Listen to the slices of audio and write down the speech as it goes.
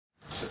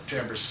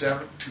September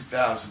 7th,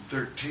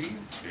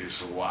 2013.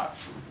 Here's a watt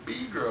from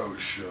Pedro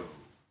Show.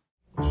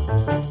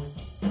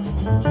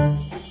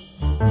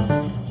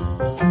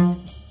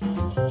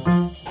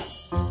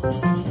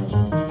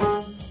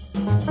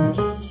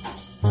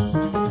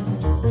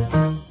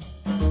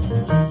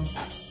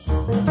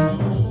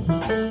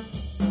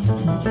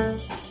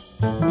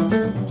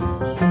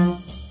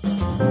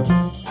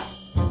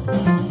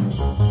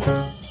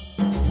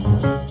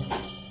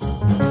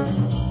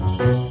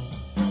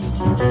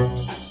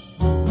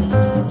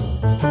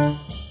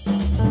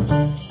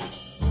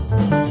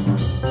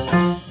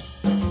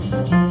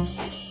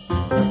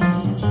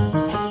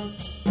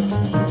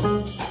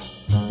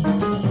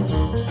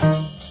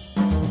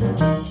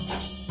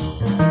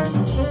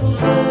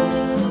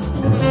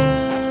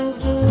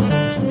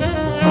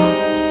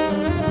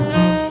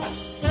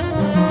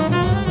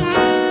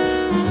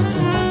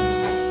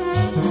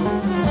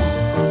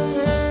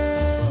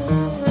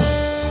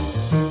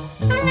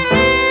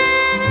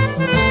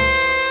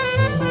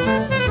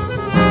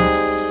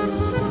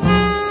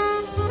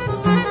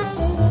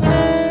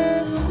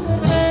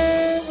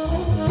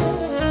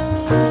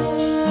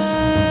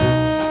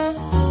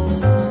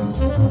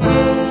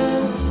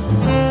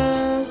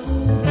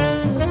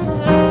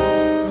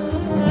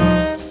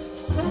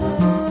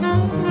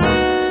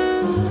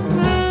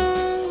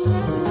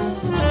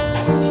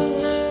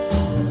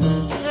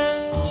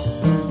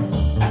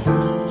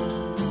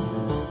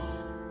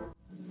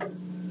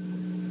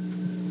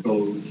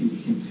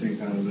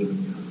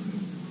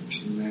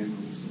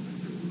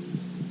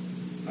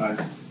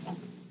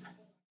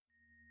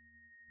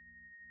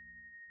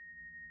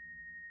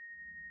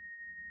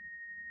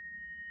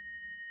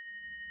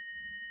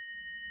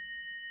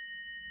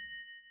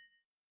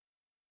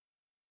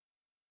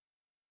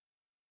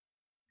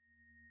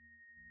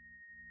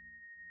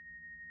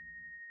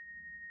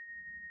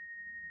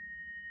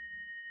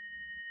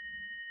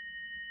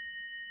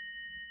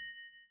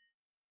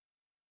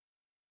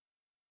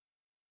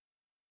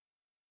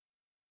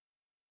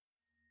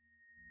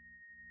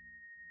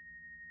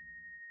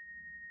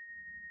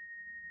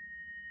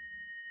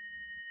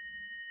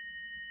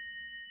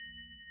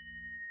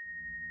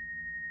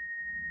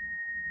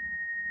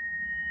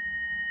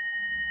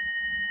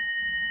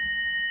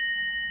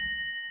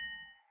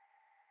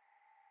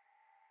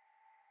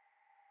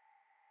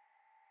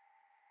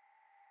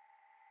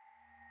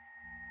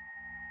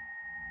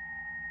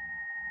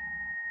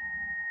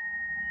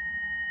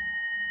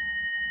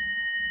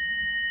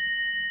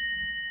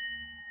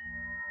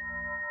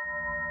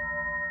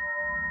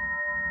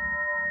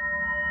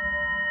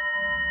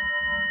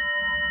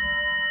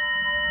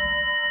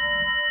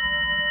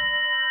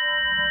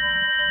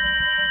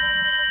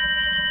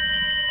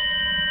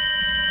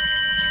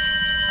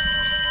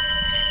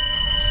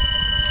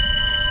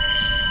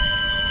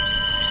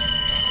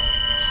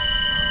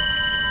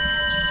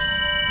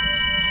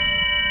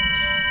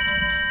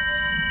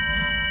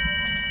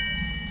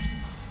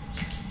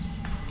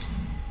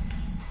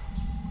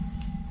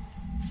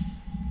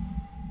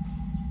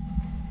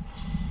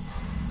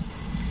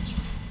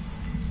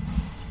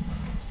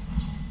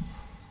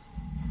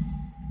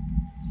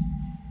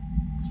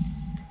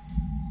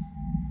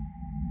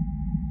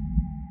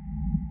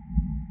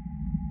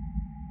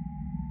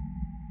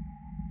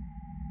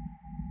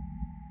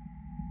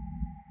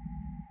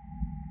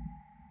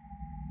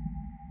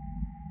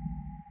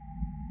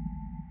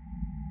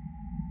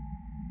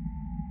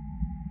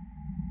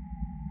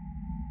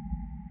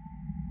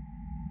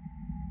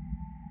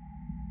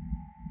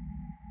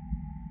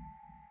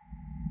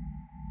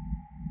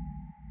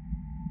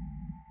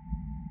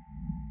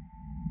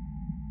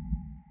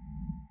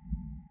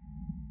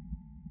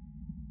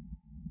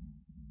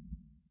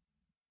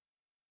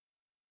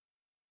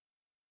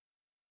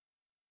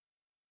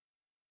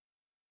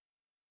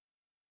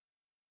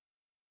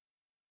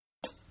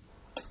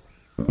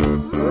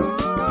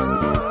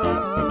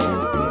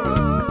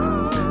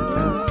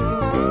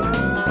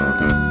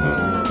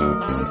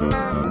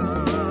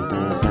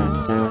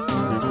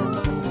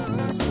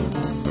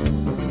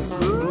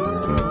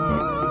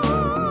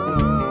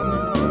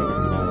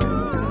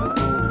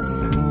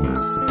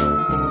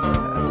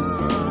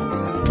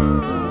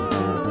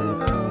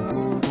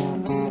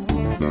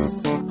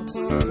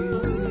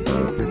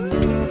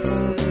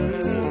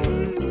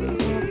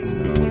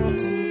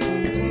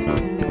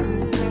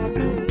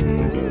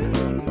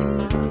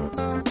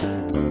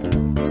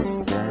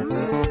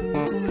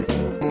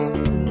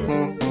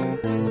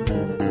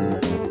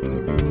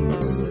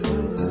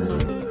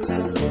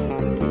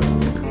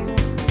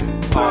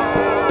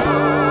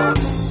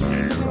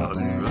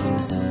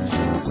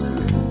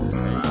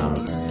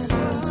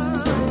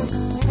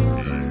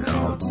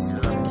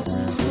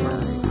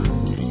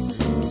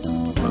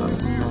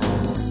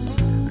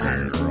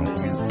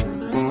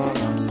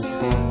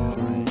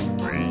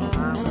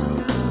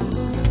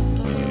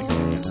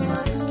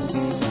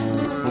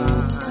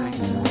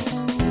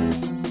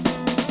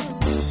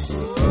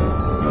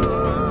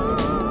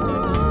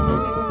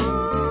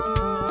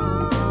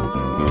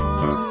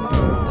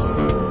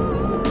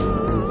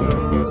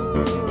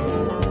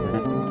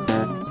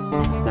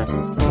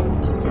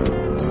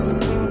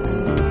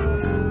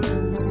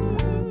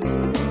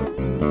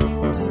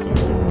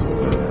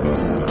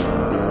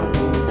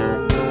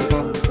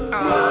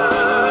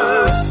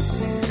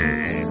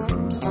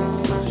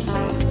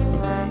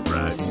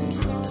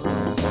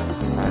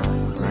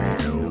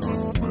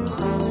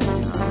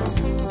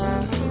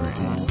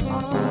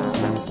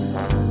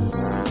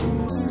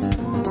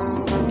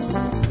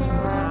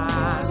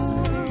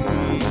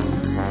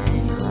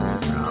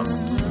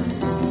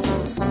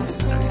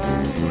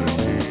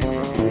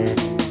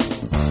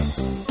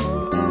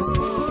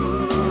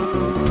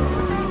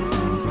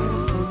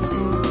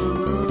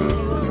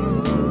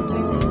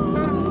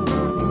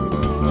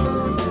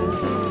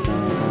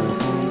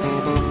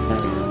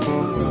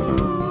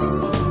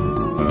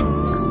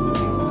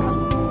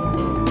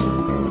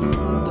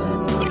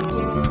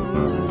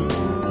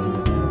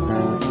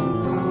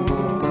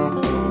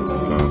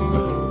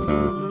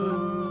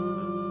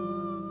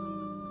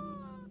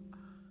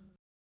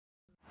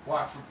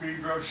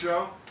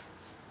 Show.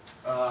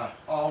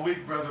 All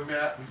week, Brother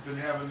Matt, we've been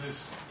having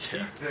this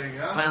heat thing,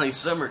 huh? Finally,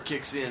 summer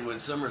kicks in when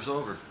summer's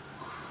over.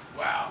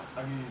 Wow.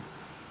 I mean,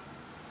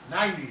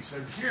 90s.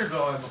 And here,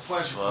 though, in the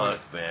pleasure point.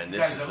 Fuck, man.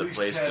 This is the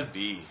place to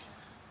be.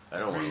 I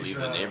don't want to leave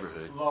the degrees,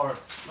 neighborhood. Lower.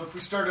 Look, we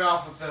started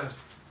off with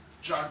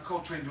John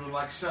Coltrane doing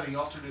Like Sonny,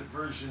 alternate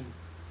version,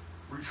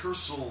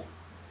 rehearsal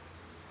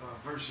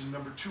version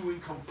number 2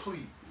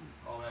 incomplete.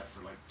 All that for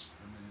like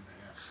a minute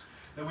and a half.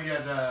 Then we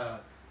had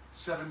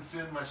Seven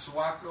Fin, my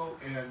sawako,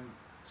 and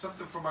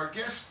something from our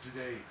guest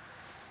today,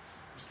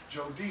 Mr.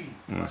 Joe Dean,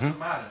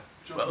 wassamadda.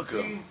 Joe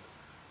Welcome. Dean,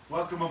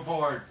 welcome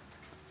aboard.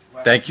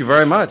 Thank you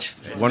very much.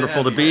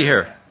 Wonderful to be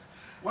here.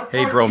 What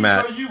Hey, part bro, of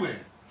Matt. are you in?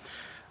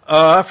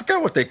 I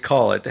forgot what they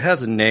call it. It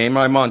has a name.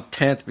 I'm on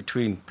 10th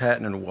between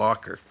Patton and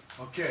Walker.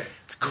 Okay.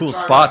 It's a cool We're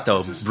talking spot, about though.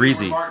 this is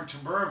Breezy. Where Martin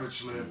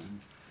Timburovich lived. And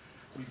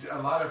we did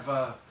a lot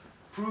of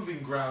proving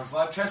grounds, a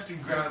lot of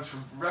testing grounds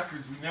from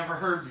records we never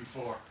heard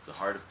before. The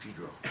heart of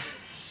Pedro.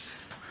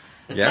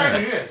 Yeah.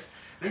 It is.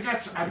 They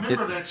got some, I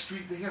remember that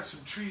street, they have some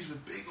trees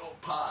with big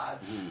old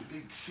pods,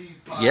 big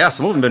seed pods. Yeah,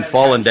 some of them been That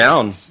falling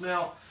down.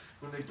 Smell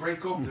when they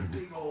break open the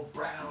big old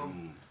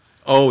brown.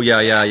 Oh,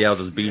 yeah.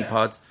 Those bean Yeah.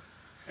 pods.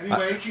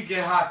 Anyway, it could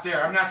get hot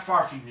there. I'm not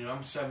far from you.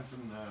 I'm 7th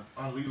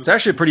on Lee. It's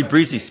actually a pretty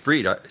breezy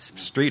street.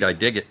 I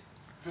dig it.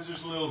 Because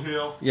there's a little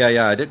hill.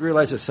 Yeah. I didn't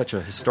realize it's such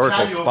a historical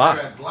Talia over spot.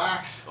 there at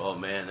Black's. Oh,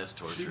 man, that's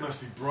torture. She must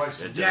be Bryce.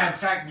 It Yeah, does. in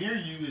fact, near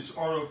you is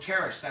Oro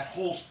Terrace. That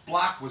whole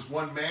block was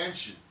one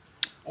mansion.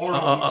 Oro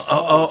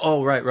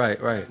Oh, right.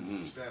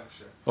 Establish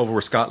that. Over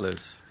where Scott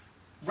lives.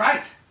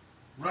 Right.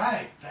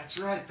 That's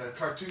right. The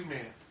cartoon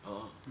man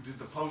Oh, who did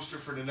the poster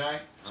for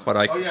tonight. Scott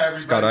Everybody,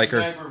 Eicher.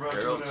 tonight we're about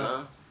Harold's, doing a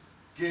huh?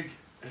 gig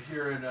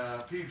here in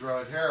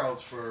Pedro at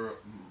Harold's for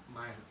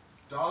My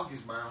Dog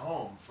Is My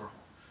Home for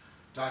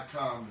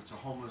 .com. It's a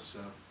homeless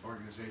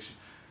organization.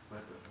 But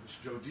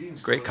Mr. Joe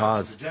Dean's Great going out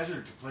cause. to the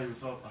desert to play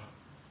with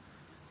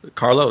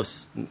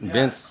Carlos,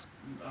 Vince,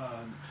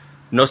 um,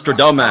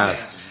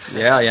 Nostradamus.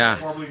 Yeah.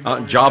 formerly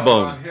known as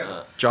Jawbone. John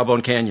Hill.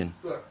 Jawbone Canyon.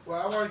 Look,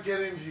 what I want to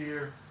get into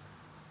here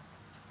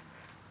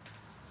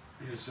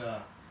is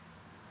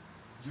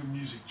your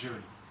music journey.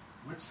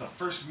 What's the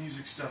first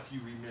music stuff you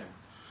remember?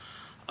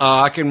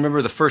 I can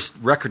remember the first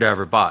record I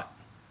ever bought.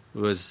 It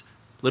was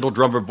Little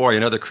Drummer Boy,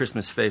 Another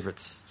Christmas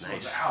Favorites.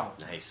 nice. the album.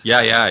 Nice.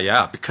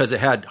 Yeah, because it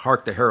had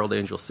Hark the Herald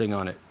Angels Sing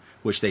on it,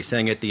 which they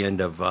sang at the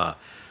end of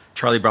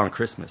Charlie Brown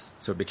Christmas,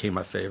 so it became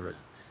my favorite.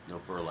 No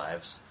Burr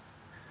Lives.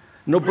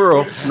 No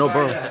Burrow.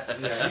 Yeah,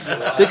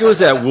 I think it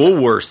was at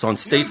Woolworths on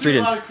State Street.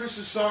 a lot of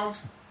Christmas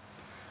songs.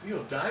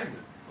 Neil Diamond.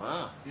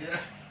 Wow. Yeah,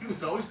 he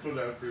was always putting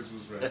out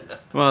Christmas records.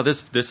 Well,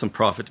 there's some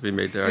profit to be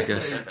made there, I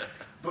guess.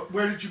 But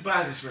where did you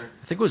buy this record?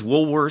 I think it was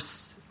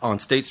Woolworths on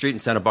State Street in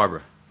Santa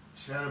Barbara.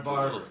 Santa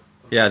Barbara.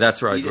 Yeah,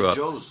 that's where I Eat grew at up.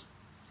 Joe's.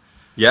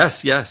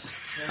 Yes.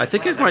 I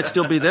think it might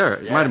still be there.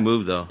 It Yeah. might have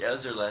moved, though. Yeah, I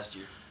was there last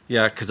year.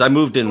 Yeah, because I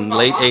moved in What about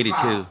late Rock '82.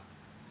 Pile?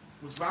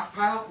 Was Rock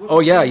Pile? What Oh,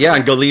 was yeah, the-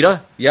 in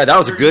Goleta. Yeah, that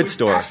was a good We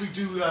store. actually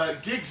do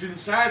gigs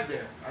inside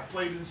there. I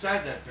played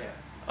inside that band.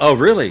 Oh,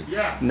 really?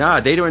 Yeah. Nah,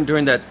 they weren't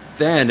doing that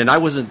then, and I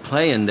wasn't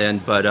playing then,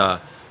 but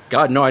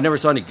God, no, I never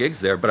saw any gigs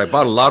there, but I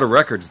bought a lot of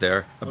records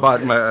there. I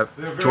bought my There are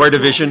very Joy cool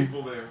Division.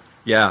 people there.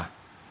 Yeah.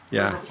 You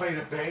ever played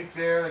a bank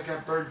there that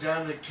got burned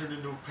down? They turned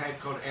into a pad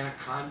called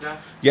Anaconda.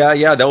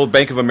 Yeah, the old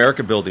Bank of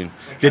America building.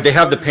 Did they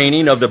have the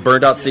painting of the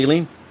burned out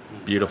ceiling?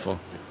 Beautiful.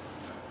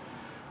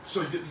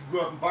 So you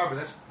grew up in Barbara.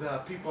 That's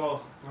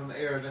people on the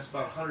air. That's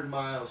about 100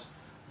 miles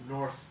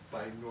north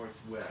by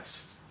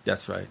northwest.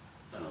 That's right.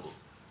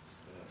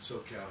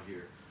 SoCal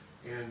here.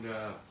 And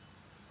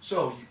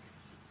so,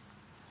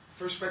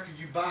 first record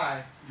you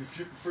buy, your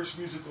first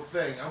musical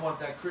thing, I Want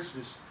That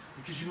Christmas,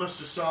 because you must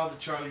have saw the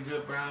Charlie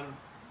Brown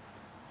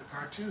the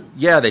cartoon.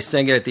 Yeah, they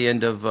sang it at the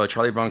end of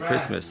Charlie Brown Right.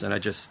 Christmas, and it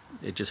just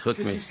hooked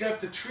Because me. he's got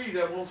the tree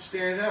that won't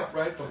stand up,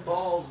 right? The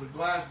balls, the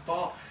glass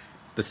ball.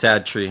 The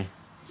sad tree.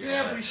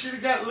 Yeah, but he should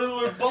have got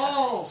littler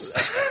balls.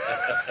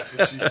 That's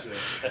what she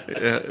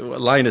said.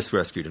 Linus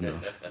rescued him, though.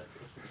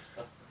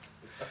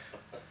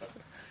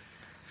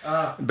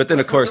 But then,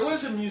 of course, There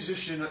was a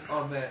musician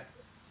on that.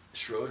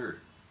 Schroeder.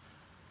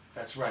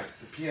 That's right,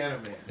 the piano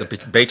man. the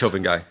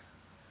Beethoven guy.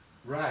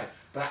 Right,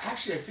 but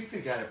actually, I think they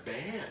got a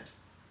band.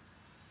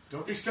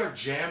 Don't they start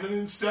jamming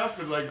and stuff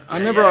and like? I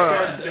remember,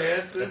 starts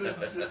dancing.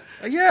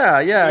 And,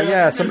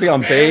 Yeah. Somebody there's on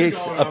a band bass,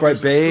 going on. upright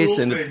There's a bass,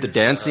 school and thing. the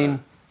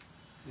dancing.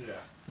 yeah.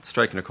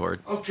 Striking a chord.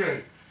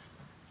 Okay.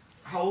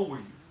 How old were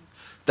you?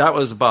 That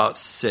was about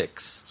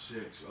 6.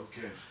 6.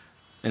 Okay.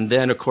 And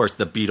then, of course,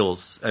 the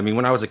Beatles. I mean,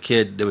 when I was a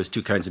kid, there was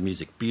 2 kinds of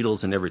music: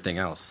 Beatles and everything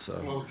else. So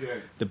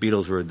Okay. the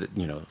Beatles were,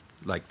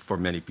 like for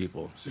many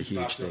people, So a you huge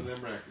bought some thing. of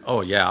them records. Oh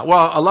yeah.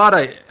 Well, a lot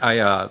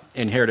I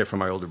inherited from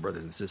my older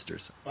brothers and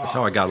sisters. That's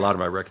how I got a lot of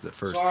my records at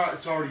first. So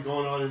it's already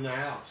going on in the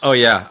house. Oh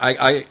yeah.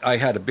 I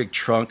had a big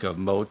trunk of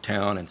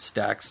Motown and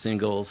stacked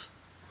singles.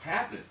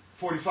 Happening.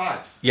 45s.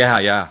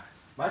 Yeah.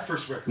 My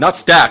first record. Not was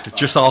stacked, 45.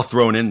 just all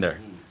thrown in there.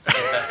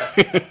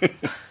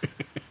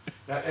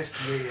 Not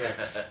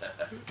STAX,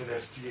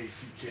 but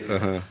STACK.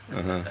 Uh-huh.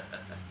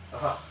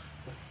 Uh-huh.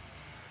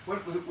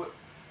 What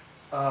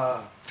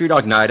Three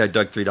Dog Night. I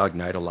dug Three Dog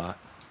Night a lot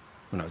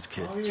when I was a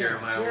kid. Oh, yeah.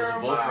 Jeremiah was a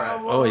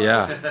bullfrog. Oh,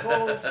 yeah. was a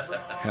bullfrog.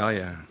 Hell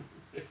yeah.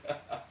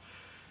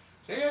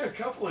 They had a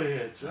couple of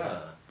hits,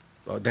 huh?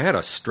 Oh, they had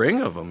a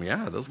string of them.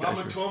 Yeah, those guys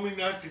Mama were. told me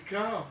not to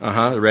come.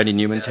 The Randy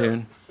Newman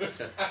tune.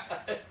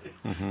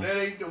 That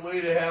ain't the way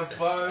to have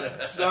fun,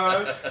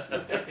 son.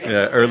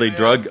 Yeah, early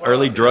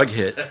drug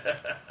hit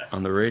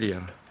on the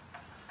radio.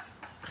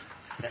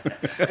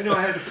 I know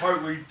I had the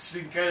part where he'd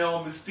sing kind of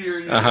all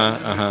mysterious. Yeah,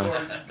 I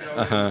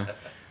remember.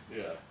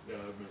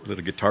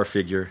 Little guitar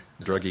figure,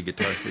 druggy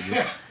guitar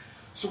figure.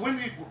 So when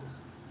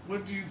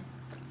do you?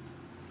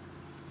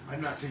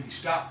 I'm not saying you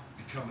stop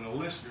becoming a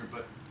listener,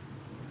 but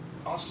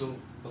also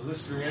a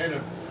listener and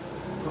a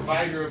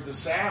provider of the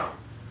sound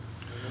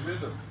and the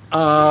rhythm.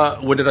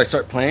 When did I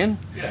start playing?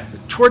 Yeah.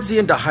 Towards the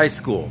end of high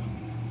school,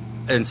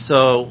 and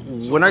so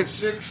when from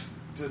 6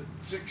 to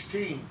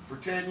 16 for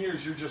 10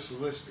 years, you're just a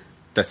listener.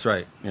 That's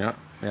right. Yeah.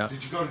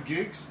 Did you go to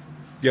gigs?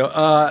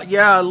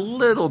 Yeah, a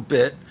little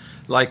bit.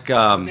 Like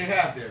What they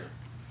have there?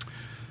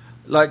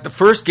 Like the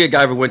first gig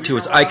I ever went to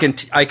was I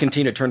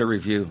Cantina Turner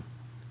Review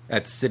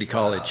at City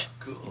College.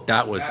 Cool.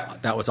 That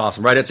was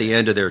awesome. Right at the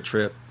end of their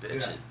trip.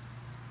 Yeah.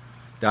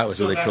 That was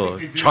really I cool.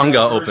 think they do Chunga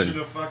that version opened.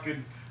 of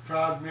fucking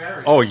Proud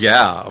Mary. Oh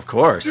yeah, of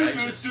course.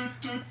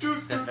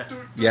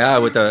 Yeah,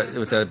 with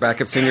the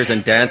backup singers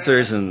and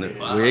dancers and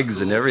the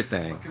wigs and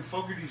everything. Fucking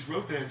Fogarty's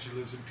road manager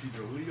lives in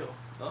Pedro Leo.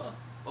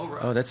 Oh,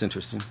 right. Oh, that's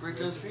interesting. Right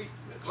down the street.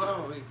 That's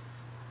Wow. right.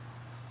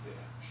 Yeah,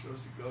 shows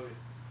to go.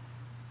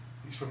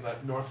 He's from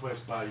that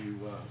Northwest Bayou.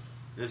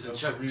 There's a Del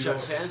Chuck Cerrito.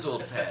 Sands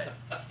old pad.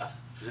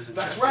 There's a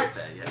That's Chuck's right. old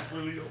pad, yeah. That's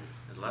really old.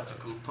 There's lots of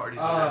cool parties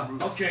on that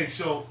roof. Okay,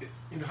 so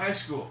in high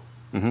school,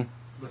 Mm-hmm.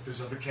 like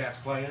there's other cats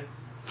playing.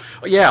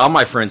 Oh, yeah, all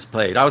my friends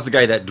played. I was the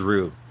guy that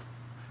drew,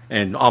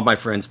 and all my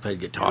friends played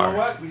guitar. You know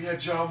what? We had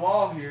John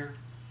Wall here.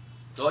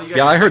 Oh, you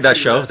Yeah, I heard that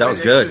next to you. show. That's That right was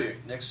next good. to you.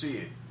 Next to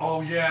you.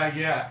 Oh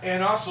yeah,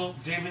 and also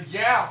David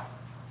Yao.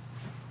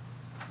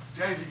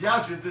 David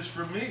Yao did this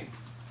for me,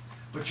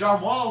 but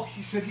John Wall,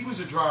 he said he was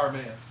a drawer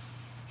man.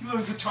 He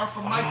learned guitar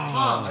from Mike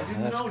Plum. I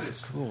didn't that's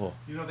notice. cool.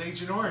 You know, the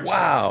Agent Orange.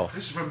 Wow.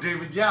 This is from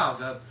David Yao,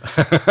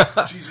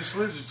 the Jesus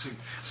Lizard scene.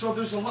 So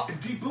there's a lot.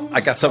 D Boon.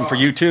 I got something for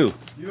you too.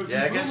 You know,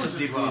 Yeah, I D. got Boon was some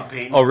a deep drawer.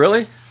 painting. Oh,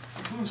 really? D.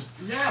 Boon's,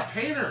 yeah,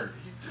 painter.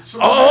 He did so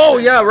Oh,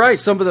 much. yeah, right.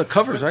 Some of the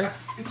covers, right?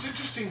 It's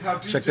interesting how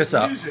dudes Check this in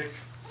out. music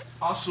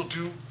also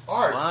do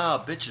art. Wow,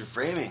 picture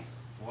framing.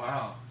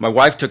 Wow. My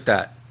wife took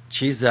that.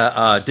 She's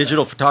a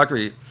digital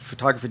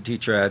photography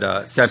teacher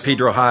at San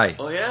Pedro High.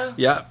 Oh, yeah?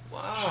 Yeah.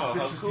 Wow,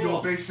 This how is cool. the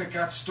old bass that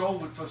got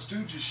stolen with the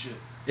Stooges shit.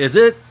 Is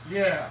it?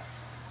 Yeah.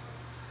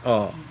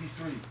 Oh.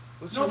 EB3.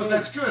 What's No, your but name?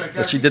 that's good. I got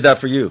But she did that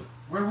for you.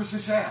 Where was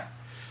this at?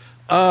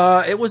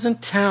 It was in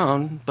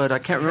town, but I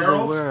can't remember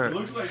Harold's? where. It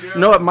looks like Harold's.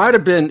 No, it might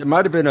have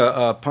been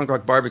a punk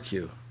rock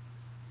barbecue.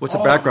 What's the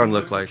background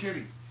look like?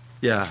 Kitty.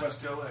 Yeah.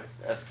 West LA.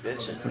 That's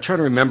bitchin'. I'm trying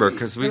to remember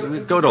because we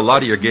go to a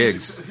lot of your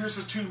gigs. Here's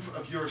a tune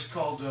of yours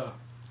called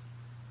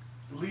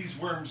Leaves,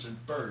 Worms,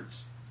 and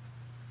Birds.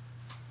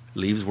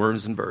 Leaves,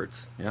 worms, and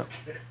birds. Yep.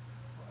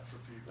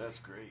 That's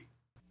great.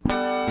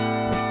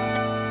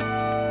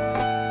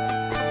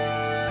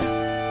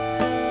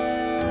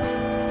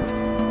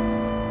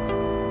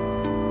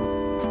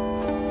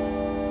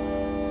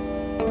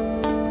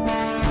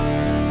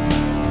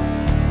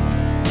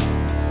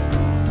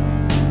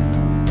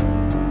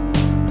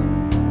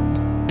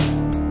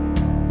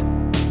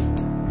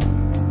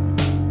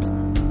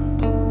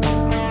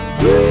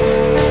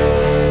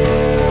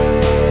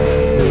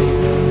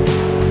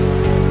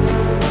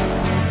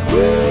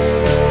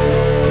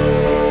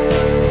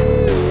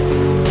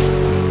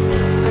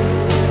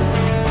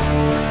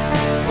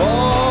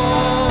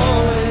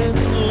 Falling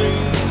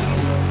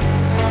leaves,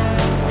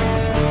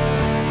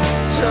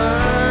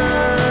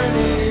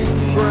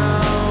 turning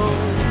brown,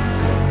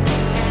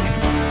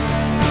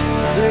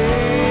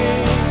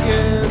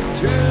 sinking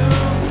to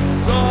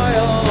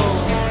soil,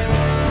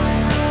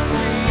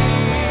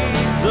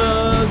 leave the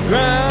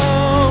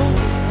ground,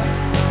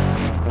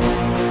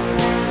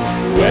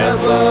 where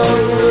the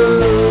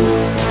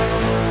roots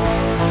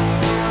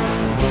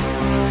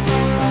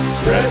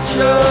stretch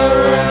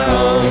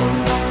around.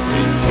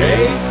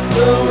 Encase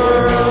the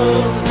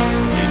world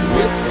in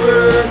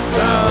whispered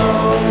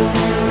sound.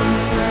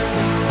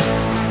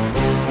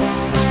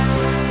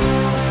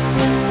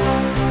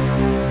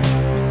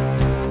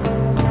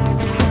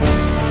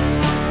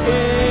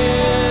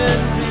 In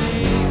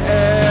the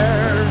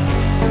air,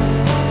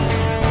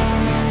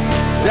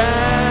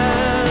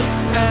 dance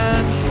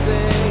and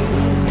sing,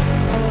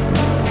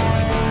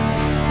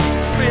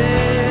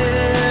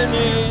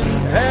 spinning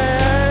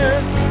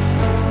pairs,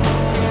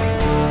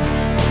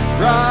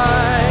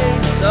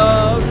 rides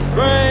of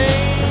spring,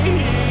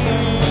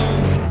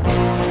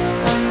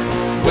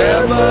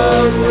 where the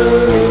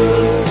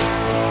roots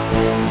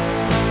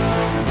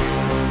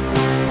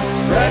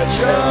stretch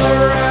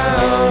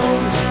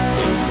around,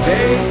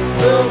 encase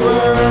the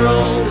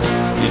world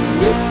in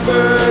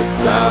whispered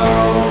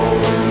sound.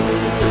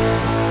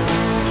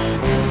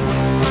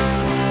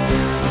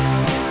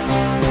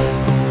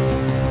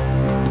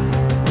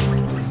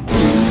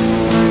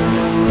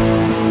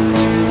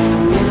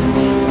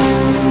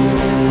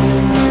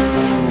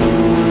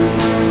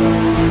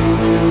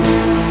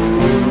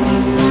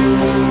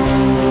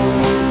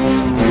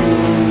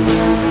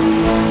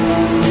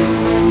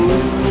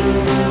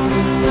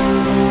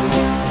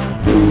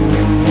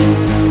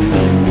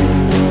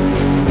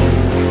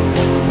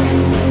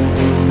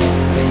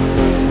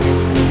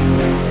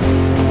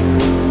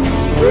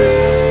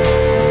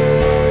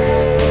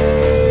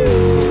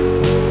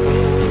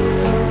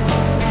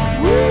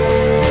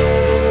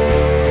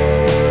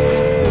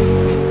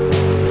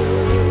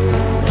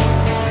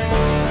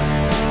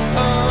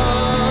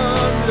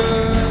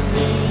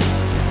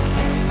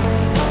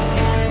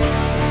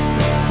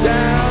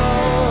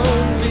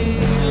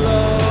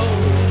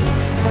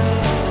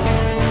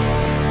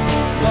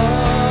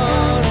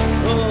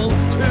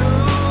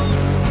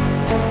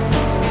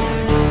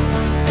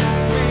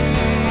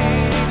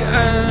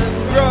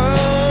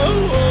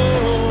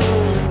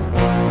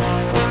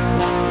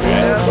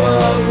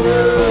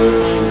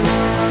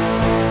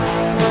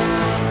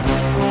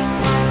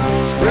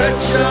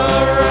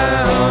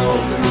 around,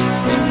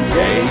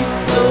 encase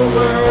the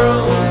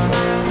world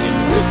in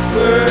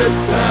whispered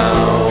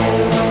sound.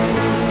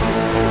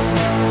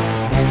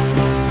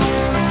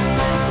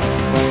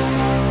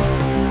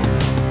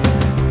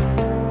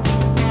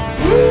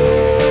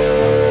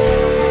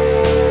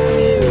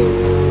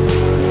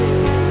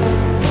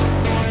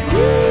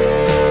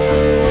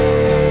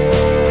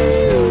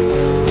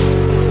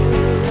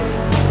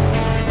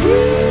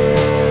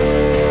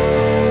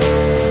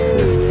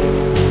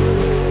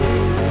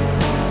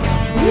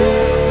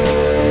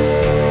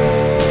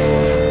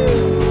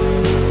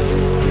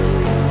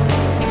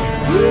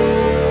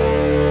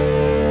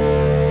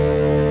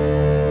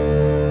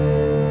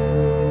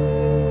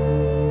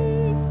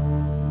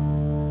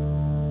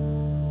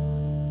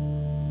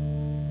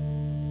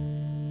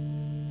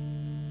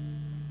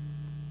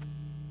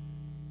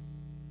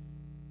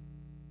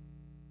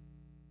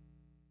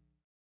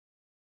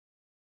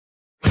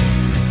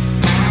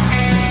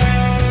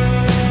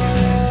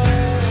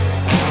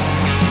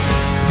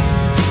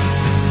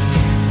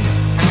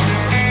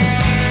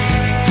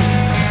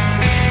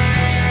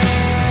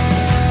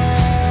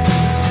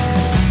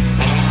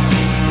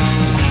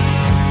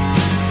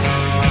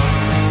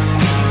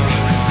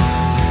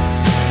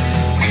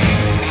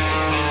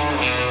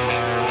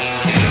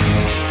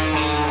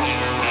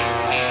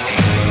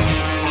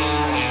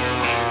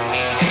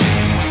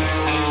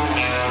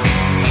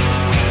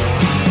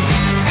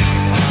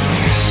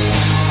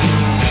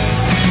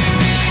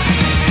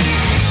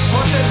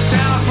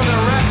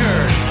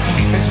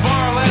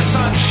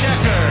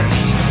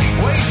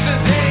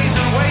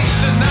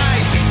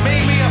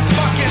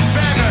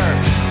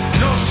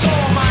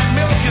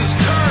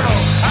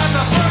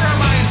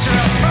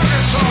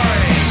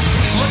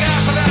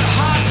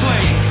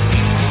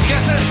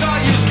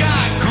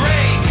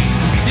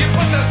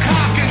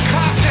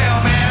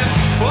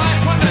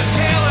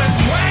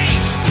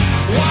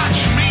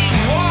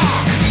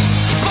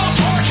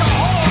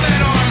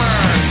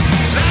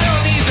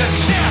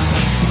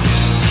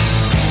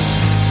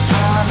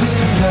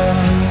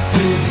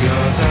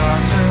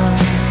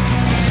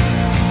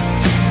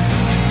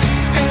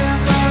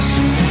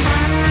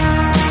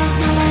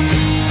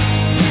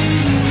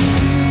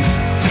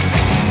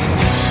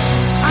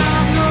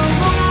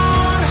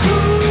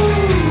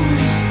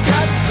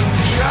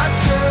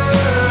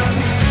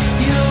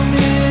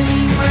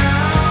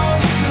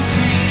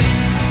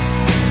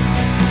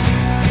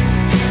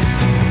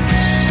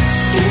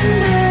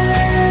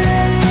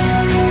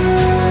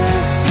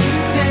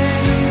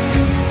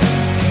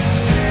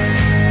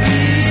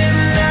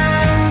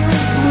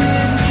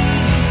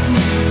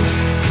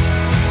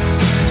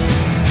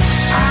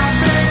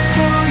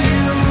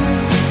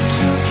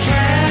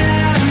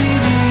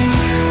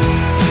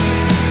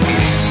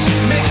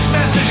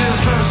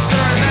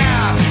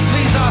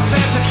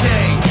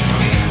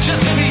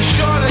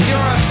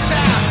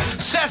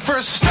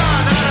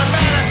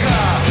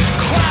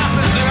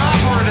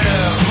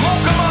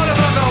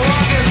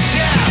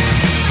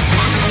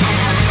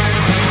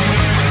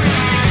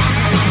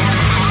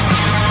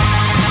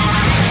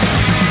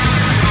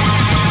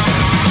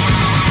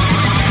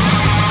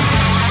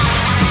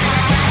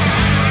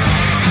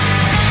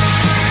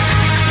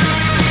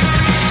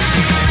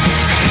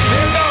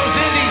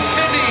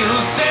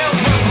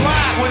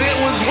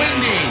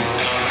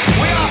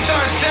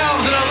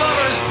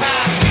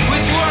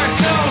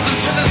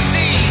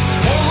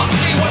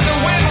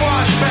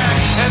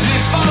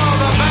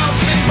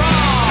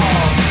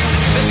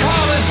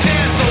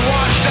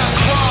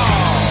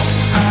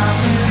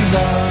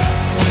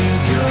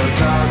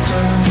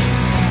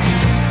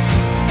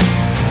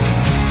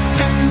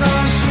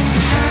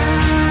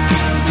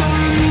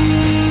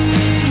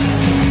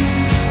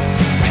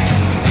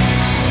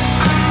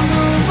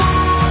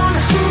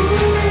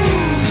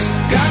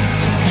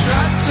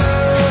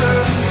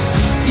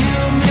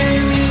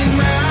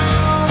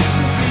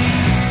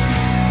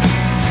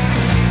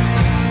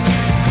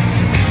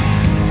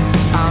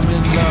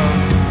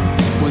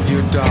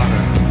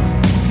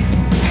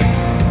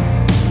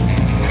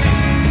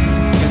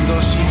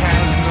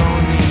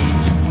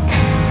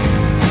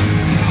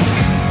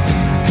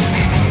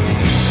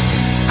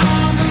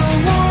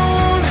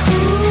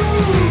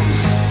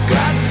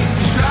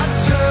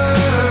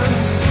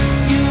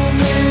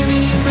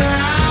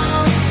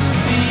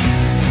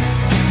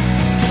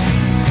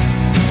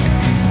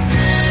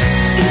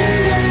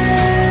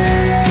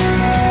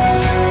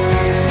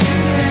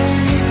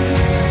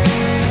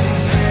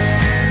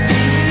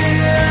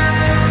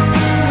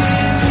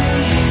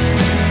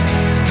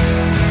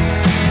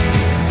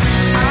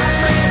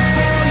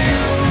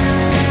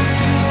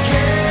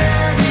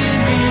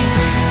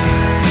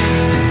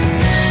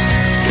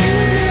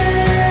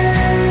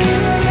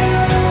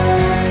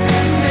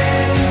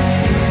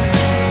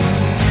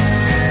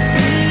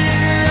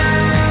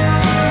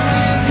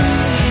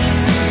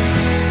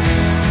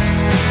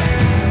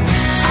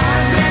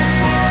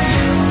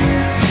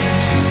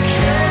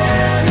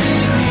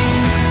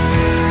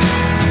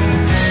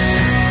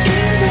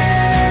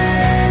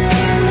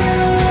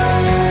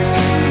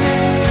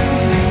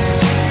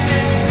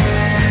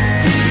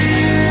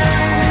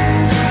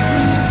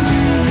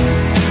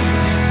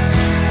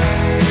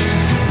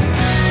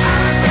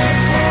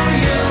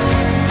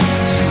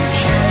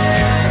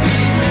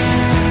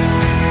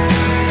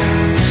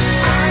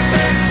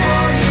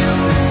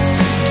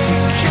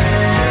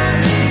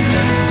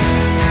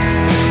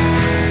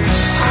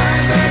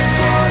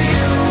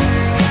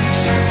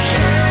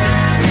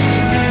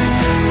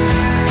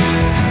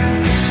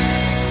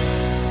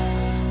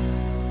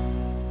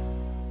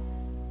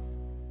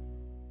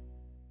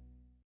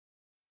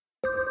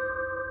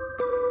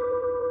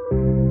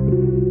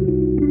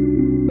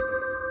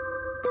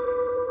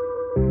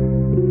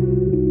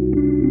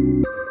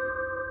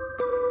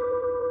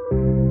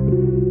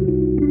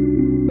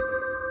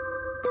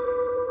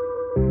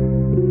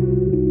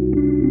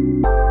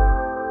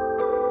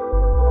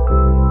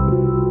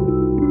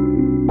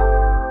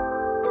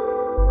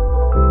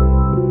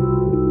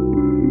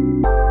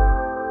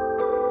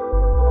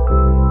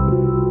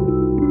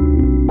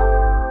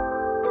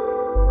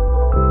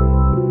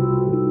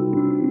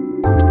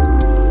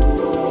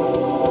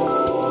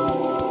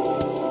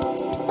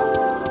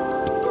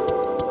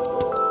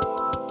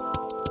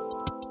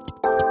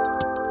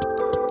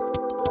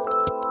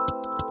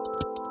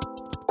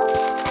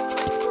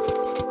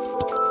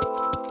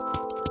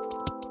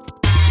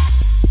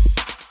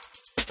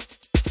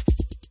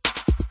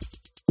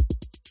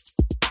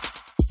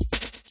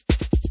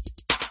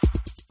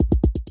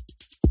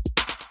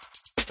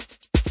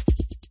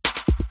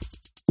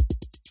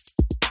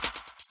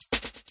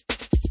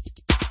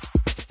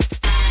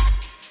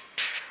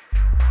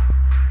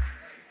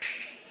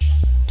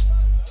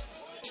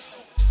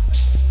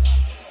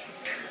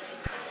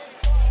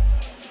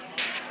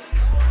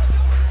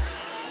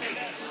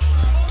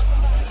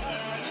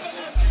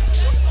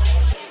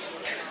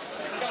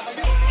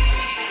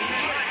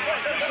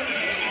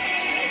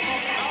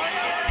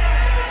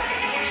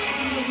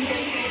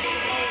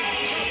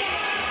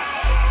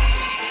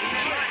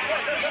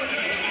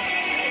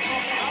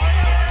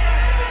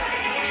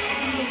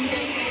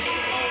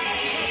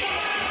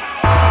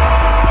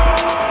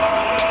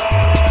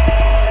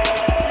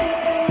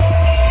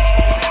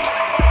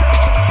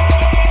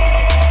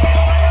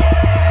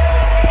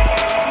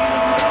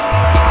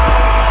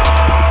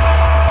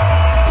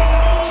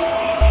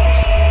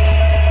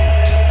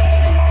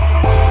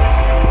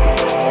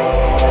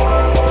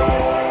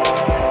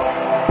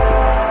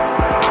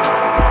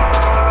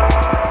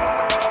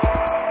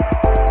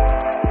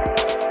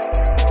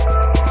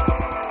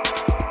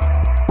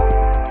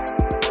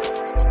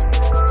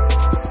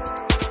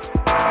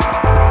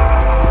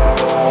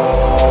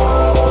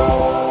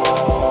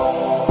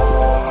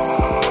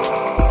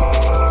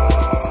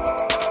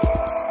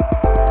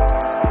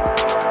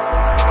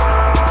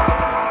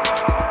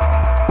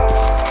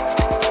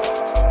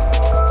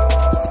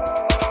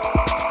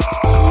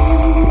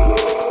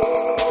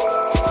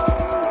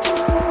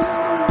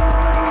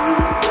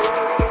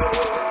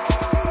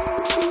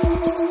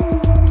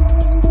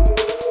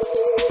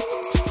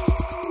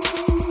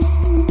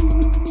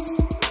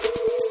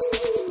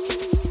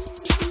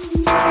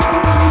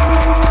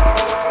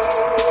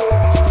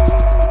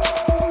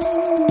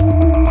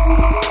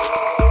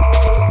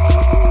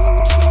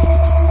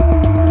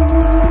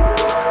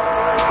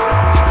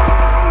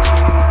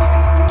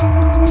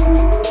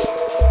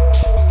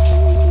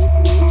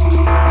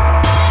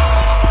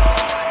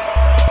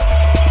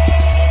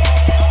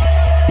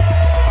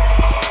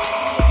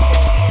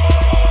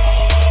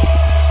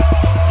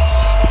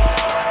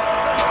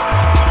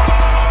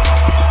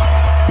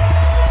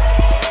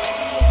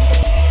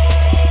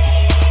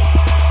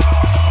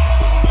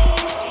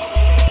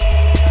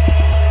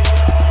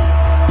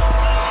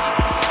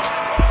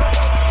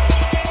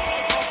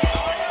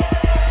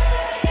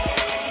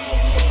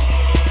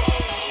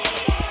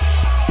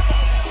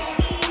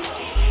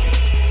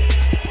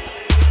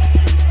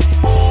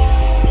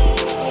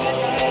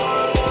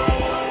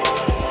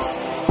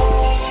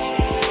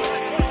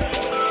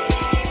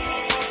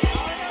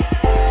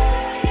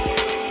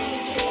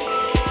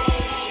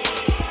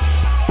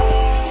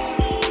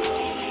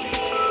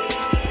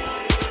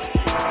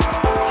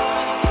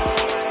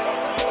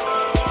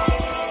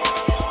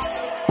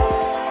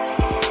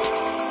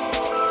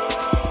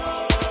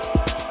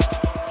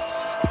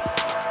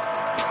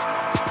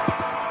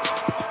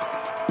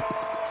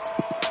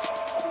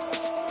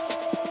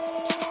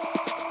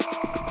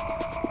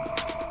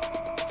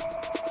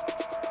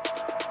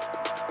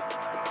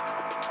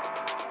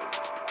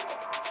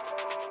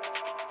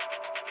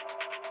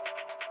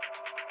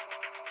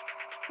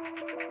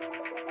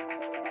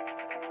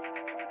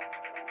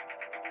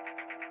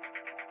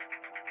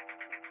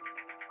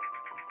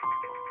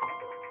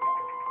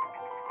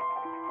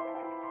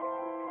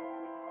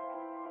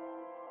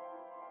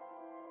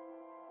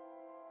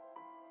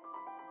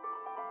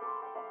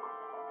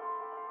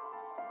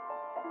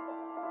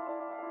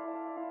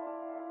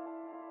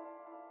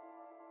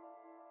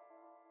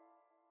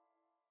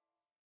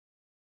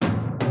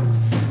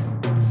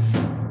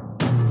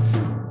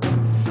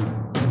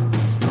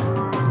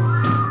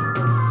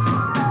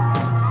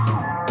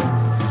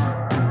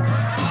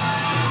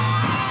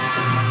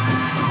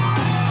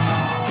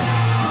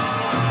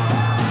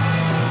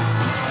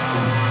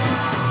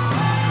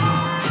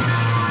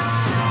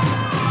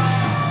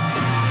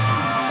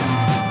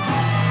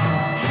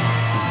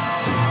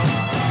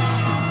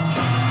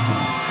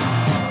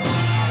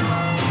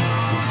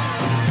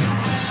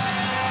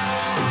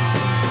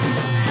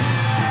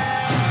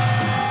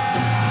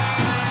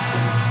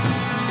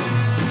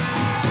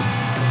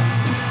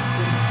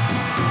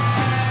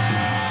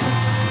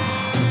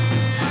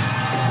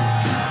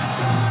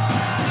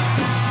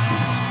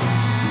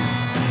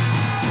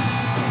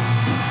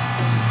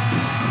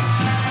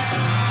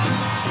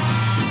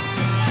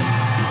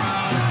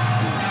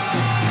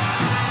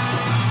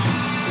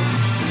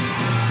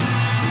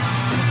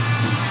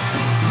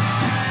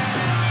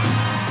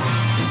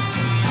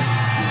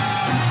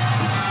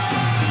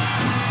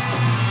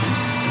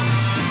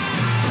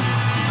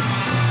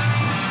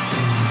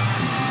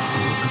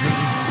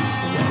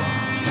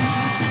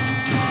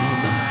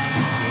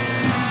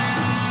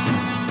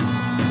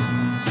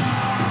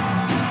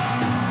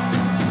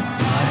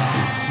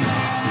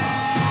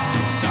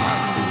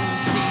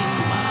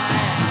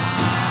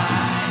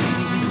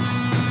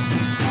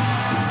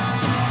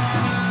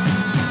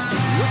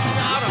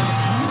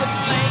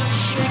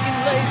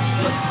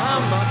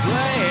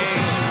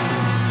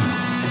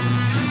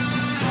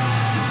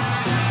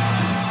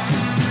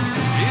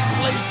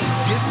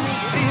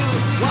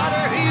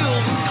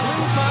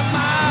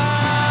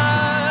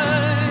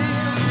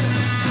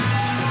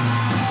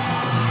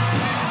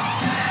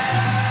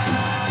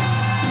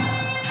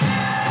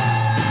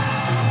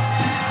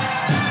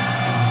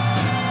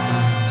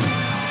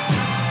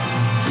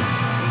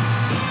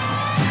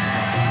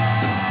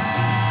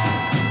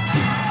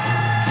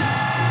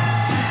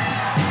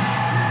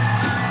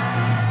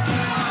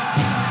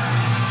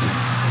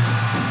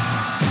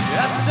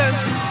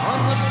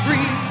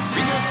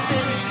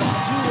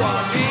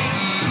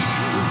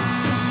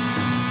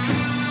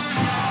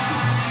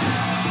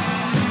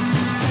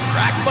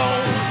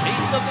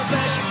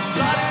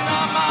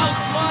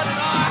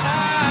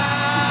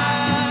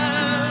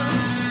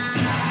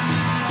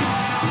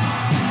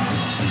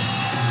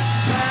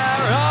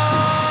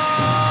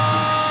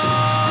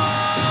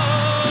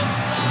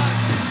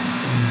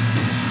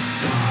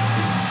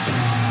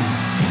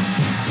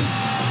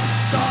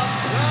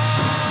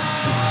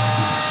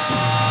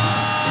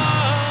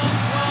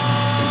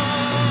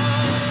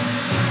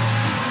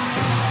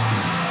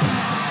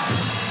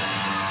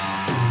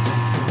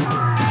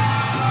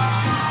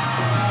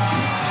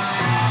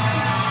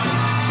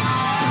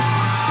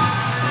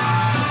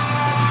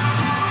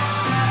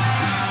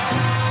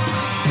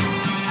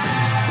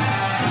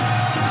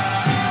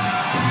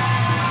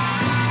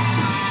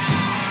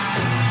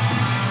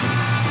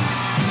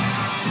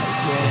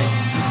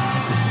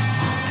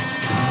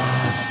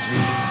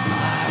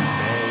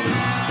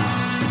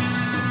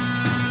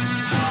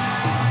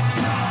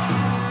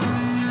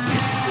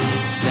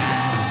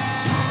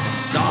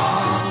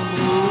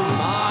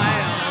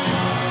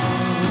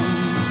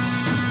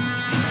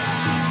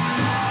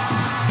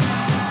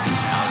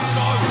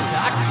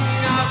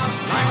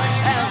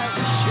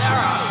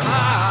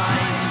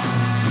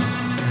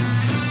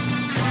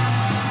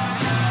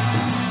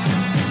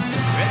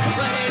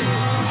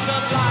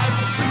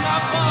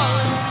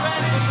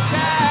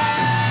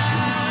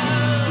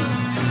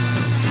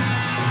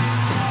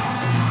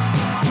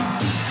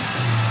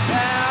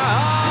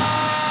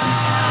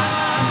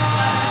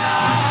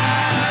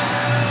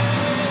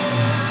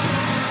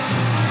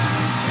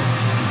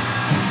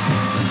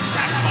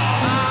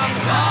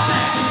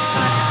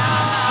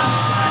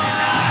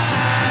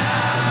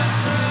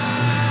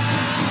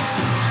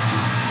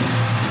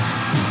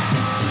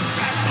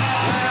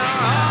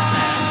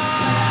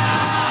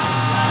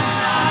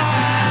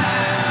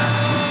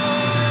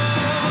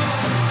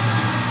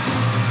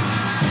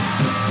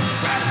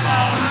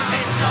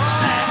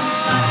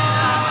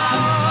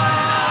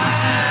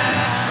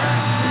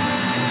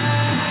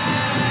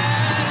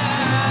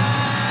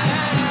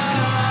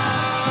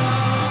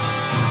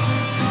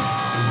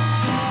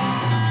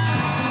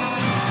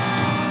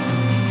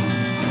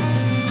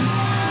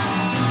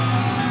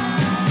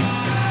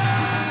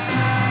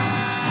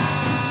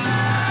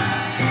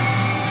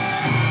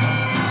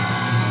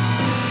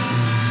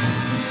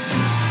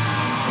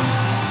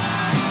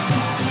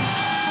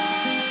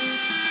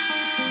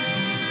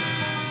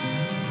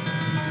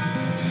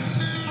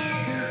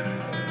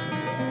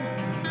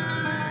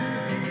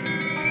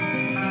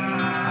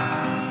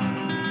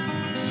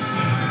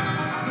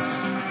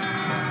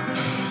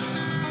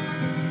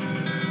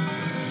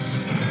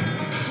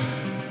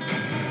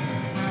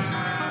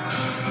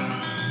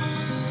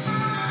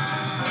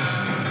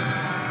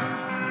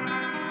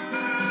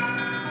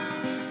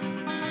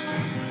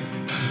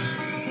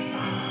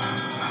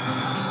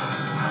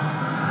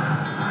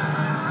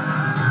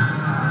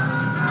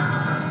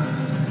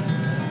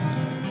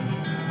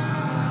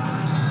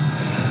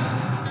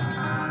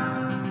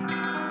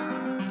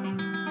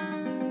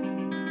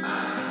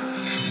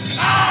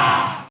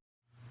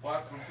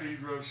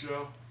 Pedro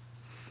Show.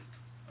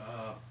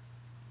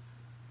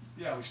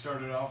 Yeah, we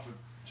started off with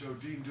Joe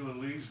Dean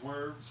doing leaves,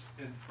 worms,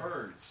 and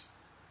birds.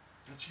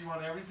 That's you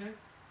on everything?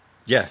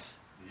 Yes.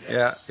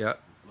 Yes. Yeah.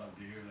 Love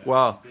to hear that.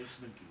 Well, Bassman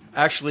can do that.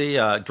 actually,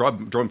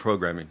 drum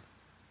programming.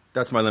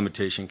 That's my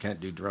limitation. Can't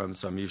do drums,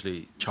 so I'm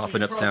usually chopping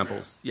you up program.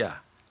 samples. Yeah.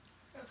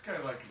 That's kind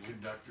of like a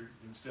conductor.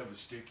 Instead of a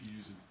stick, you're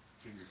using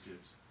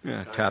fingertips.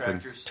 Yeah,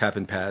 Contractors.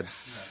 tapping pads.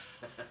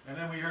 Right. And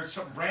then we heard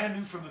something brand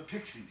new from the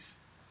Pixies.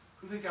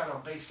 Who they got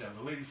on bass now?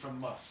 The lady from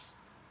Muffs.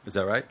 Is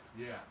that right?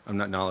 Yeah. I'm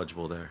not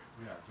knowledgeable there.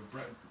 Yeah,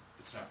 but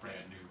it's not brand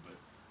new, but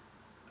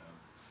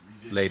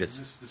revision.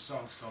 Latest. This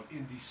song's called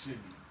Indie Cindy.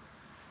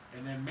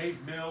 And then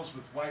Mave Mills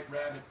with White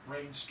Rabbit,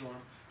 Brainstorm.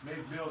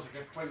 Mave Mills, I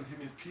got to play with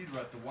him and Peter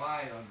at the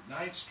Y on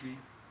 9th Street.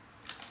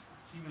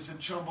 He was in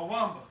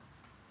Chumbawamba.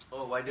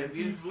 Oh, why And didn't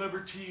you? Eve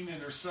Libertine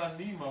and her son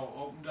Nemo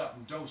opened up,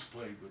 and Dose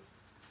played with.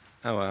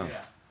 Oh, wow.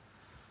 Yeah.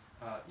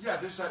 Yeah,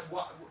 there's that.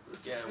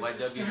 It's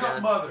YW to help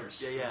band.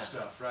 mothers Yeah. and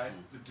stuff, right?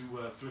 To do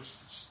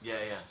thrift. Yeah.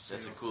 That's a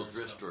sales cool and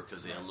thrift stuff. store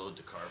because they unload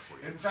the car for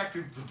you. In fact,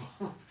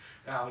 the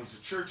alley's a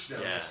church now,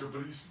 Yeah. next door,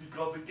 but it used to be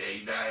called the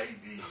Gay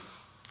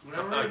 90s.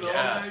 Remember in the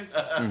Yeah. old days?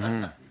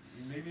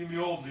 Mm-hmm. Maybe in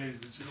the old days,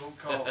 but you don't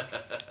call it.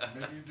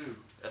 Maybe you do.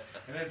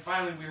 And then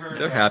finally we heard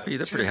They're happy.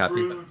 They're Tim pretty happy.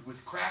 Brood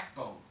with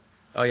Crackbone.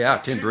 Oh, yeah, Now,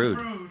 Tim Brood.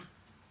 Brood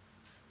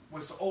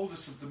was the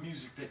oldest of the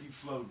music that you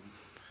flowed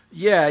with.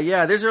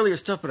 Yeah. There's earlier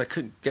stuff, but I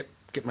couldn't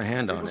get my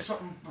hand It on was it.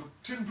 something.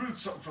 Tim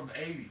Brood's something from the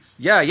 80s.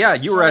 Yeah.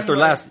 You were So at their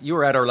anyway- last. You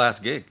were at our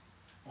last gig.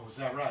 Oh, is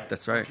that right?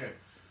 That's right. Okay.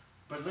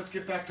 But let's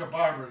get back to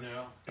Barbara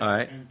now. All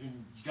right. And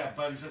you got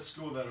buddies at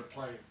school that are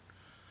playing.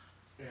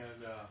 And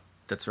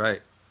That's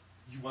right.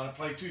 you want to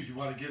play too. You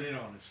want to get in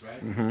on this,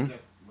 right? Mhm.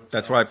 What's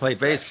That's that? why I It's play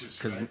bass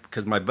infectious, right?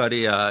 because my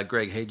buddy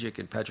Greg Hajic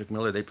and Patrick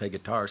Miller, they play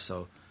guitar,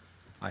 so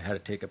I had to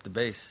take up the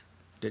bass.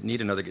 Didn't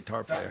need another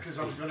guitar player. Because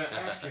I was going to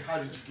ask you, how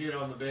did you get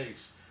on the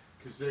bass?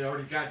 Because they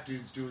already got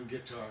dudes doing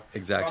guitar.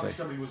 Exactly. Probably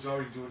somebody was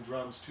already doing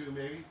drums too,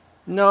 maybe.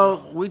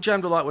 No, we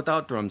jammed a lot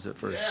without drums at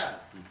first. Yeah.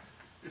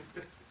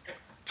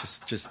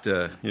 Just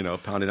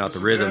pounding out the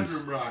Some rhythms.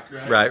 bedroom rock,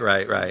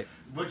 right? Right.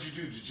 What'd you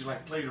do? Did you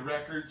play the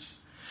records?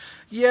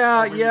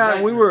 Yeah.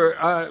 Or were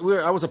you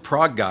I was a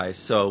prog guy,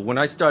 so when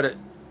I started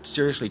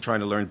seriously trying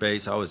to learn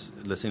bass, I was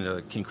listening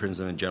to King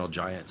Crimson and Gentle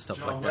Giant, stuff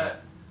John like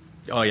Wett.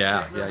 that. Oh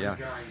yeah. Can't remember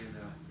the guy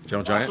in,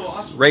 Gentle Giant.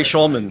 Also Ray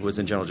Shulman was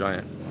in Gentle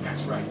Giant.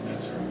 That's right.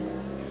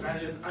 Because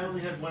I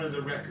only had one of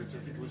the records. I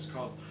think it was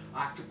called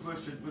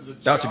Octopus. It was a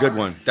jar. That was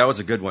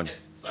a good one.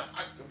 It's an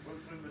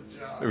octopus in the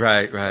jar.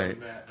 Right.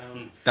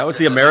 That was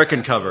the I American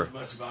don't know cover. as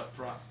much about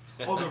prog.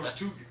 Oh, there was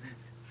two.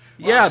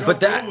 Yeah, Joe but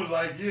that- Blow was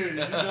like you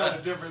didn't know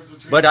the difference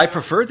between. But I them.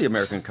 prefer the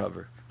American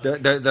cover.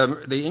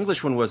 The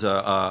English one was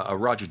a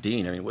Roger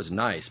Dean. I mean, it was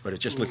nice, but it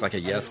just looked like a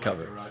I Yes didn't like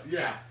cover. the rod.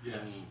 Yeah.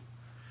 Yes.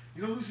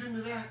 You know who's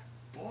into that?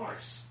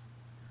 Boris.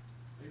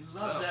 They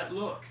love that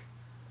look.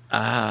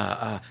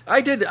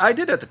 I did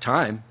at the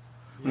time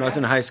when I was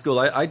in high school.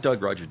 I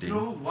dug Roger Dean. You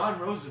know who Juan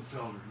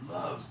Rosenfelder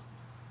loves?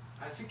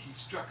 I think he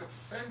struck up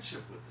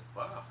friendship with it.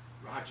 Wow.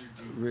 Roger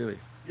Dean. Really?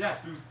 Yeah,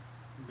 through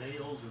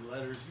mails and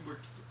letters. He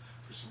worked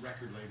for some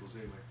record labels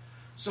anyway.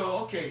 So,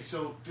 okay,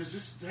 so this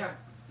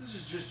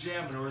is just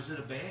jamming, or is it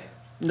a band?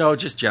 No,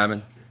 just jamming.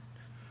 Okay.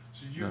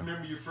 So you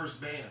remember your first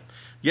band?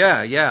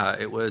 Yeah.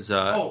 It was.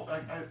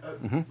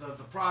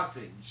 The prog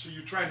thing. So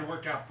you're trying to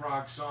work out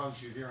prog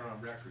songs you're hearing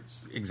on records.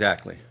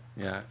 Exactly.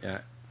 Yeah.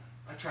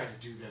 I tried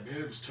to do that,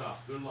 man. It was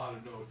tough. There were a lot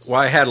of notes. Well,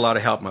 I had a lot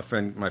of help. My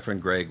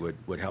friend Greg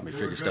would help me They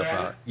were figure good stuff at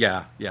out. it?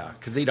 Yeah.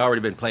 Because he'd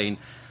already been playing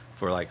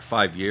for like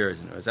 5 years,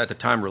 and it was at the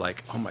time we're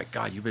like, oh my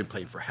God, you've been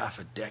playing for half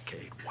a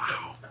decade.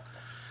 Wow.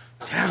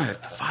 Damn it,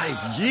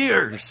 5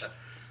 years.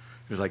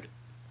 It was like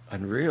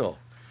unreal.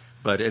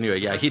 But anyway,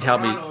 yeah, he'd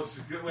help me. Toronto's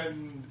a good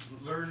one.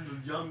 Learn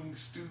the young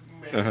student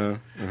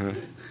man.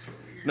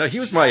 No, he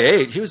was my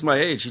age.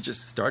 He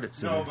just started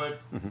sooner. No, but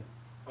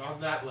on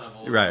that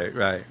level. Right.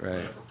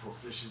 Whatever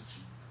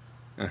proficiency.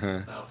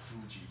 Mount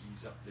Fuji,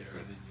 he's up there,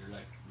 and then you're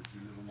like with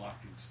your little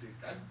walking stick.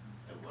 I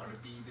want to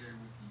be there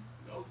with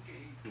you.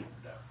 Okay, calm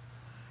down.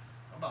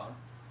 Come on.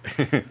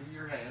 Give me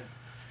your hand.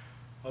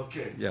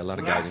 Okay. Yeah, a lot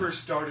of When guidance. I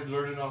first started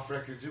learning off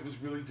records, it was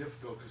really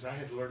difficult because I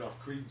had to learn off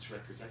Creedence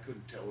records. I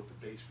couldn't tell what the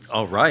bass was doing.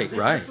 Oh, right. Was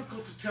it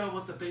difficult to tell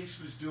what the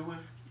bass was doing?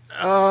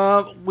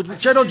 With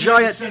Gentle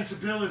Giant,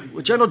 sensibility.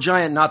 with Gentle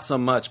Giant, not so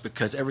much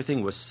because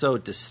everything was so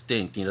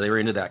distinct. They were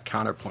into that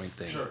counterpoint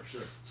thing. Sure.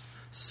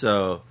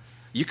 So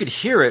you could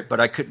hear it, but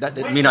that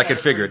didn't Wet mean I had could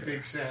a figure pretty it.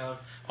 Big sound.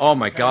 Oh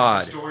my Kind of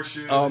God!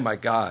 distortion. Oh my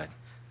God!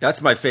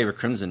 That's my favorite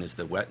Crimson is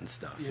the Wet and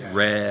stuff, Yeah.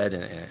 Red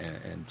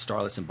and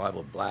Starless and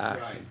Bible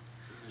Black, Right. and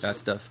that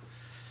stuff.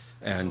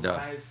 And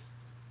Live.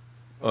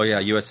 oh yeah,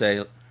 USA.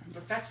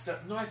 But I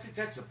think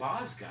that's the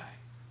Boz guy.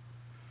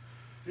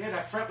 They had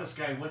that fretless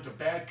guy who went to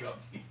Bad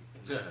Company.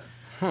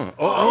 Huh.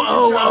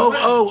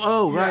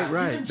 Yeah,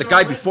 Right. even The John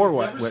guy Wetton. before You've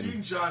what? never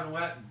seen John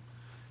Wetton?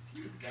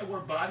 The guy wore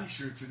body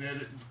shirts and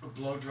had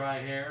blow dry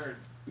hair.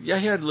 Yeah,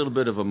 he had a little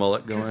bit of a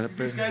mullet going up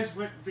These there. guys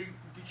they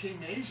became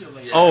Asia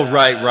later. Oh, Yeah,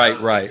 right.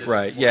 that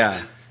was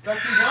Yeah. Like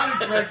they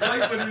wanted Greg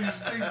Blakeman,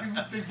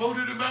 they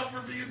voted him out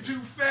for being too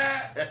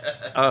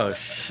fat. Oh,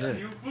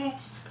 shit.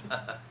 Oops.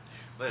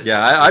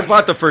 Yeah, I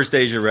bought the first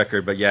Asia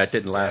record, but yeah, it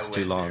didn't last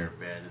too long. There,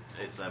 man.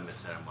 It's Santa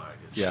Monica.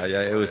 Yeah,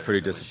 it was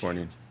pretty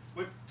disappointing.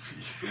 What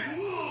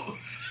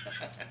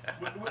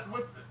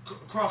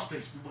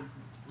crawlspace?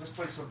 Let's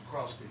play some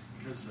crawlspace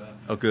because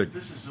oh, good.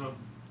 This is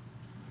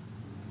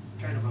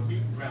kind of a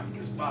meeting ground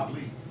because Bob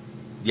Lee.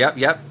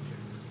 Yep.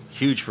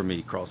 Huge for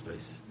me,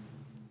 crawlspace.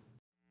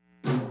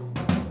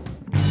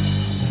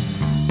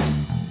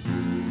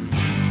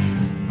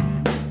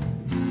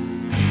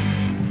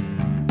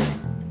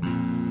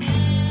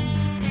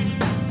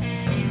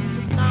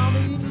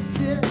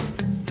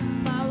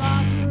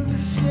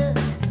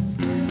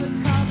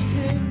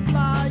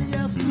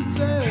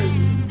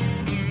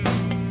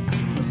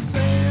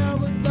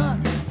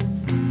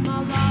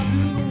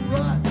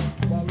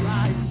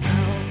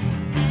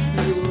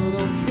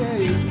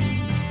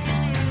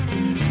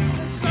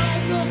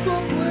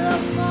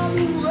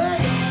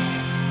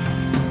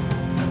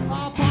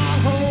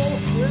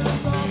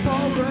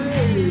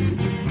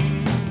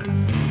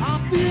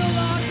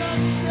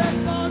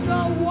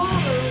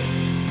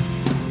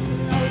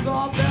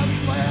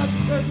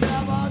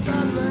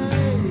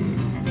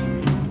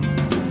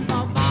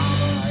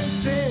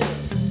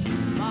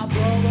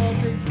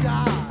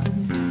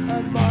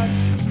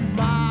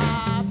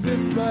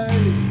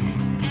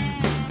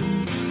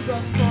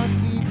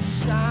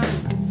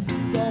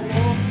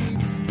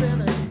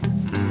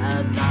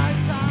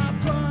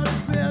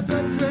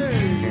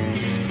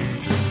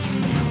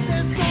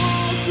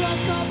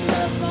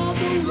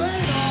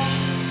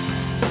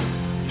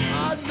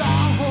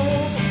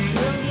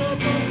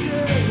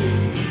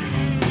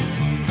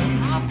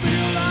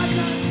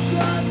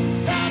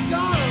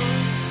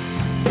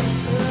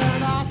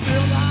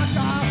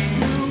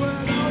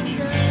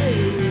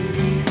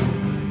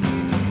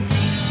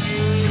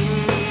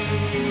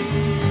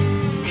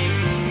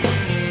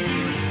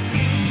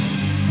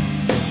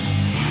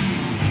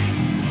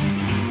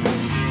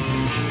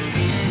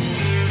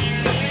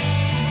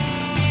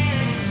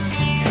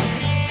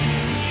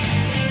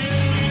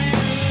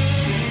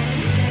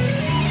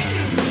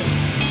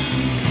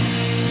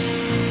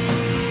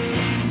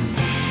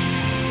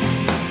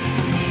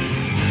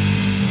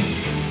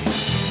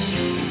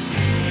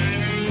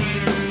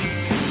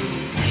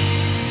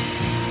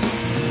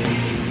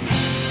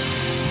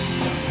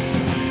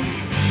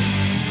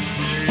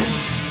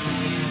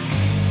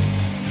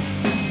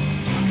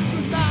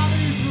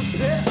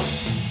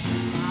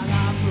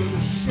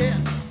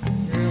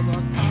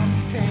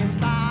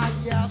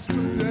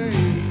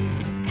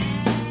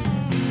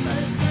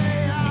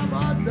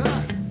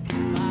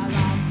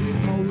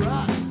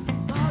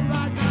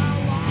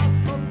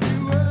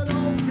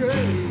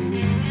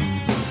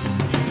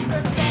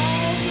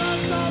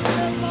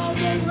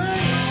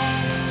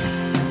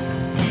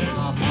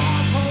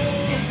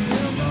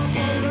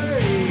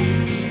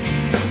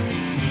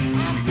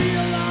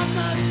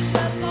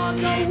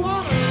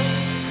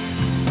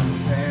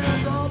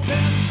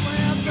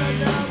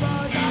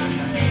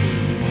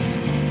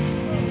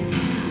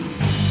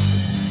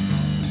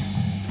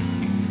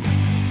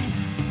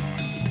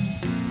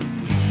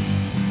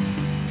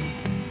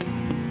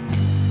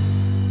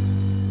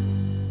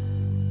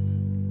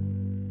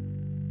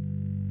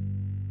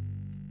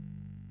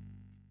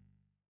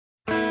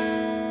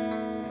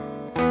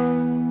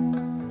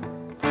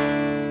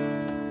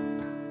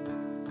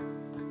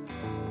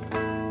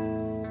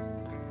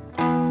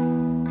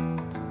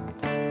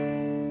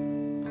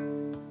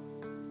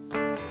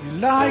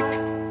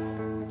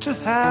 Like to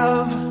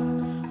have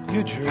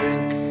your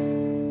drink.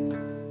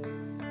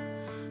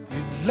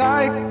 You'd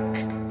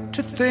like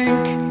to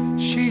think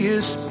she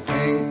is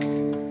pink,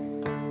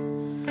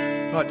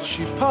 but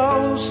she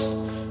pulls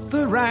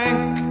the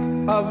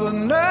rank of a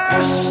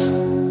nurse.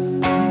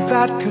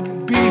 That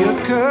could be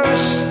a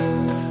curse,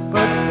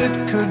 but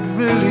it could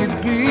really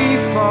be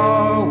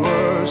far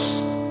worse.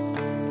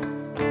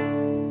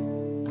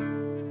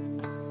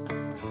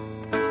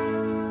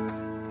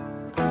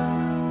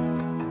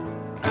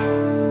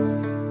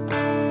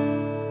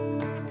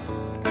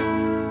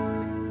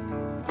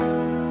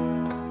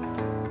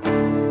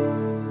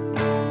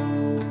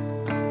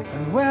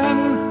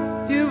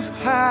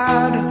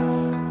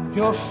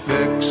 Your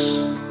fix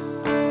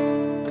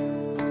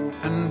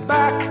and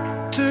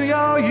back to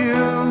your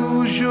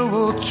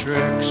usual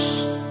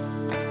tricks.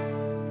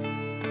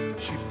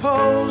 She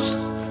pulls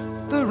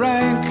the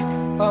rank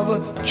of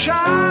a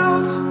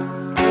child.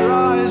 Her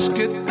eyes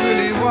get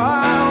really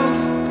wild,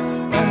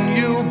 and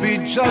you'll be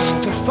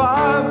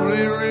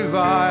justifiably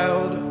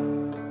reviled.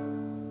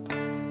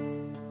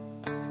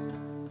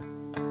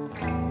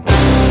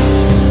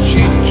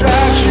 She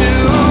drags you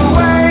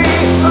away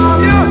from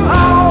your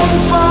home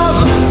for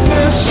the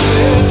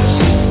misfits.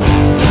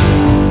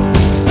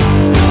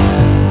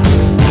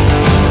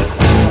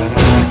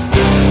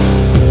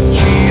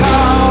 She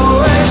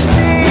always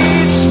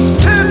needs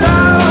to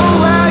know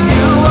where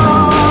you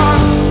are.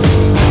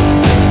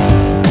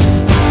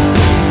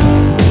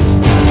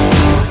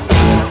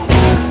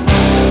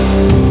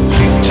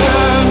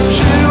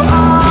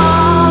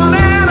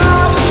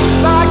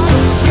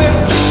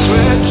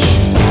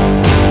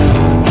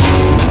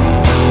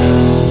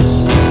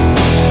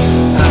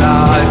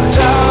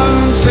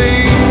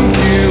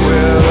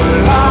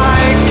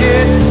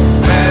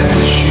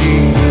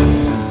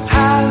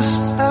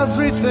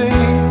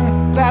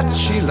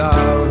 she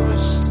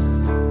loves.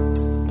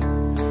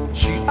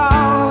 She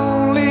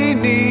only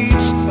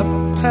needs a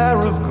pair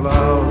of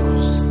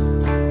gloves,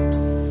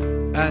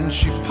 and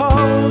she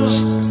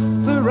pulls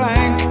the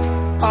rank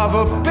of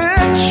a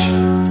bitch,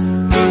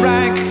 the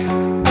rank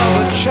of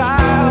a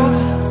child,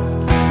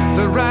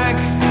 the rank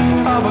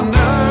of a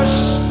nurse.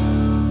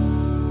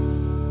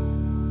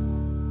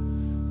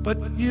 But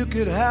you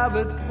could have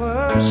it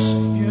worse,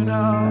 you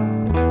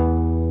know.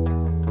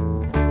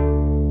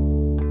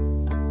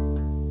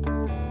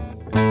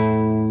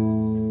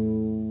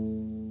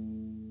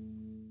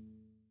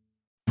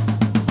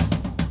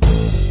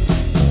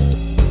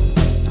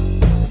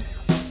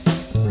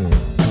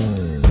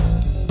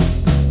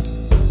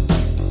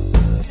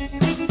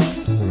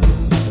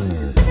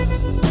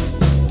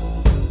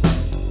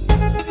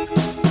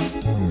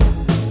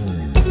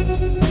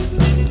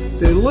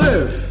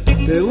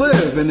 They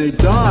live and they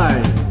die.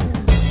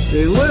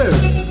 They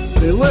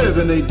live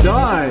and they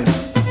die.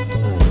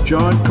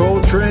 John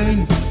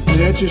Coltrane,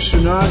 Nancy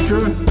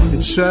Sinatra,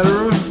 etc.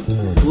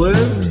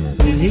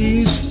 lived, and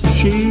he's,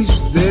 she's,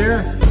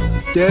 they're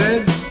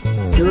dead,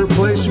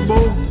 irreplaceable,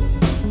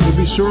 will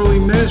be sorely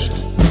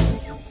missed,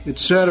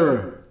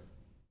 etc.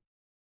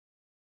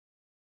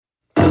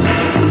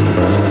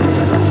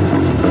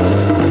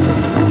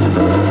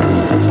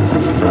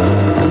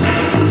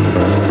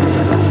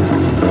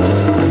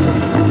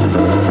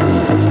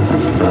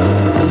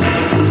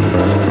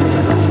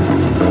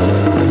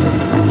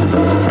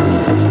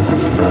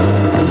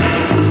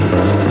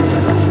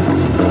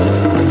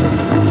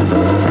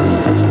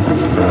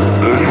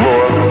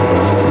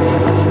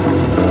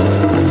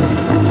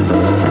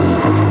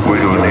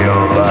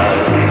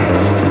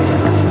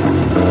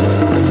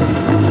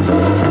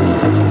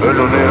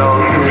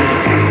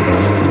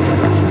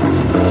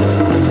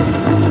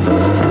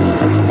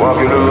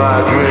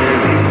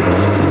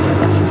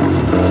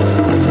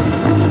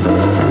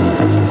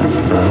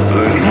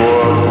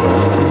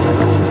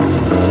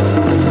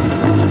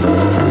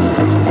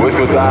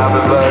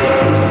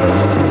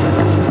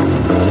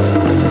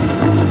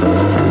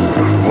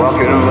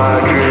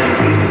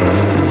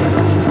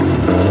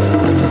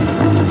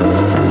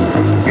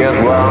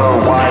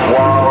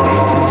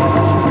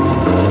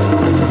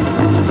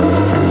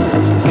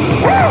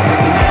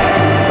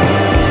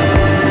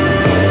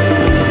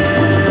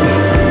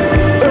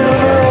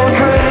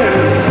 Train.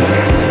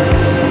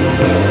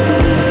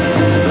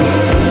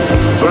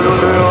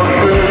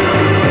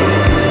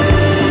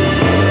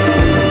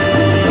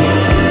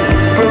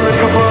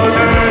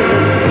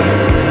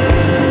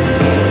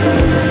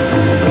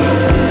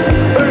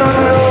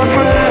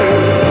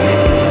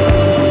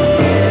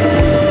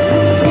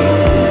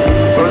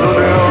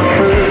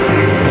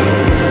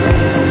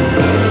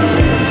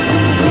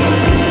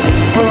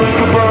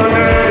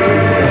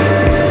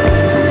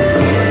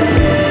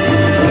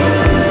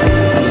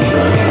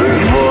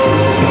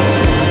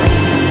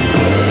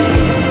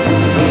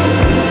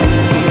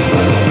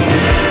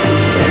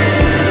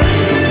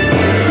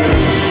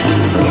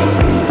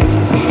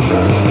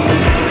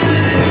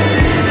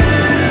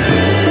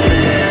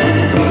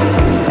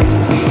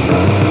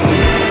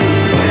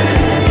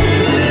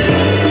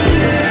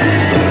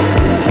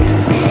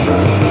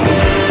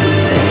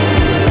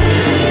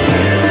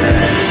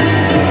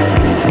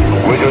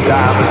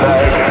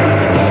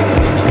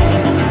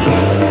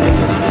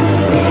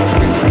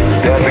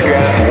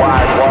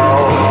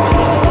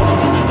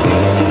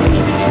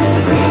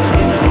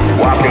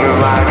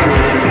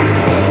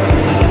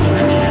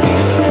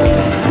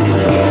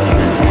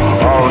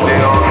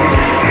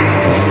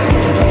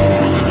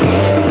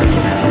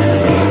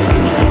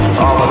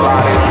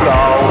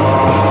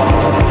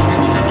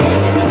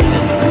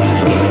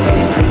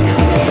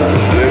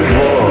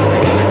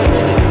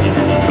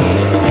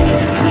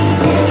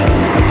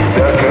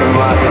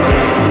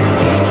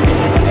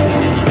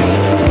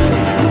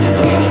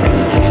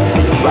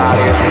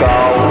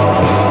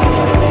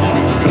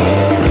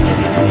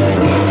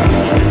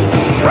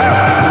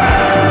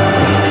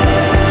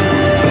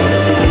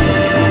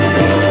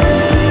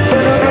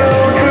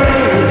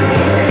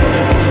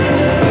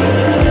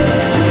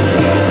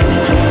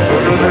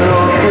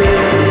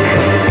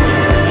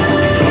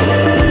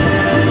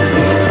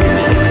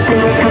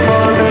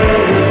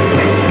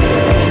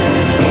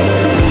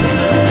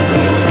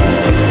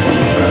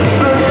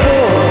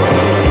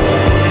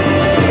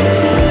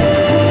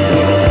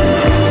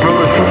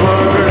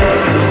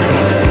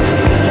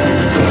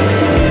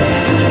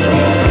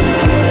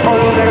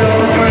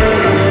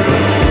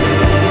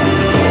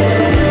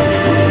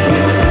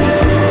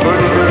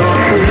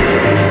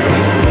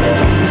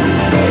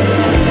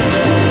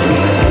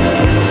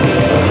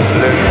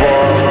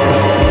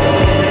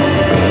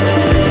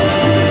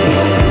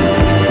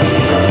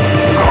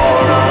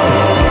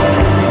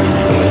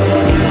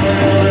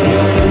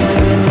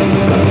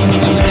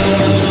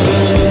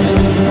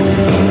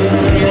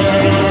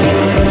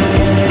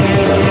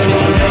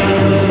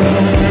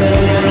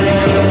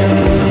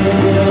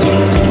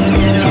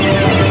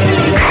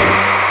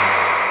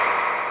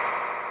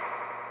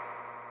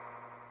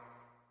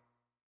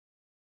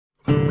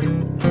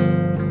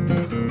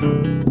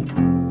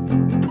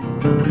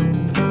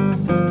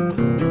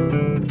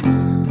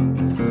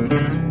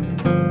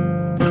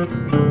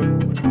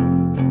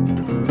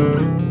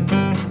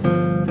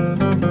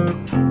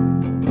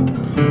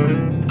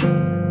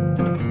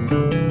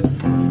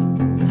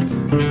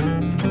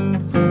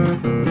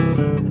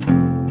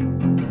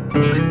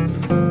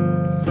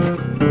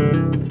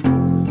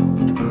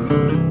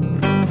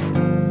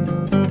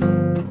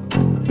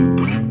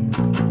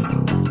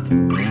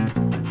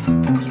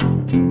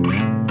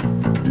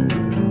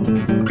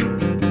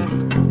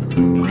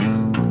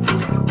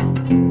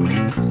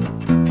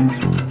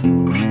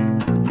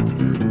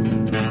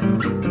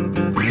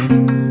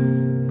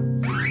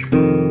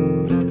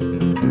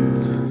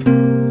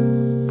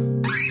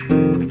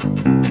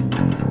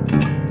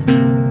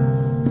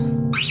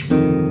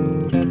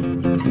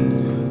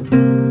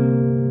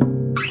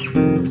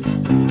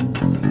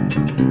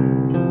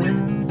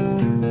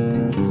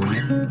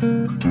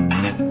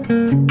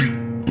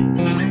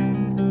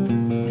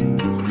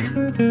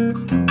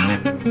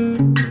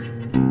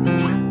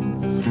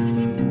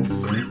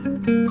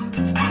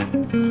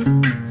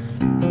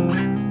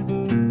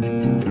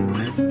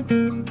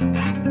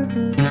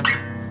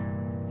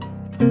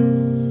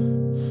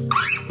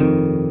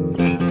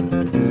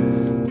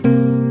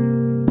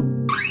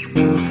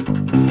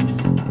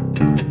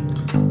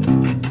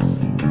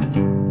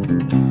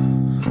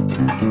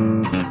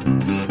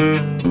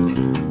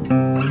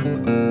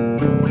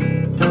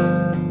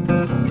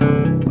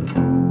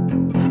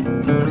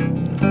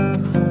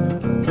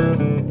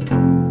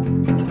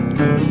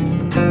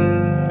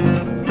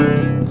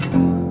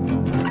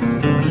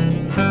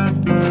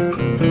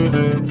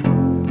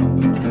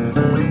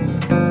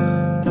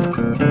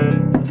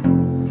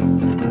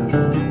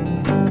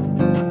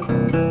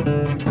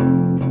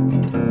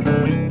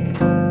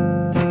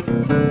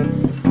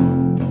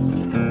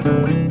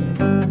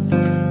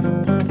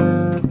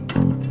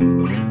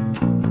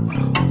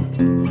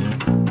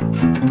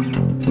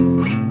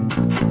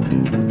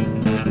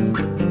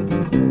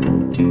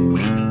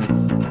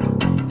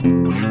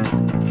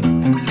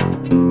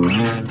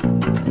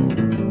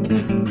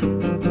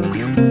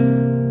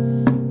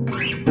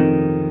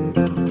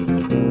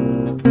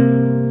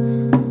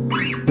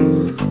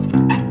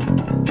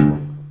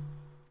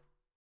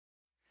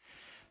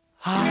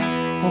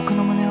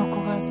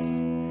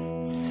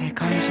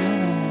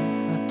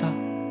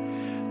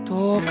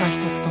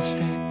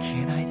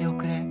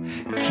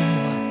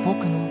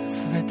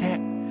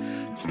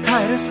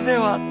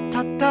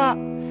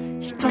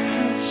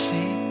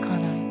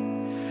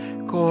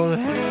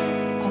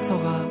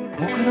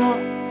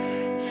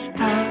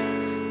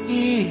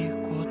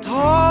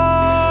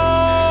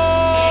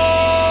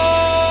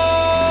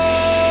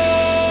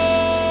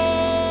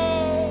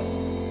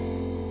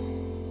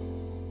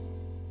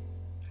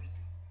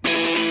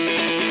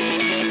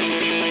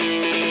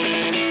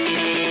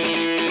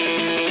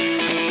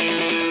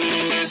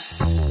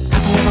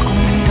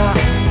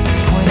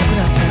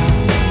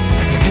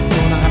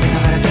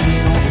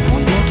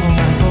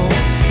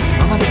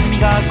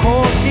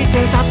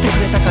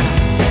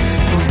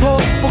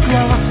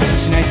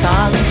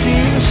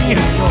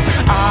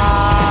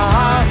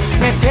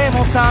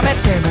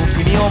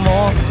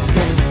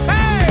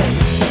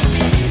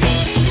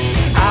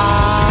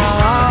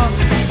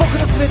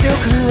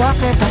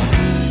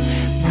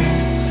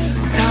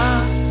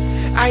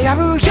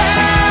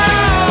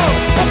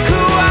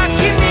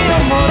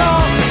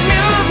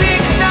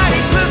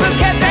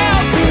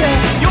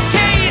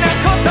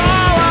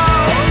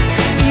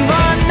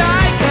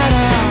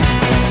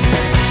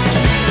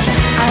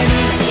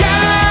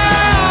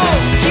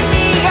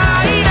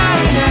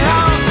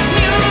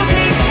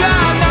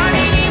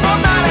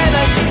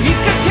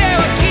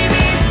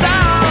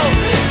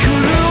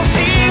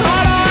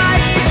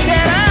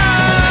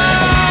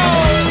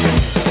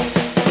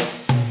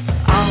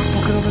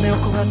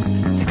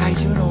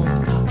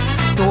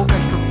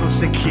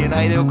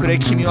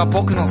 君は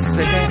僕のす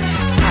べて、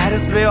伝える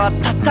術は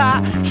たっ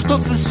た一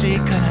つし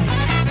かない。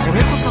こ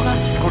れこそ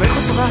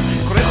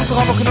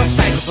が僕のし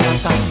たいことだっ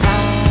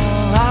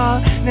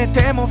た。寝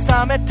ても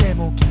覚めて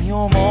も君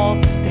を思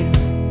ってる。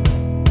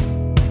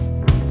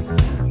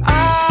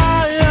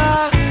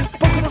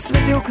僕のすべ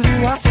てを狂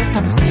わせ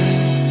た娘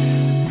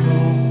の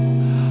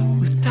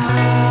歌。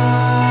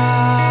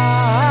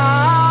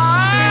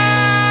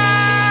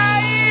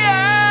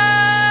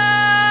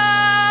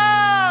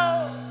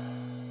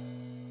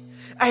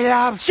I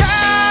love you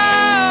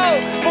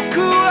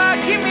僕は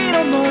君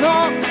のも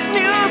のミ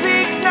ュージ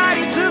ックな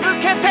り続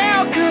けて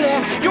おく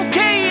れ余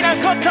計な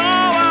ことを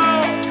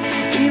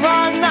言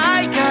わ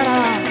ないから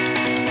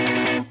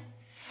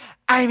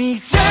I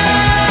miss you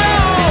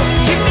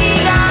君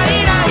が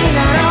いない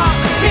なら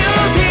ミュ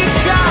ージッ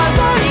クが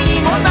何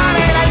にもなれ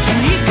ないき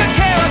っか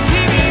けは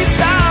君さ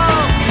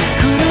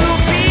苦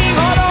しいほ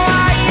ど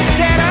愛し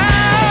てる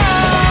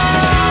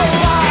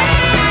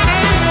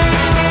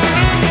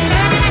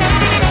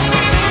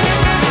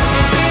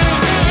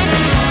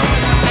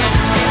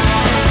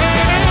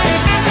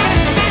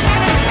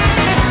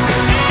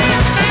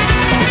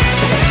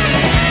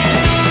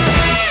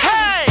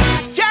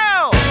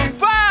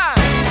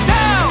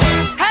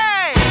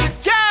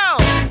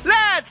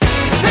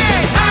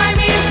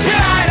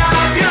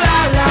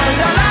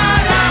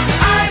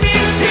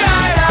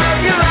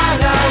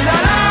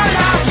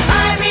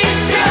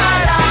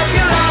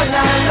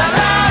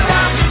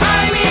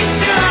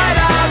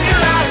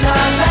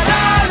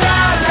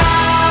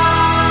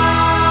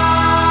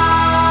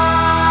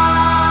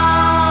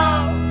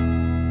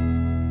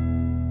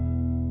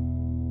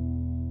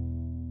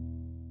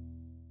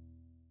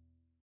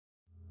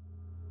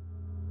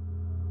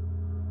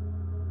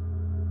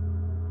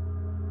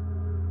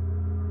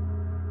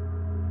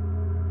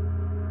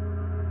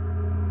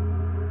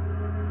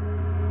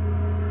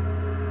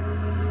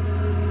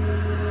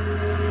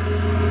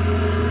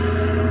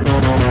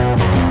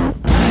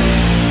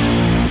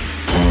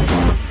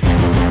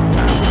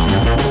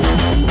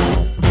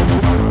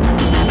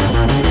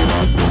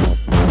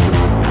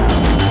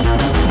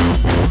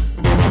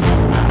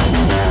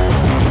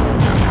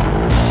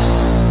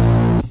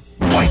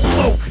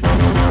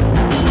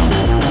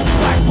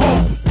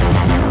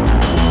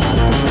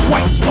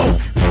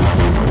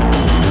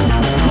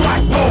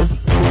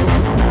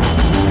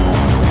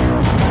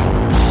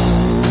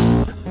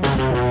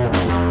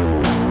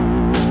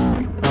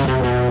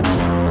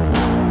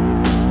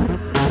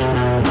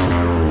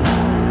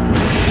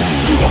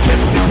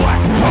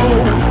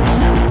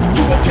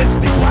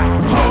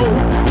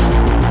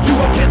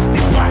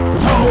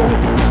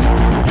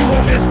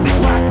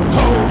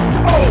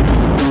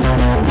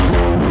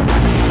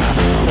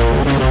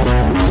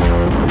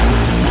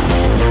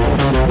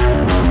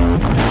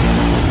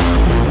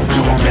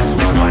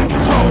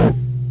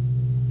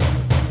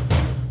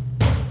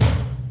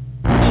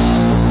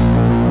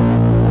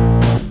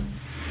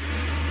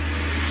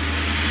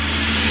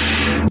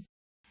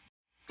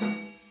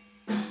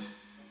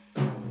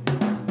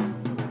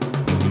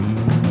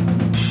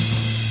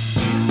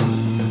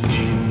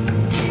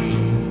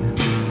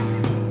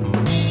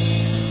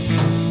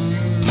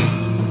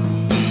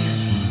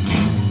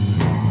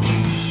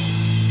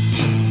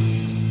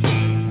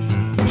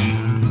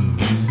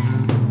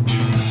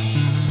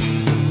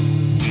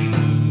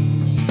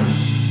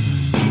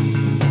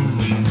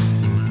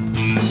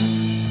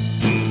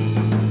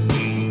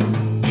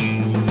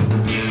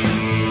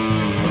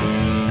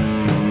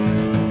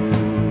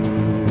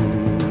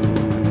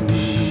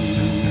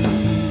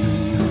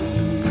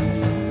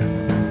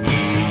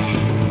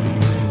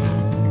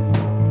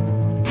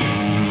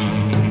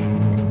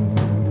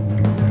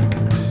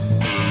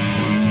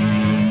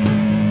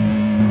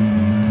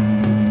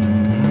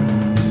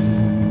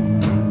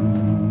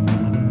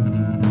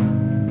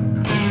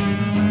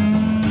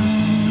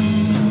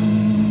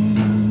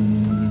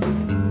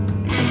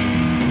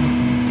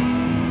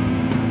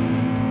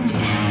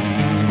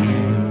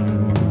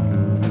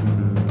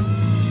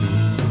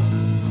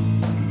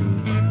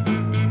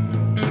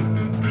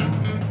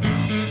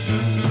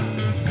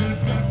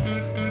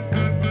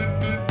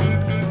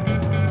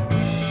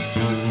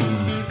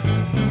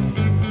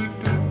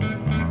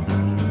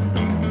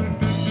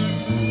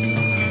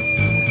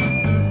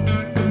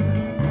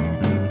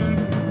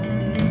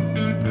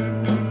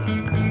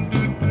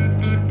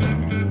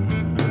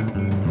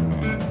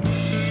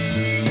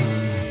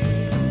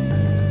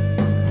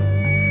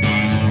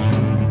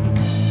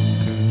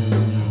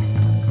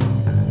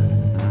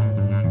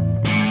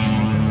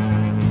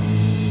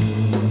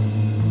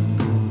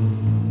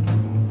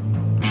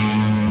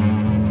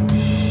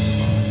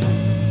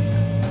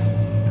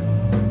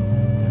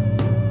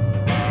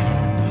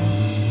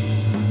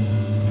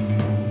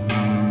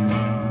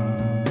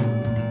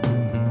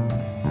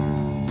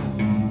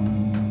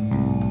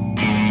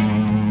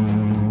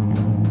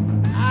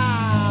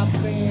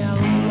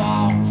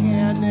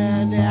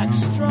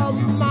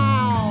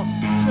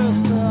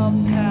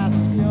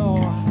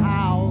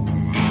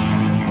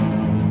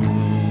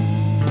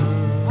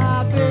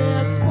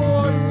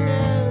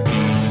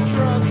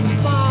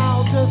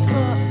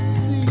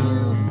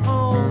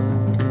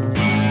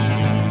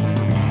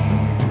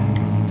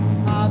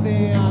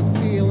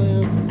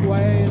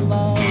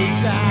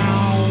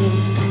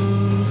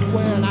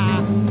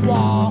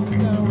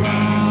walking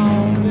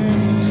around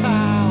this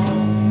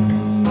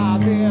town. I've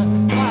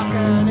been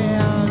walking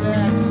an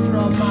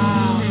extra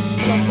mile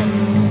just to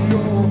see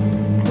your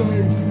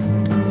face.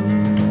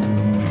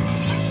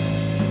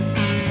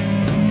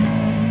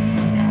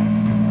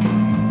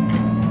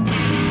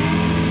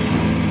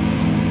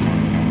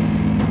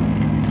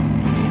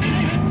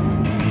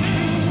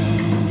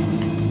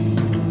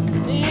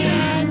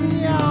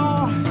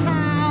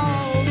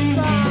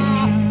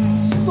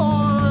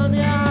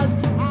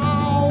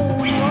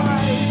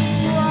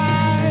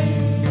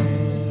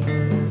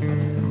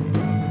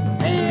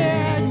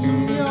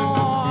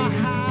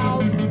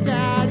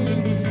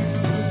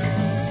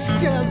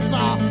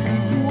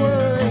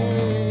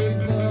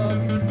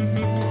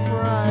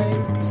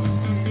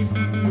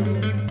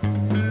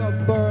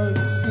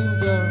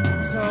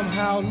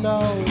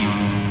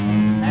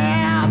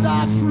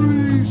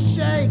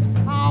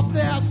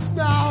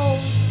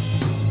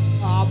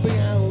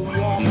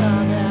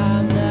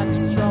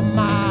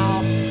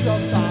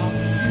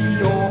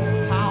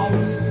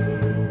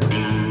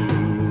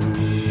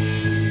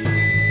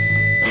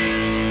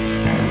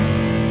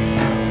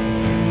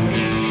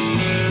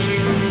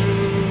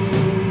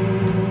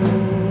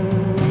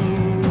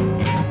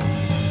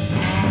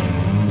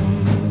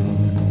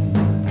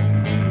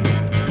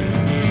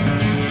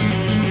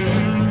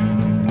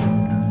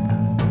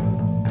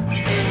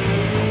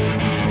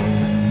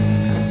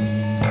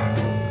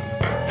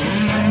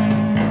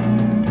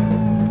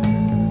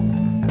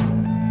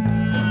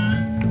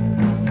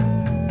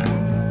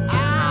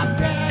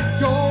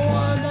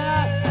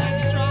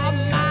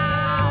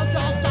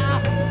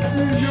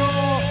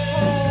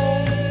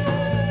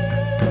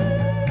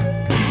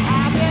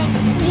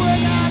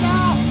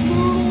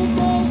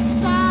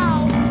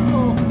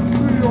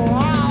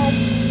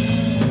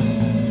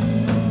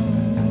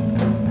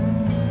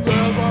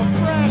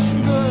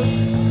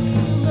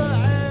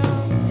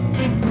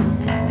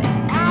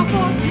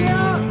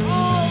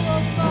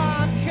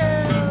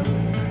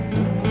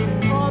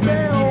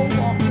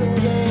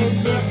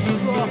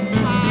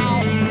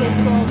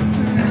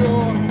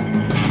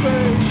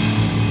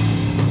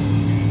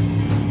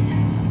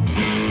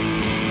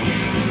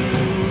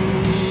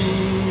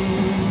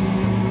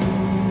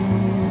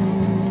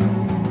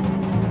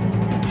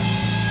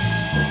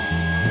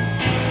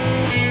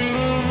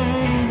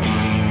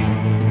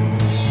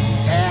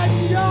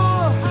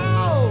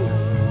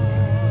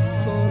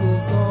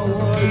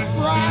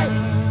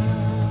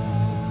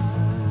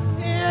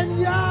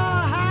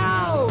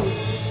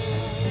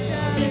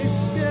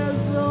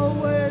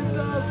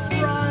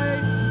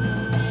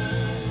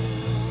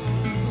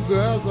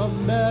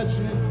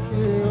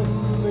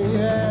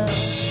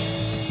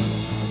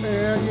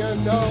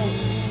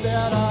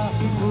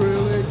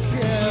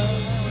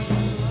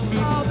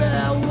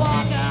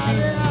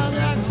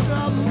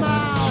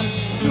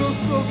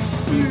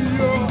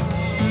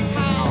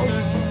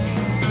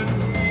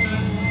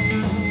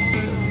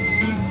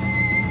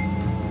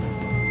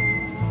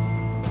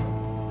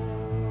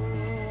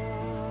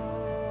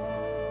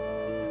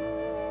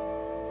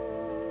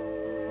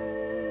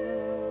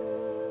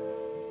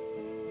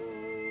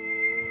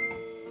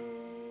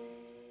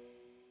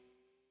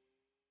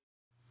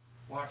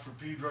 For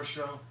Pedro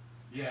Show,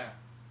 yeah,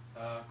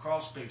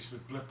 Crawlspace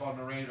with Blip on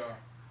the Radar.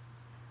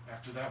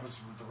 After that was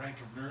with The Rank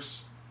of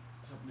Nurse,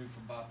 something new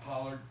from Bob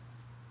Pollard.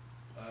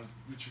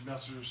 Richard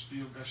Messer's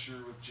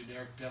Spielgusher with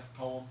Generic Death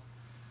Poem.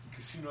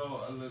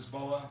 Casino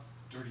Lisboa,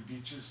 Dirty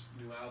Beaches,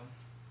 new album.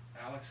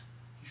 Alex,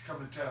 he's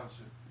coming to town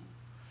soon.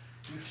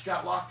 He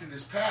got locked in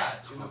his pad,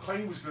 and the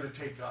plane was going to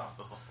take off.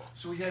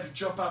 So he had to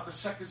jump out the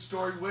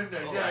second-story window.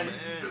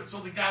 So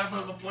they got him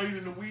on the plane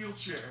in a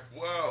wheelchair.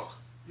 Whoa.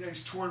 Yeah,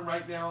 he's touring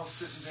right now,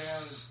 sitting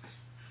down.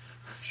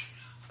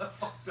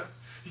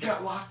 He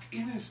got locked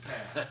in his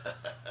pad.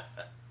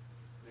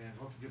 Man,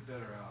 hope you get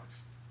better,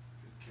 Alex.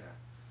 Good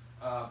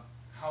cat.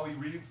 Howie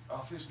Reeve,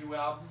 off his new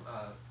album,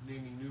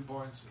 Naming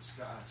Newborns, a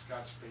Scottish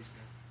bass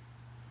man.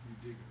 You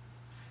dig it.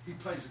 He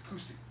plays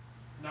acoustic,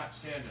 not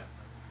stand-up.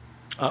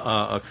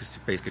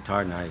 Acoustic bass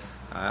guitar, nice.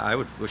 I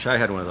would wish I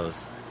had one of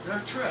those. They're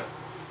a trip.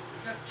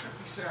 Got a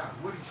trippy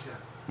sound, woody sound.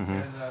 Mm-hmm.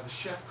 And the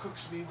Chef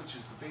Cooks Me, which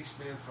is the bass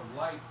man from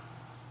Light,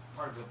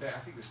 part of the band. I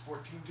think there's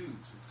 14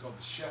 dudes. It's called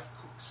the Chef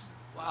Cooks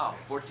Me. Wow,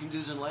 14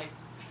 dudes in Light?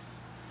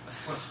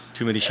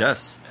 Too many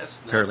chefs. That's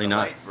apparently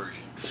not. The Light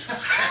version.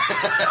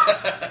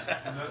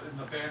 and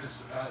the band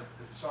is,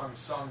 the song is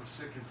Song of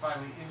Sick and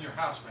finally In Your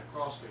House by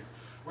Crawlspace.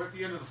 We're at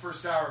the end of the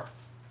first hour.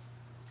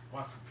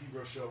 One for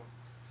Pedro Show.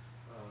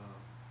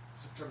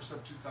 September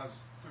 7,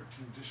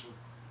 2013 edition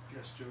with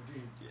guest Joe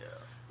Dean. Yeah.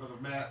 Brother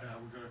Matt,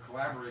 we're going to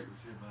collaborate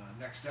with him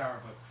next hour,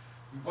 but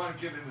we want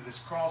to get into this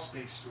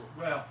Crawlspace story.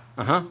 Well,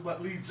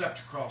 what leads up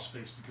to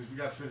Crawlspace, because we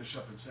got to finish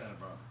up in Santa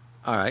Barbara.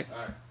 All right. All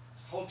right.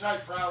 So hold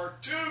tight for hour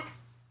 2.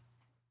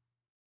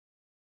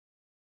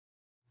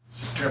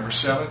 September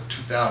 7th,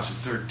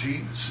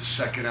 2013. This is the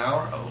second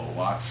hour of the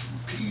Watt from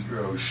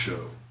Pedro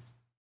Show.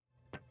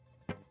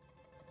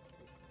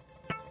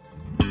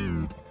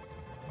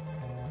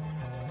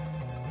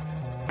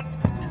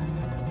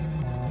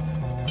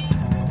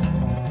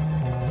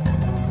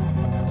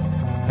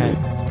 Hey.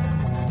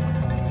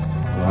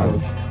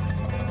 Close.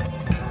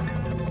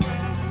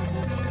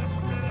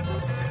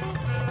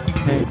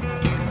 Hey.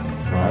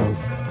 Close.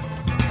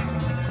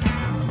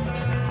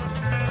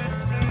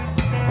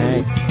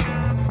 Hey.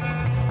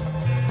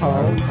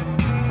 Close.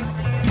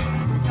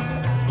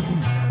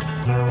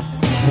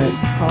 Hey.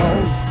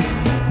 Close.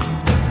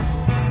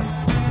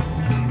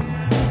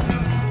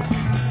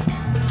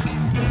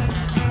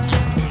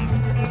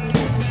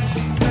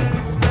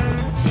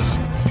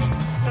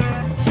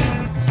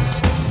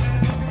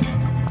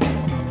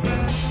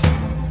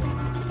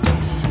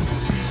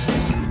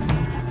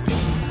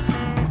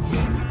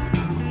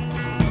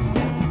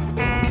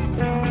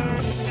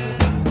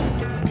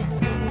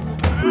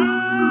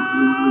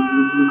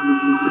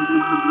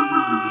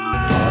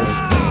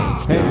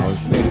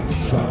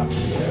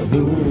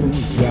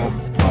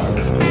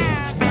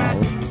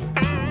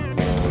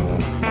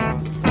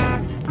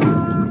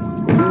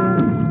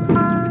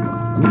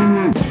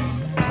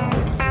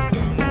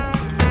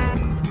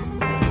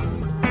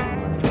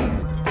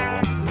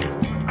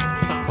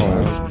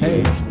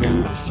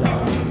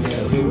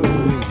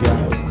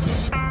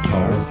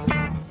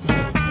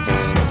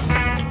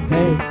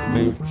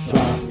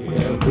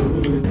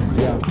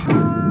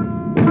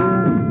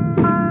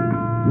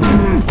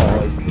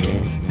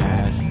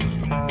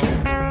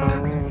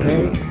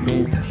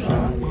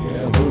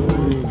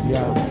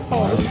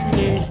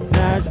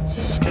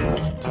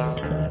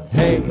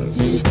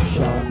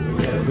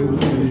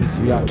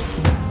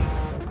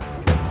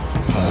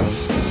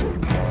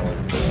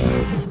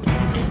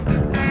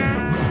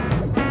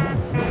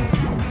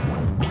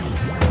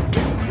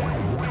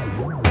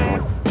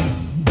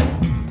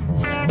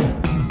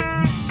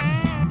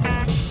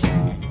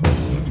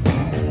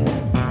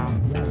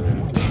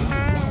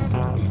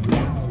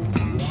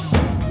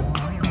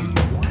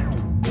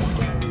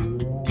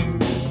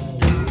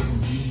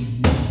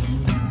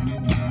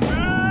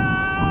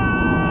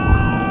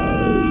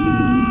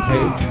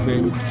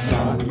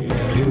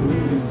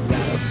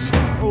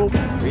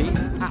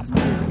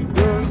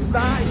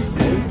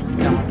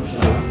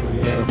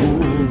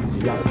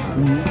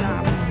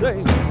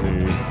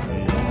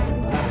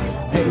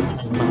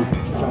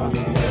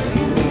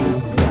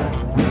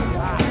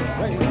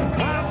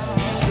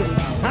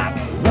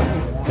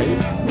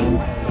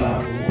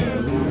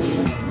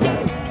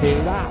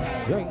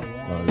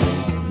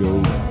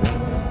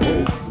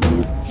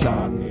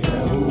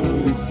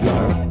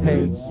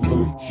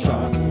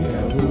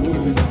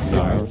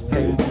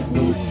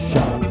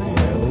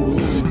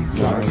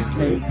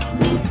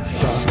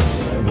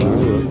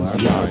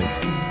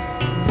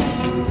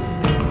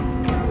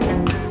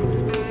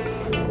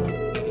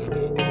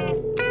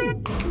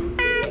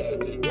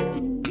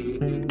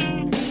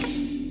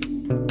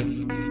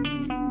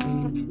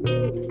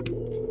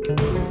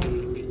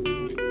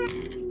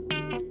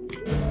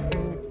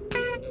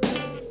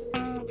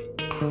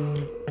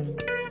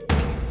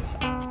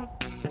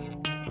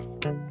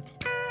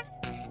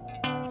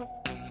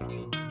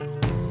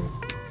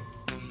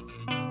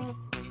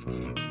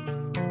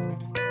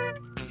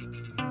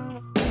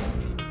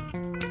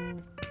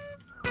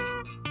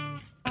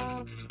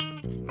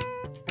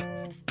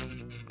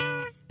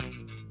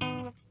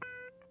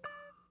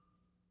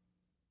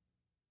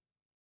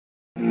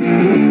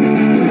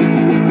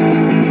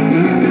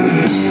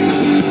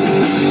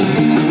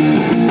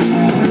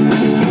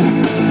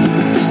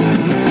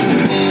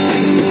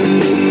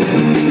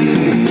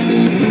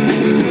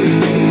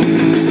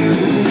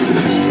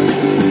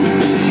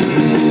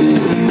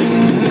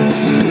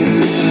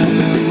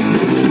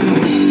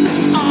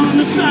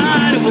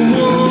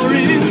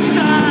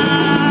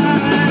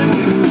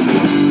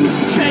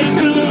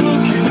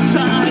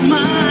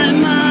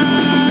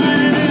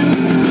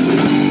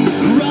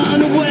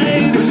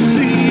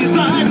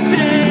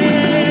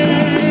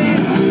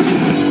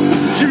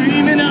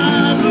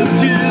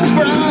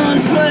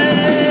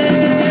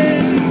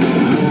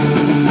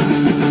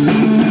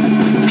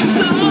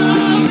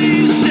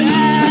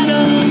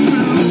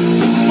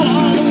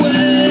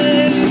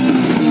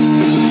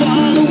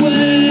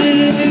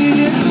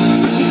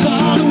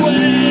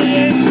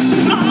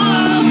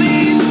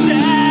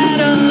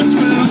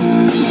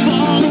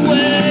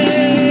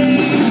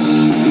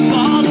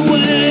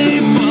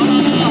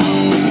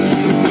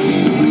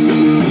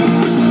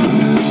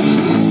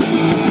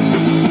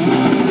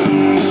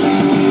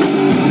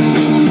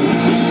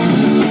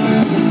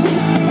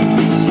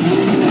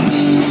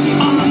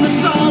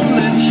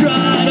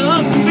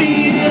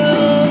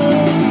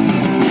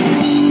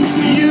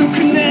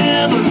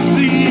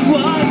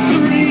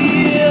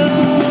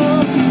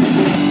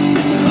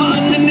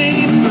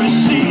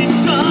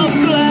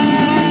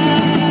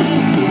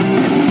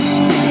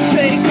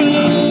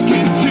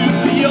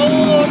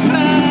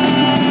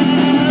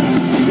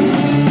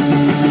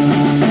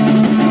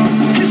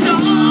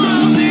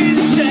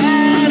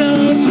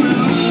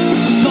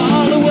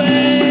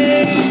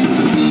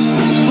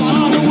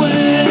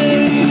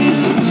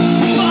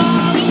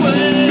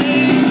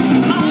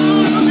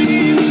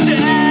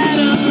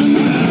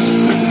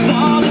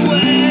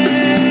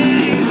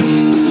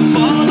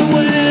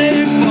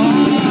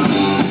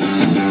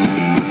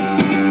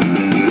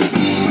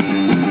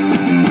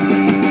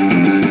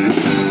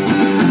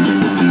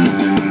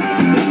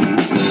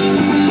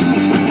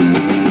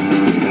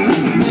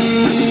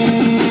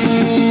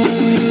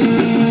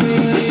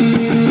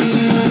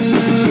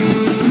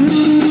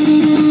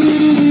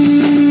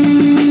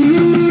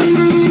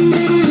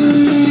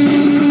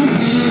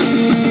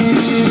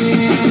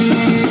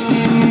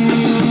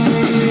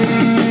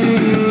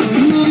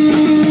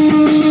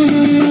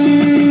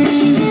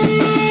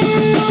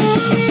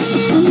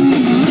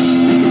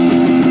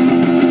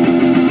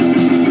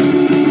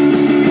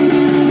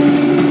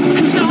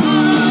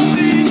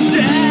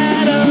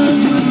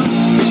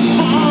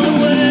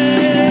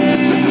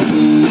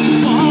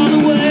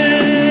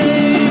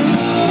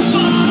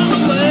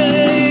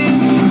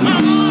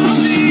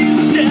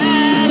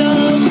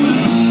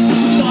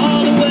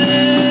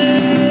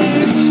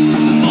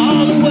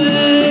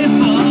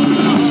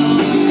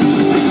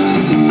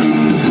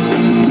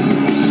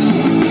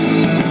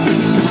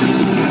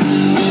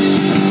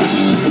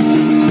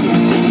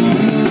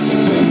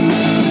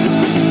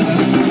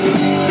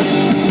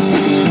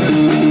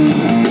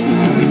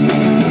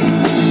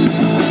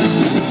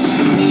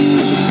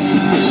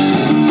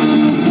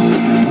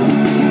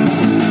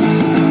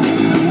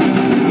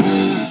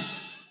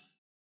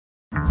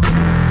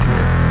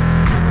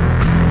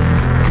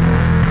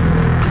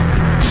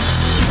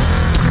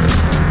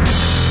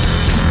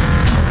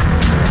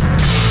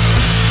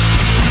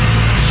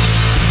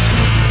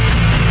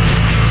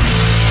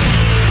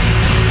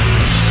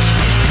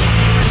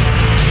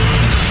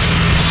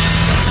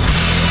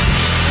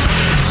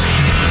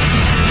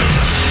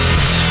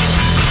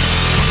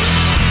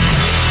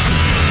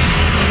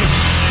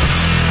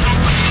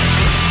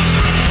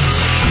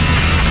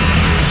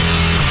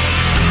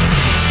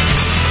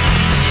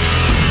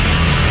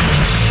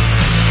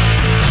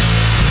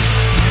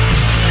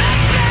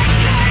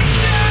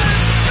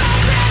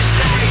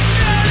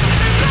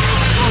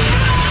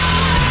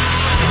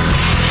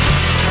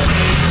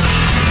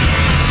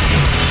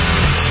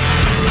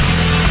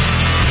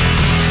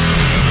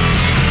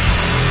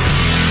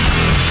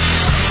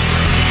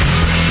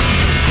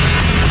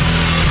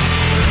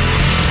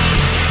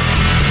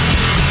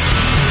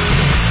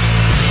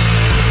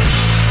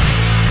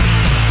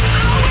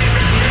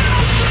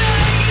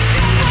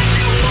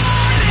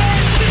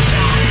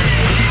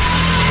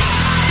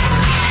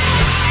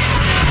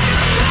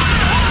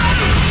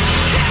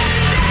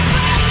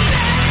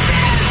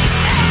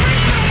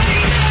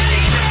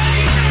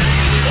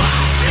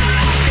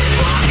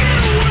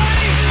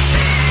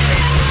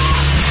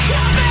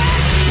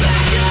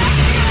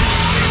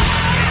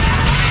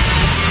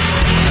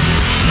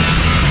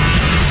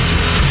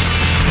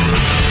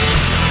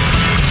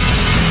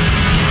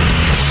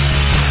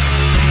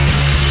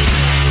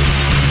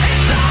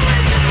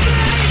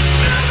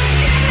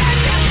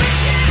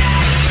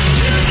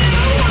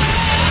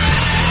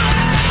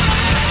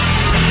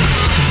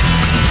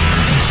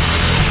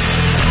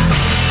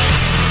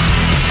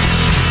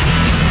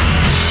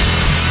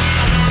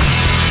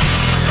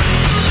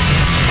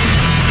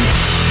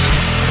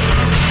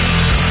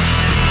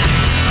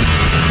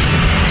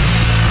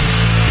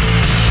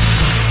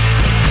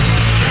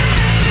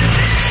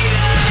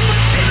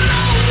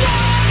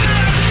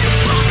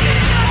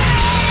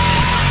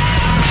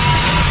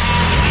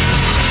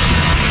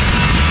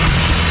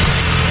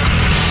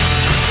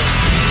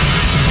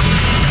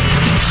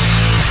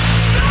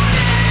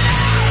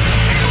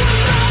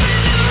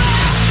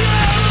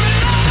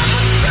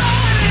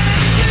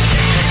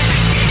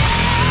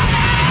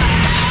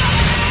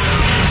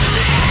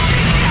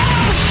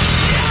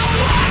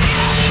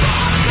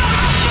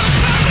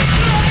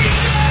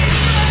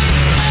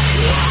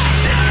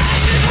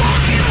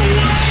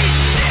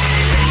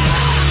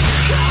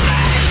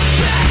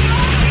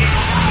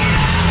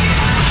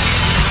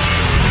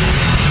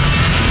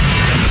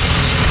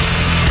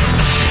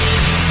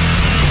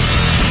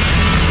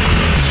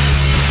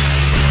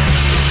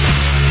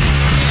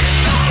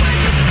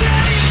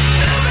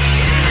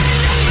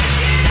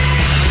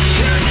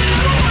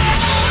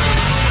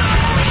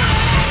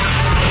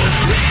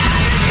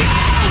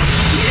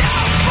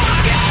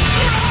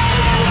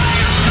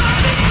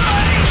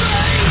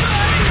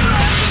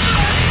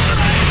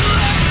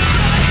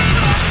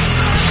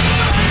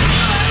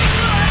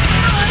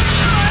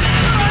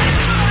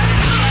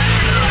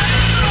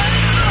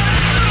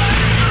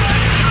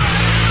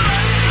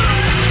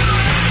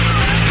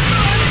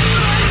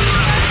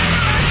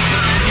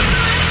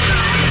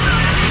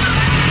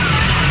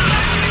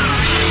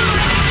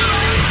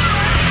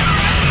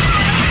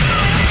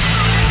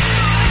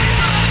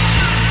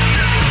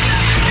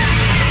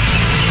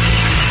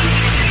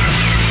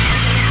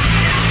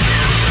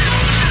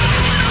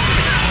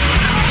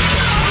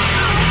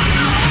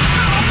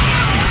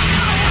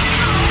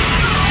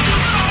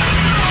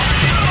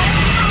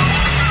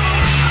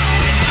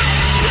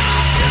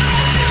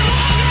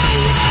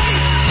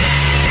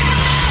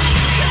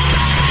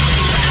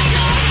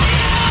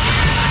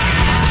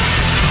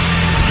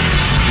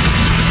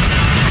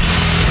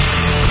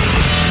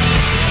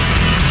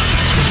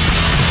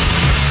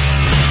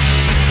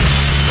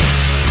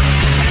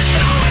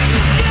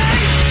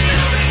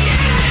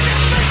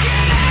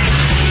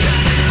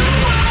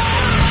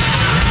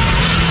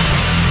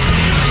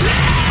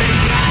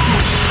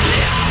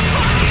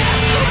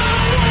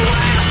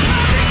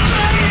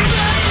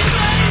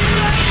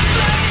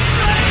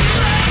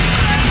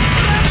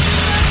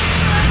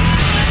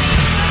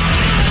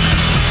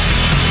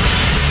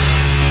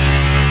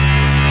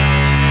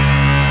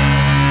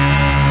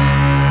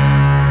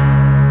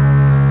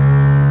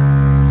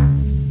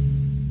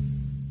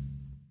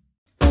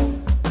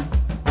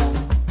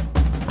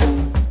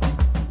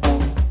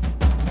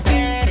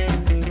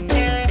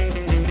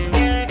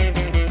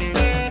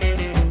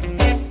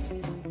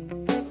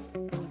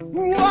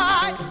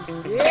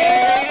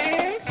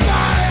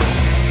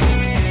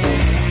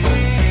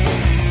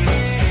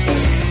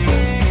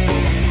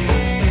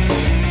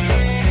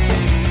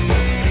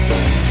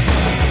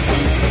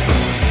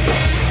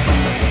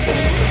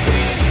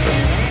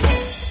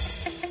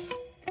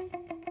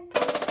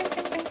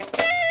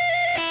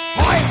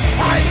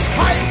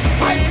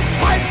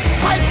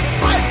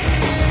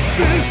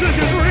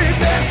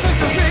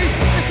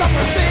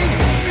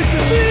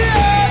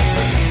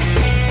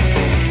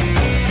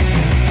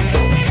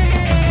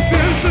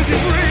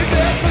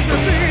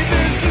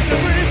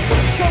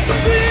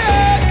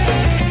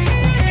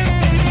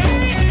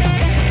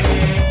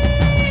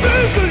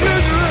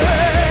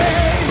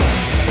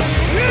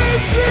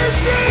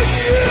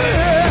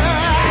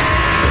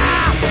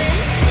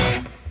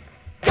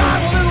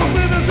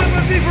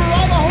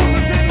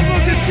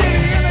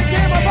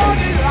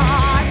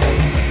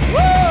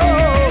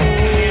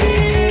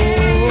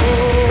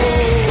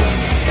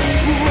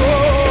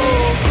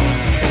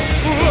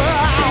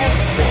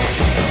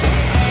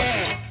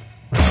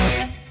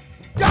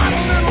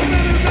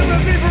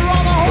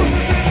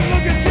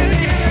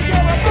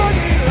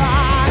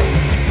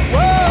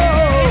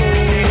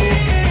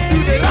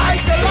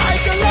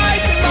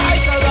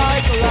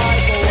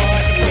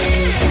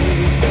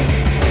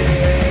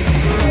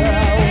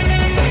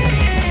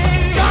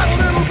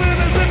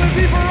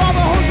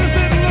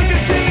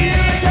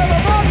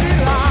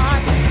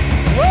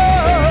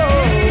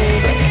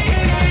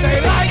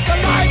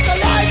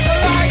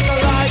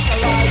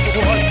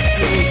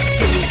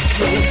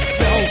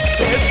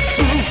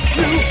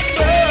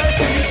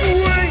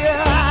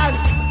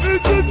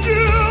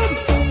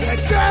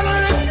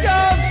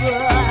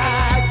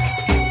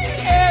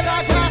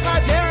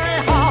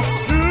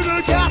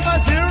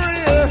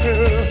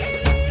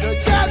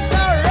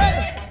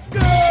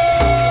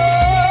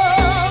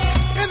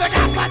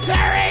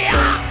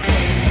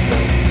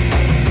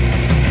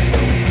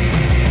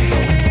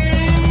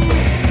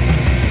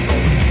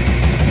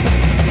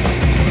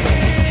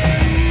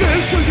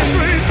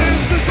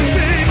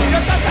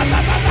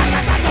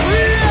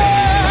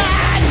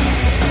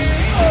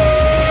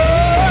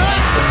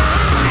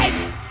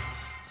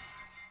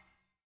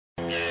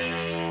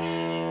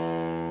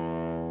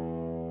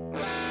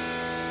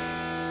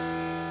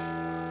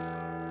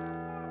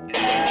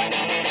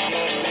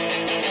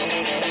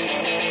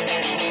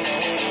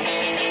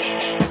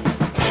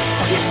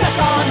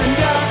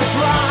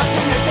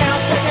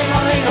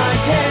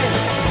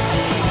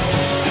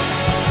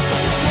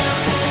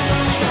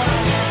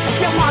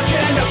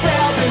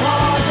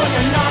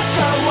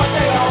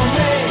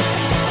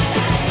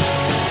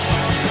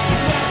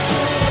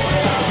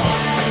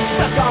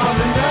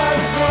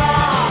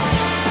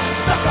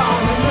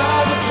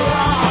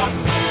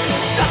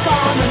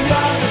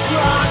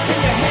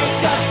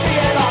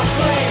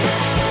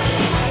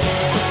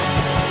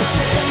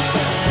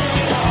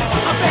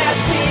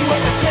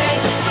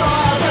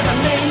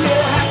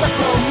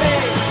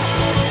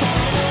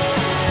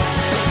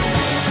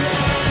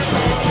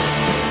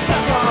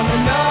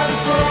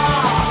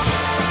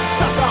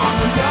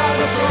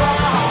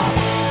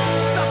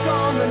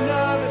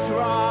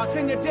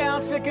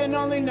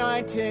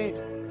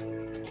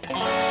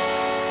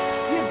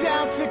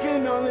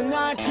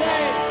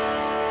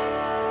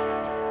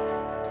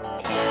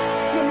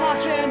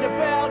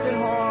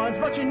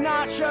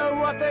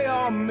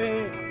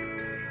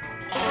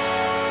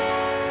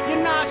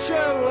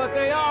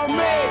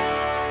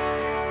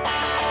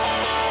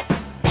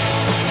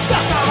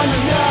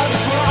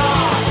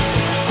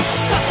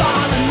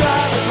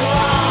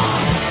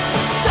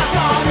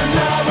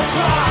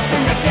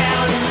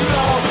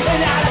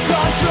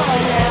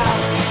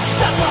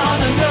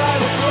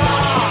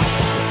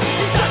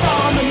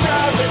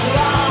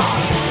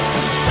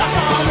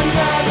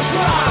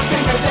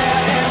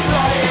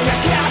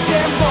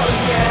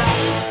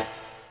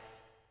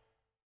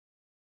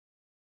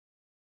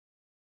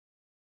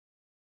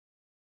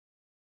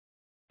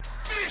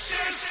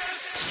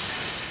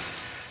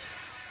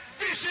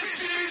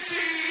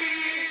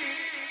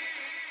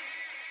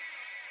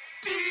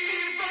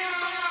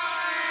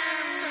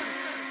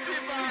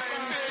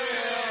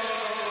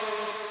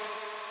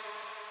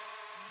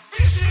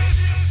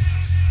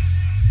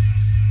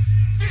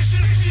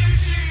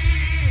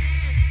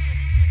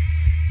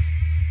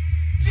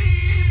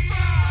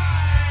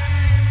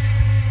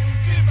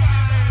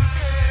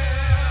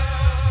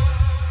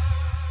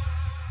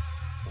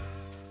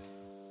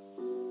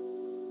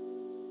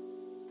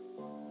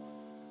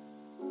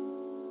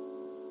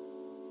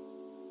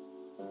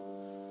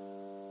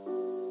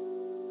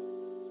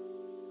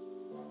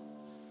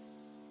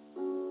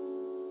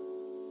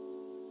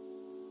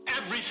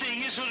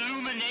 Everything is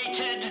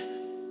illuminated.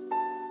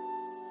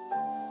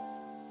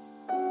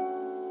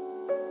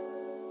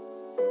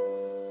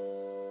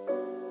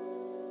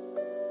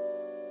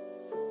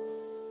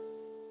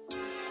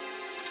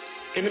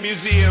 In the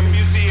museum.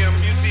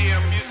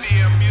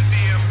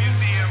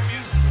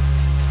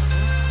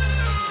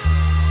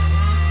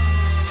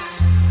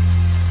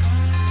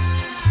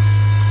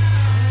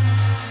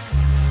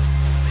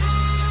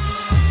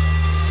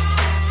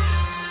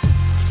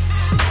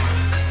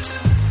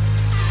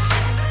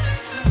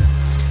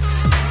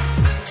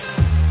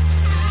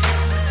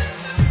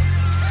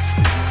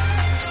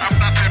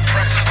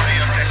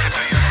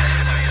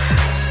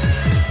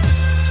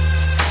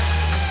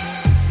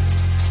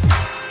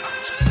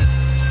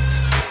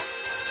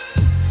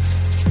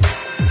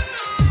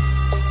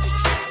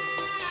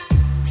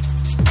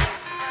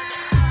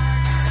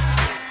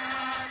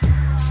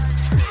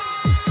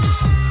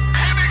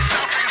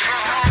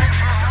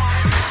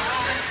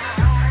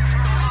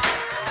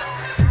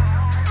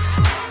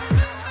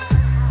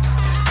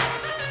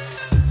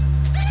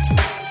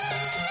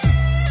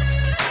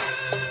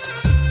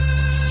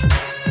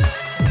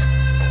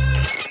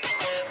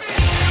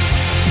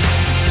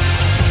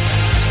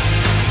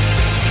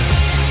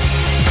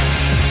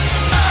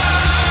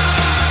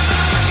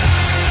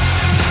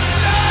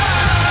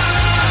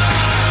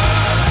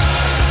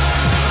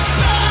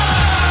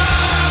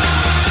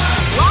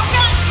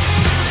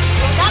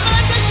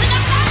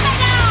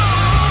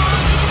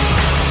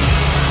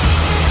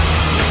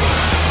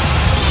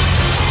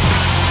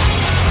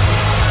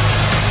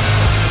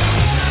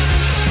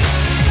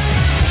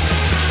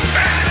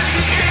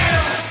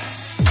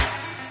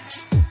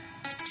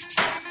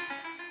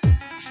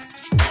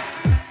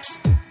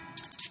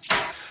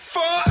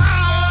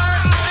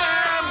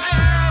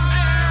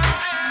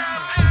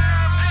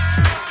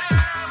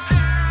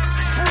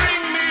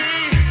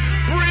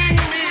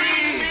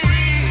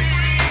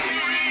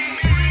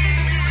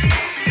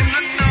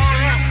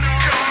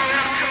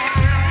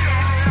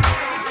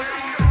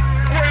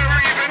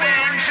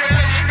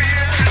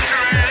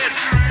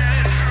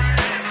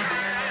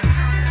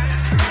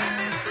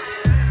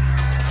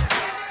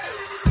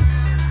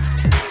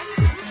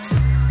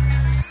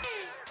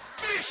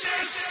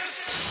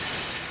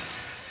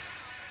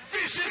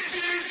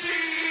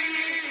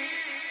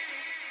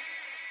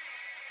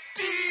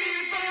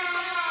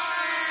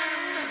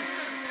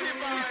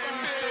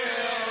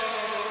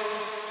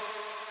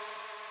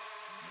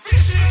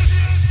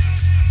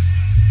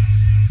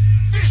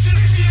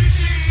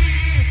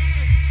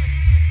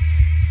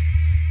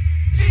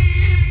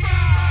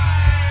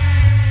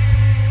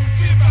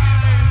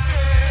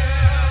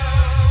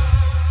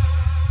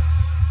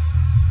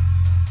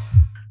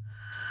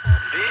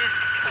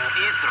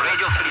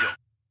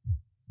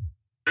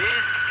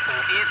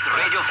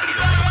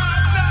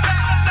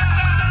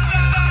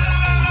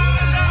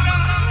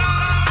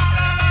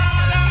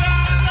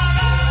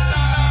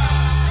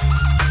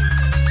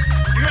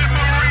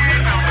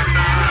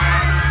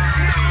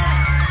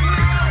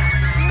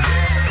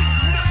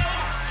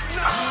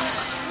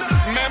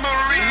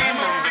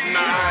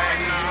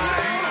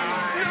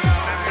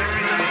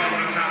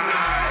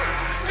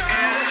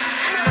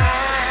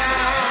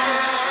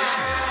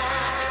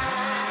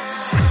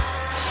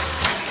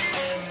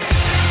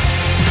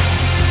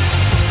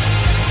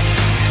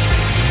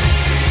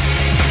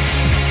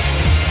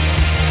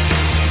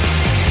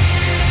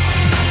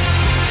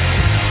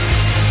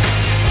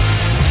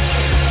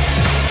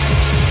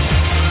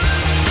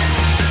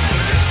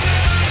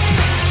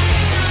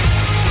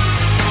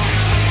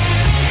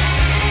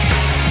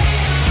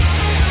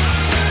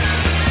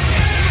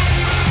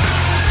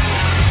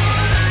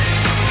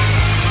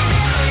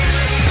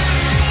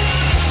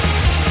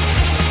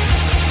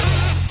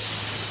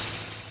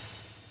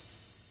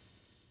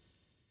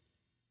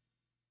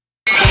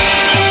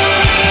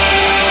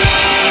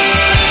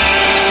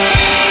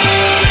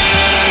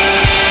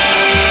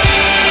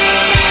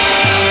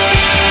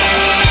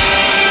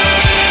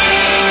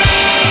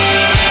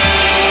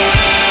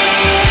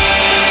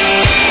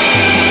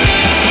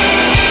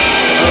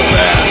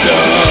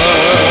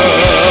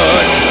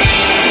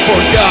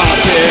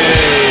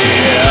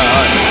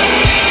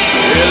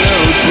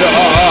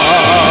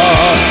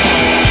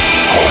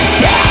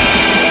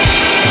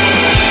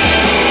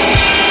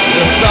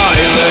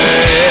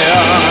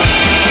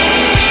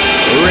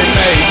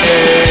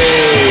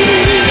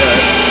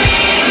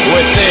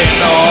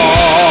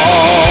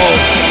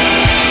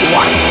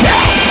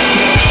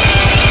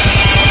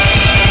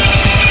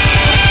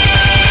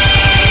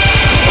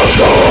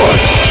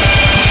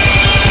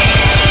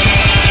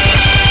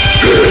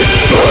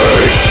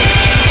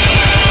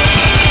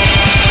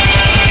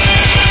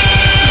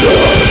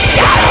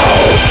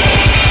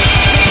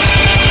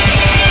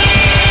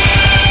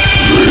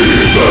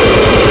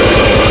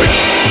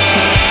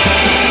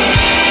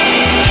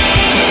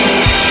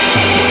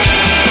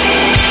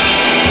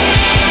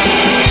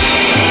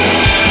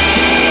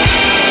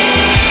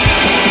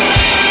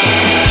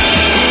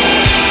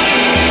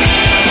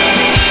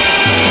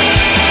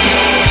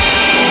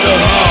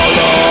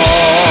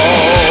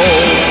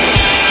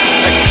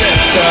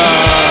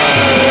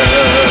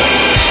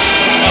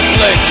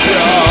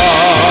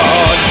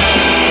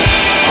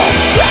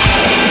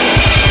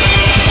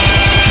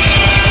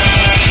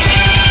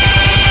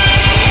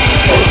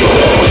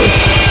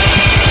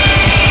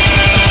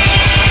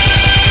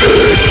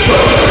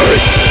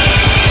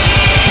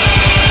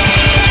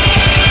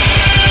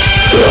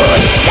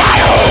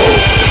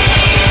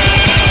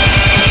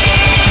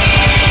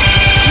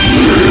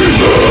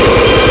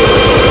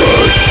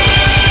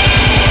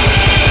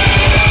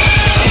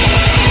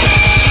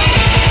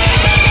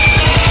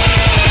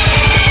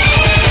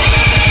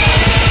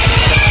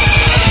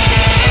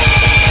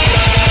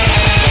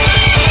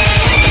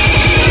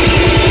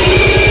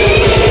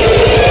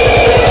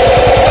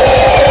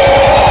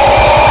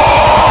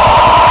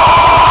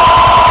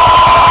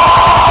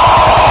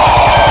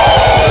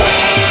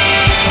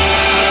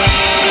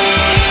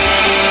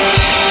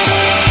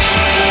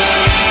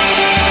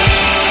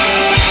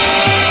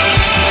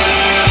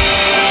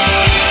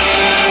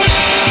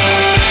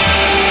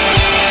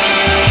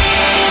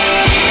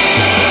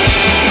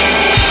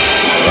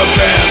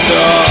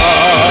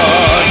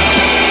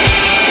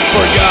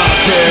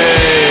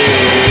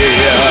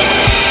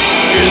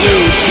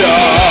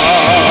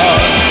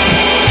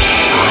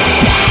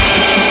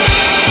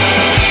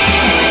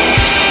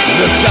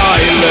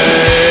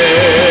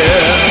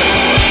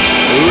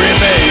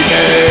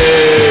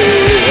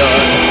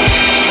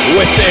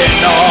 within.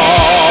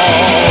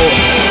 Oh,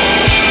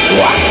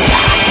 what's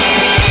that?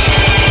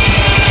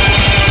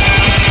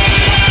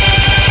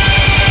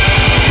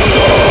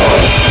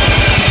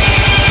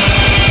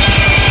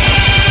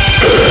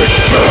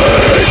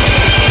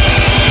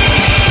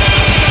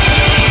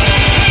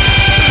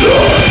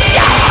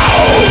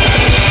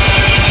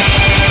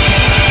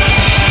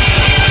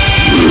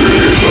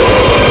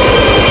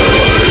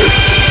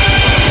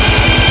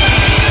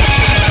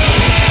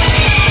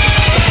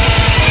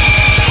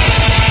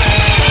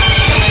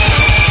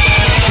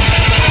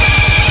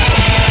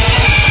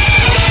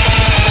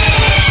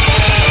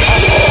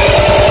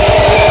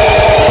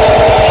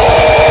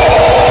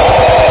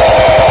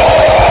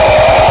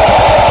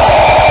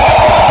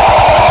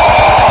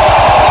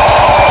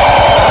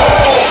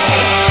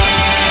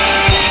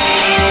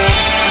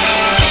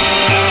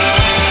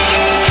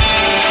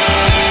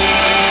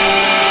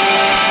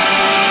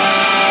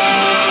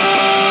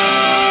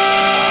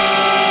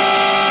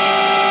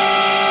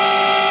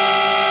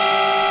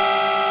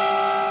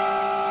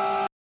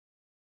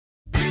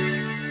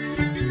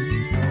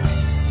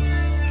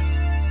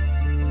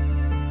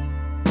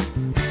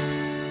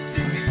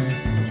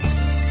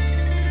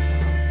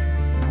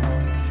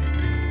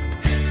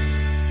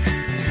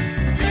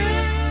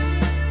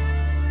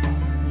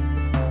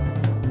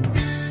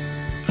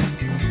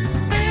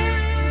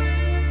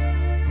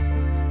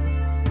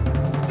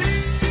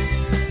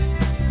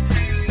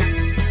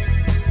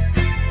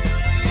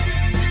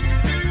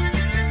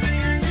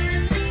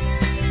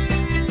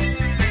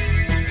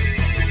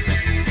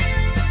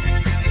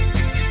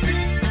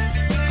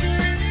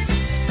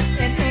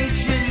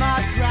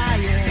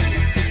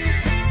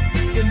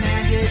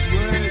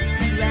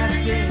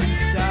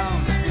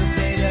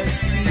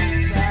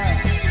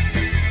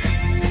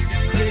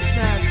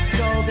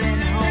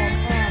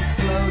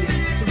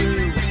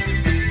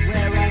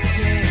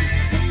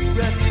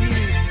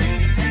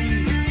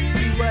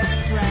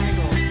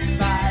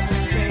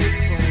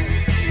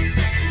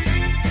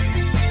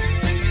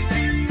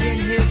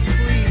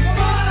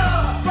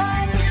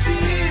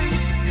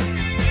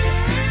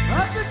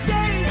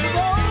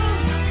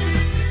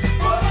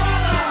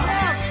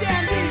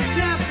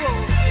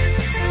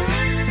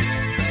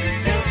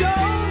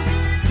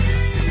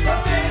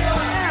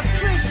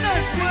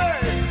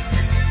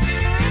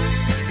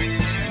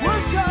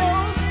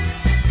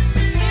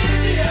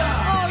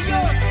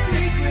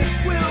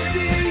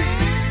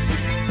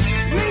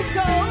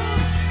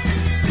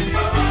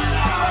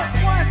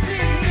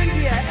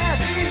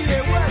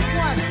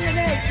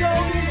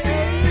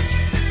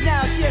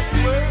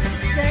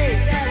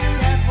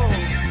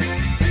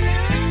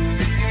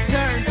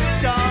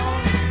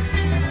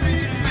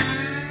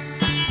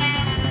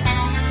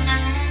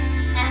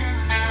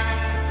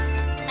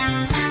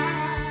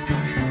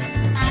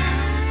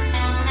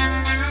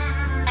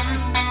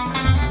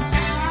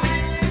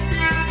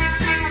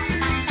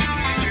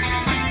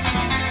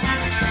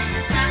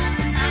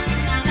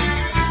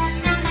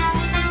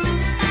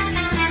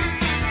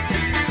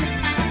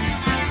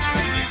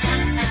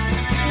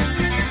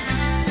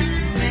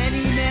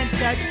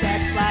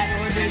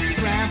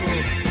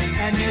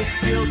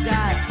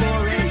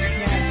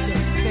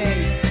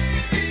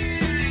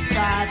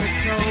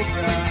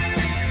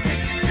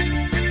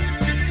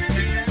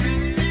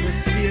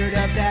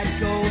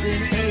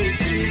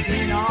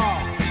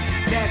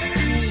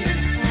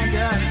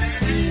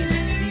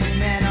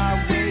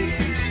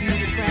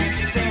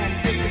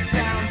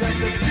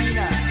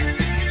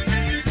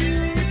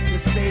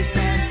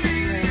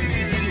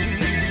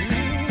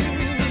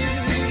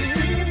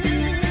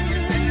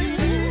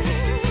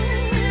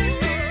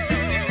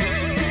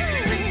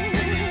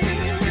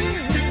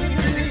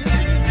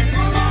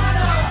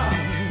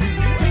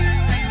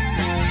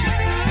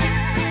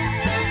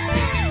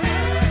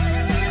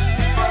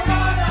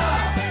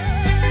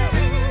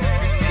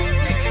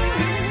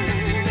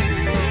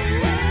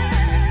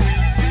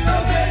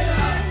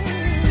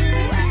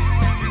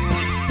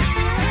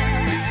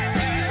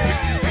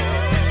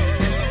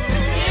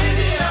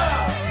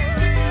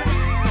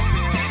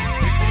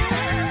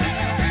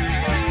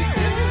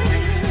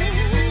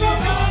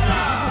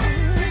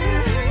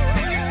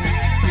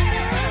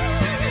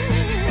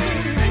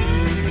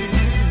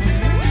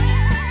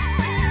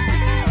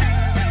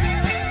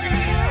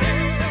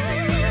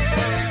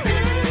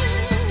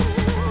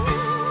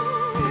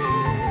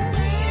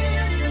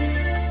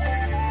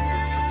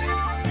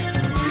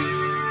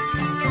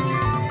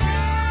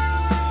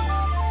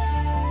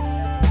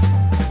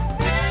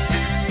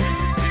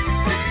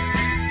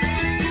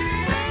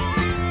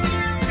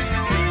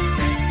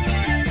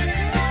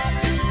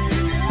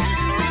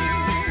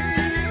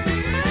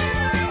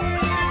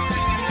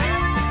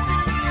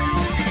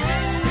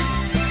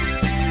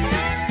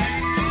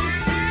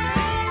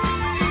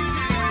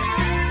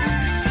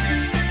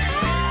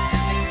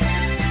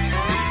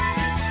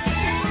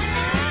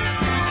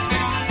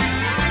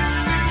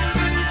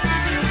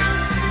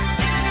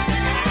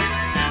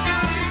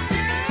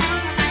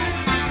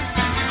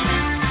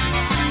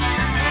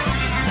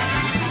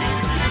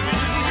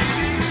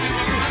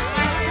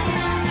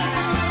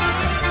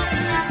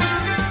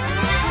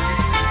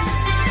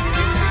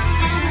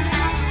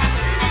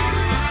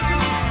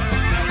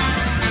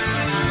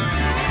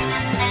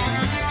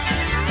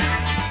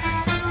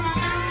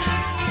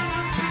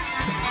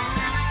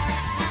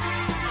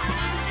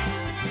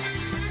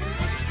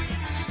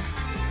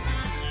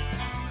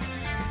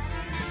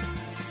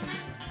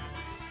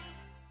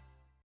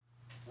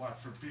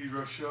 for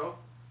Pedro Show.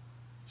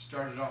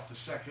 Started off the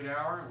second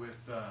hour with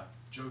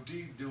Joe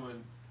D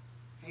doing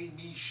Hey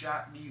Me,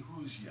 Shot Me,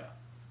 Who's Ya?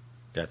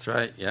 That's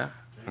right, yeah.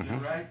 Did I get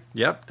it right?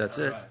 Yep, that's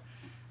All it. right.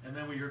 And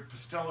then we heard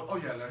Pastella. Oh,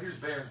 yeah, now here's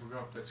bands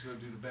that's going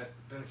to do the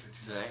benefit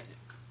tonight.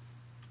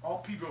 All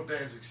Pedro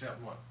bands except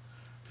one.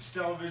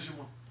 Pastelevision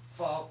will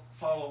fall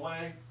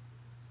away.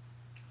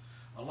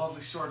 A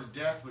Lovely Sort of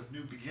Death with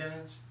New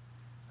Beginnings.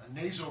 A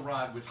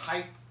Nasalrod with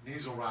Hype.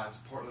 Nasalrod's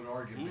a Portland,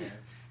 Oregon band.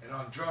 And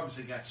on drums,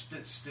 they got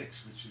Spit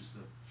Sticks, which is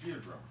the Fear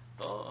drummer.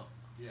 Oh.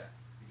 Yeah,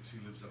 because he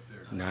lives up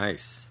there.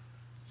 Nice.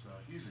 So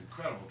he's an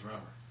incredible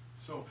drummer.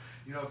 So,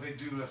 you know,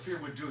 Fear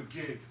would do a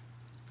gig.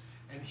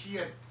 And he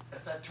had,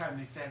 at that time,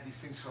 they had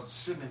these things called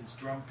Simmons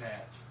drum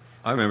pads.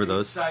 I remember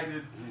those.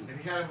 Excited, and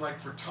he had them like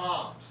for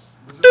toms.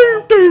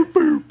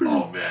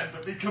 Oh man,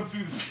 but they come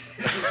through the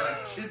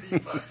like kidney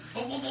bugs.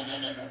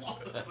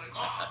 It's like,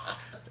 oh.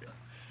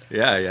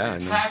 Yeah.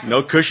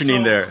 No cushioning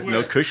so there. quick.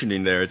 No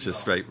cushioning there. It's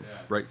just right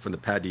from the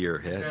pad to your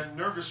head. And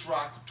Nervous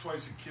Rock with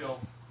Toys That Kill.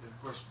 And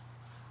of course,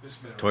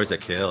 this minute. Toys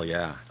That Kill,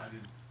 yeah. I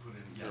didn't put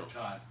in yet.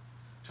 Todd.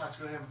 Todd's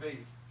going to have a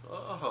baby.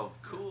 Oh,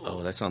 cool.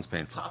 Oh, that sounds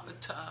painful. Papa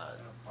Todd.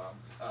 Papa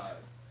Todd.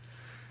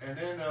 And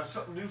then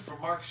something new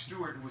from Mark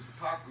Stewart, who was the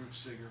pop group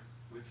singer,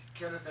 with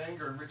Kenneth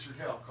Anger and Richard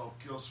Hell, called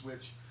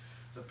Killswitch.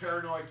 The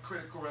Paranoid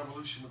Critical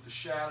Revolution with the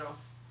Shadow.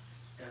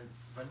 And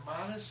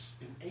vimanas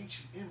in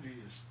Ancient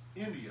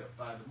India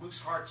by the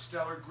Mooseheart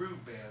Stellar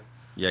Groove Band.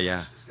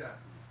 Yeah. It's got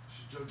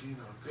Joe Dean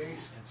on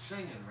bass and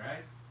singing,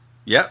 right?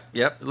 Yep.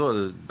 A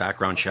little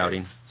background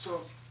shouting.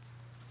 So,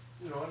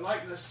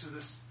 enlighten us to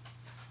this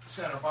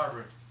Santa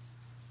Barbara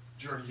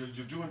journey.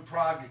 You're doing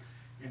Prague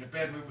in a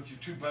bedroom with your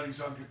two buddies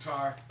on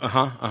guitar.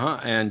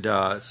 And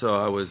so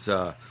I was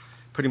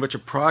pretty much a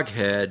prog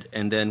head,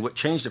 and then what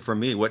changed it for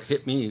me, what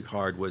hit me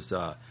hard was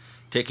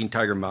Taking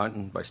Tiger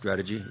Mountain by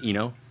Strategy,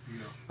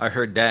 I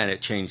heard that, and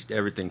it changed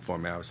everything for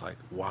me. I was like,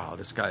 wow,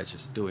 this guy's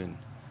just doing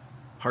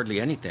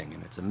hardly anything,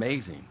 and it's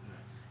amazing.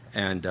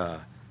 And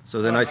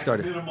so then I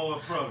started... minimal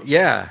approach.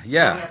 Yeah. You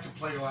don't have to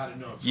play a lot of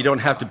notes. You don't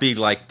have to be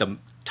like the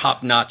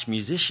top-notch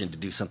musician to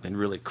do something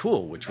really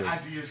cool, which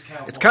was... Ideas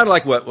count. It's kind of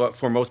like what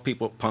for most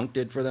people punk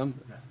did for them,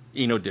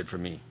 Eno did for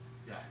me.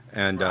 Yeah.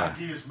 And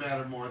ideas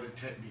matter more than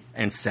technique.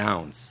 And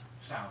sounds.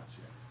 Sounds,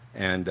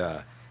 yeah.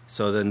 And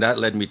so then that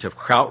led me to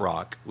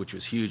krautrock, which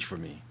was huge for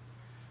me,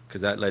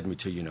 because that led me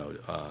to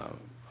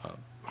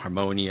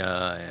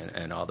Harmonia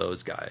and all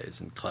those guys,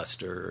 and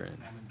Cluster and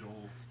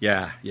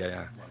yeah.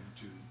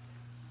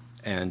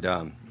 And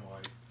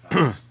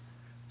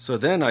so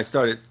then I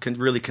started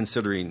really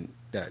considering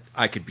that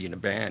I could be in a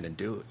band and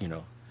do it,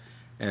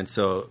 And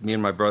so me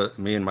and my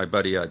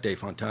buddy Dave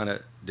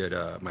Fontana did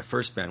my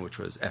first band, which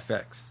was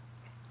FX,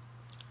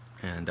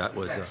 and that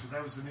was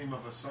that was the name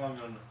of a song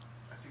on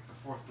I think the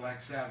fourth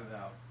Black Sabbath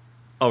album.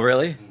 Oh,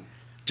 really?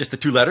 Just the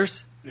two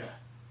letters? Yeah.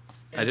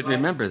 I didn't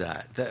remember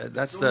that.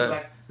 That's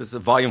this is the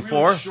volume it's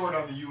really 4. Short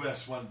on the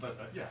U.S. one, but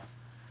yeah.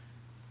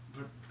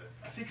 But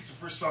I think it's the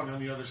first song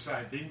on the other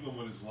side. The England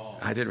one is long.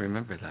 I didn't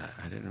remember that.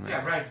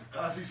 Yeah, right.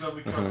 Ozzy's on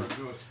the cover of it.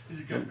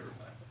 You got it.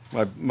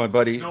 My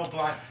buddy. Snow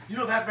Blind.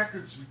 That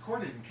record's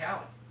recorded in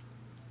Cali.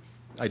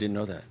 I didn't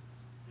know that.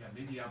 Yeah,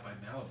 maybe out by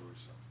Malibu or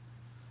something.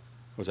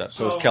 Was that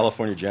so? It was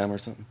California Jam or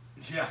something?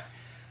 Yeah,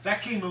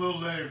 that came a little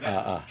later.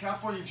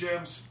 California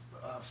Jam's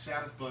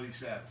Sabbath, Bloody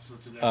Sabbath. So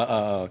it's an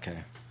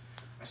okay.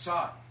 I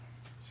saw it.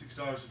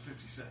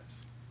 $6.50.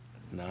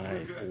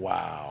 Nice.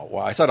 Wow.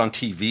 I saw it on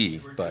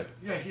TV, but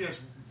yeah, he has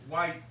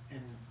white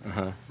and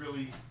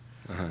frilly.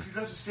 He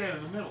doesn't stand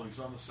in the middle. He's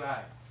on the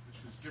side, which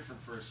was different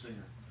for a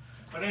singer.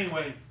 But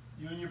anyway,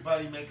 you and your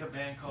buddy make a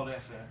band called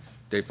FX.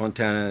 Dave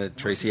Fontana,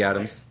 Tracy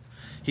Adams.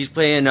 He's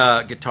playing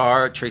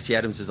guitar. Tracy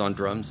Adams is on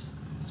drums.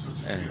 So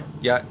it's a trio.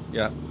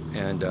 Yeah.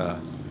 And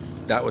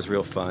that was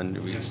real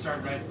fun. You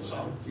start writing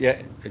songs.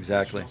 Yeah,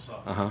 exactly.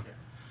 Okay.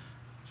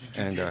 Did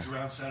you do gigs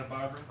around Santa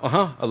Barbara?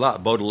 A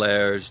lot.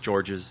 Baudelaire's,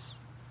 George's,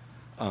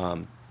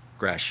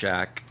 Grass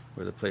Shack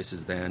were the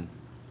places then.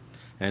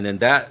 And then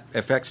that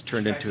FX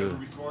turned Did you guys into... ever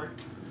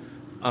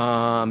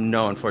record?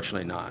 No,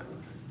 unfortunately not.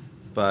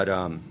 But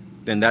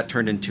then that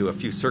turned into a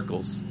few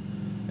circles.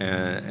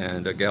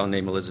 And a gal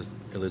named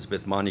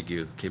Elizabeth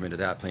Montague came into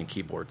that playing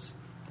keyboards.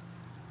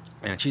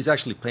 And she's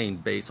actually playing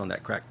bass on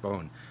that Cracked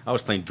Bone. I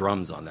was playing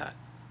drums on that.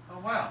 Oh,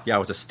 wow. Yeah, I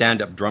was a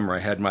stand-up drummer. I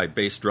had my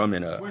bass drum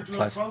in a... We're doing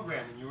a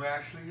program and you were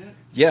actually in it?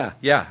 Yeah.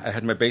 I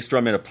had my bass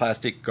drum in a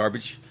plastic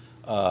garbage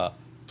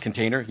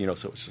container,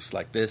 so it was just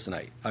like this, and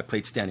I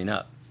played standing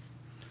up.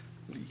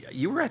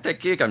 You were at that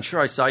gig. I'm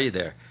sure I saw you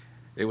there.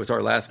 It was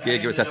our last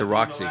gig. It was at the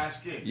Roxy.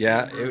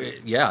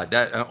 Yeah,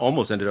 that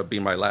almost ended up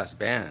being my last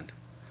band.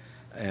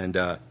 And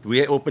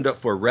we opened up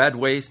for Rad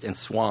Waste and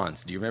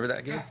Swans. Do you remember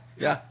that gig?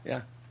 Yeah.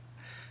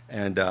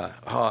 And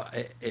that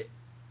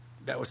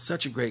was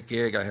such a great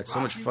gig. I had so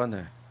much fun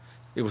there.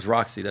 It was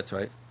Roxy, that's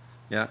right.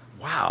 Yeah.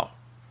 Wow.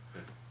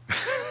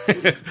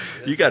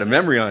 You got a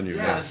mememory on you.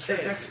 Yeah,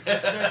 that's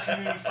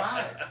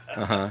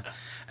 1985.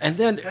 And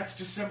then... That's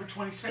December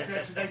 22nd.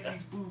 That's the night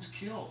these Boons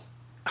killed.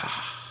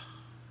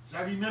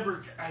 I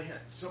remember I had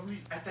somebody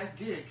at that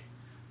gig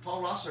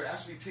Paul Rosser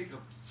asked me to take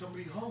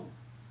somebody home.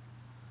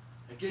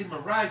 I gave him a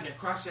ride, and I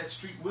crossed that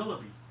street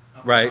Willoughby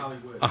up in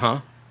Hollywood.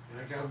 Uh-huh. And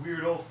I got a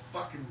weird old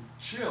fucking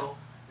chill,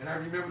 and I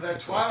remember that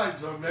Twilight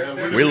Zone.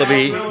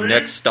 Willoughby,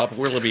 next stop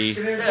Willoughby.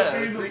 It ends up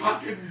being the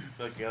fucking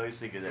I always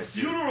think of that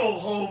funeral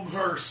home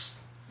hearse.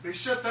 They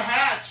shut the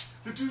hatch.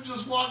 The dude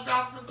just walked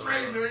off the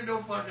train. There ain't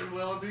no fucking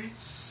Willoughby.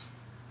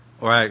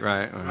 Right.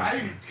 Right,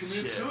 he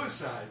committed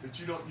suicide, but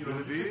you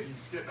think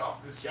he's getting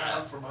off this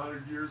town from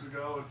 100 years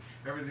ago,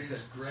 and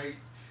everything's great.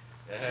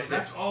 So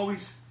that's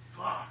always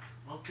fuck.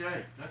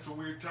 Okay, that's a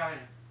weird time.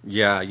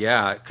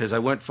 Yeah, because I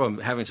went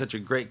from having such a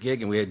great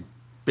gig, and we had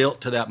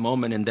built to that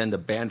moment, and then the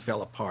band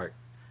fell apart,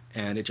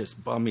 and it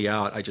just bummed me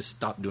out. I just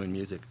stopped doing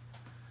music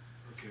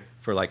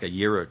for like a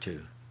year or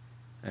two,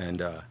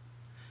 and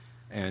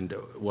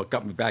what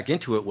got me back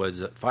into it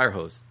was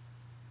Firehose.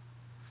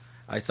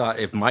 I thought,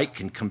 if Mike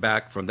can come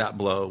back from that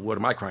blow, what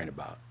am I crying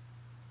about?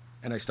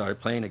 And I started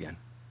playing again.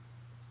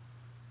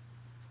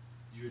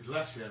 You had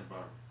left Santa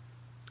Barbara.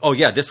 Oh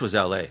yeah, this was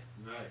L.A.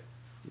 Right.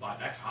 Wow,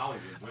 that's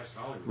Hollywood, West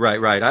Hollywood.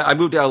 Right. I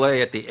moved to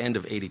L.A. at the end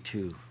of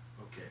 '82.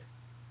 Okay.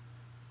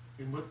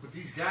 And with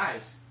these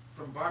guys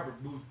from Barbara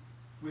moved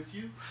with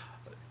you?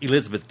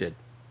 Elizabeth did.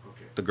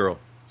 Okay. The girl.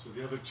 So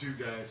the other two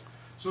guys.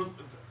 So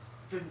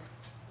then,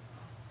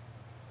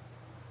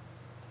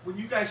 when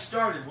you guys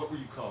started, what were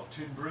you called?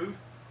 Tin Brood?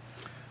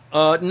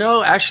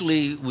 No,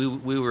 actually,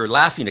 we were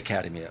Laughing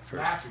Academy at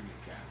first. Laughing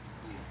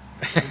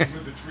Academy. Yeah.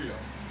 With the trio.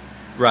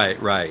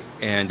 Right.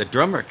 And the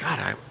drummer,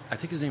 God, I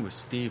think his name was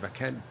Steve. I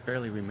can't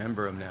barely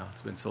remember him now.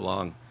 It's been so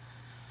long.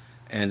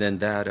 And then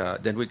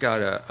then we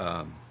got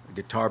a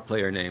guitar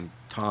player named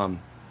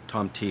Tom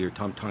T, or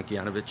Tom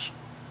Tonkianovich.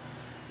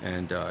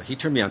 And he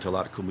turned me on to a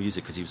lot of cool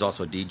music because he was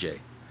also a DJ,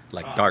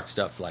 like dark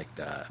stuff like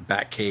the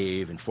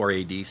Batcave and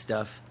 4AD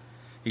stuff.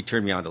 He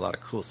turned me on to a lot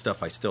of cool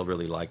stuff I still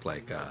really like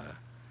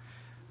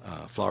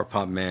Flower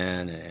Pot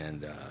Man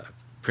and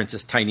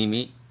Princess Tiny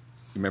Meat.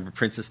 You remember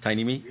Princess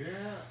Tiny Meat? Yeah.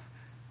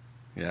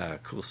 Yeah,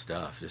 cool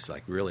stuff. Just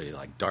like really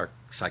like dark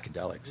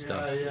psychedelic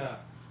stuff. Yeah.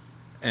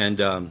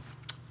 And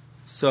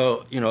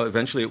so,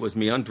 eventually it was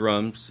me on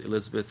drums,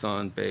 Elizabeth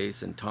on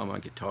bass, and Tom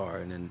on guitar,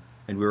 and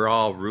we were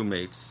all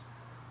roommates.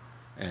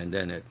 And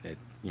then it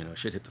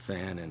shit hit the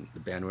fan, and the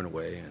band went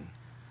away, and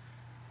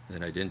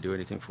then I didn't do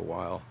anything for a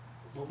while.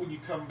 But when you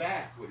come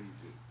back, what do you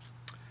do?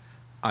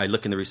 I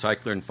look in the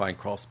recycler and find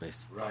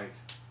crawlspace. Right.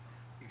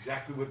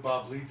 Exactly what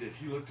Bob Lee did.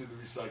 He looked in the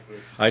recycler.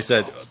 I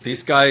said,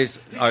 these guys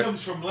He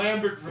comes from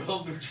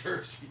Lambertville, New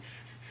Jersey,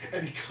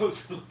 and he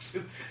goes and looks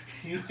at...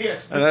 he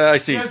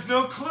has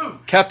no clue.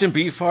 Captain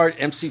Beefheart,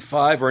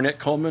 MC5, Ornette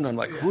Coleman. I'm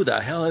like, who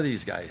the hell are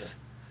these guys?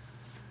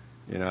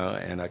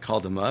 And I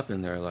called them up,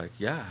 and they're like,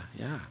 yeah.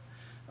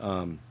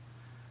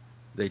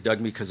 They dug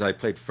me because I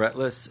played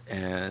fretless,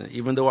 and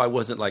even though I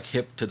wasn't like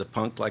hip to the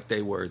punk like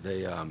they were,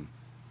 they I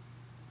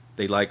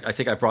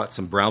think I brought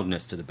some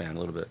brownness to the band, a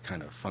little bit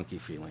kind of funky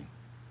feeling.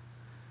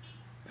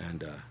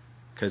 And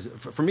because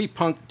for me,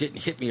 punk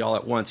didn't hit me all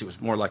at once. It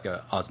was more like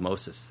a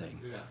osmosis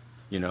thing.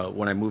 Yeah.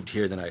 When I moved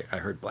here, then I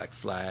heard Black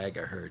Flag.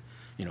 I heard,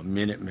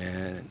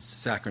 Minutemen and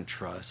Saccharine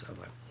Trust. I was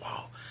like,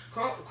 wow.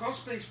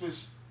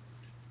 Crawlspace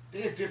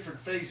they had different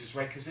phases,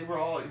 right? Because they were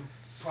all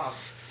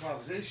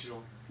improvisational.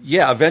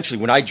 Yeah, eventually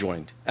when I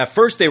joined. At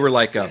first they were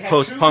like a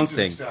post-punk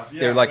thing. Yeah,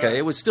 they were like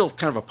it was still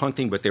kind of a punk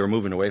thing, but they were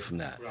moving away from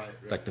that. Right.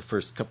 Like the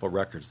first couple of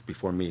records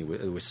before me,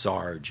 it was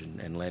Sarge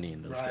and Lenny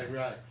and those guys.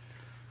 Right.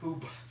 I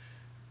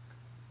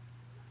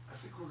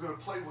think we're going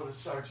to play one of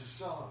Sarge's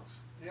songs.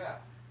 Yeah,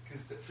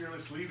 because the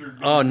Fearless Leader.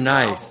 Oh,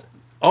 nice.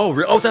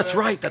 Oh, that's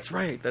right.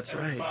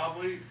 Bob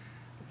Lee.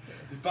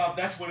 Bob,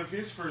 that's one of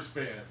his first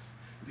bands.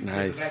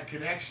 Because of that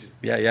connection.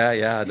 Yeah.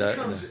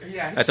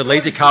 At the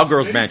Lazy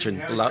Cowgirls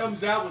Mansion. He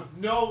comes out with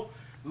no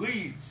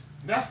leads,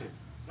 nothing,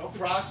 no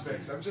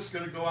prospects. I'm just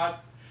going to go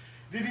out.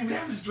 Didn't even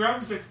have his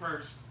drums at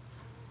first.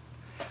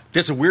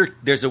 There's a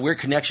weird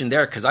connection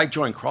there because I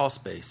joined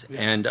Crawlspace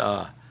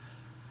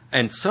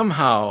and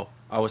somehow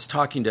I was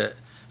talking to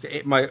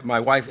my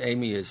wife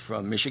Amy is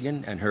from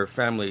Michigan and her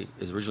family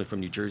is originally from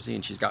New Jersey,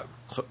 and she's got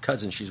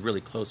cousins she's really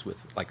close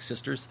with, like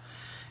sisters,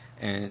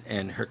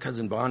 and her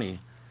cousin Bonnie.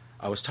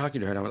 I was talking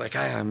to her, and I was like,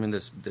 I'm in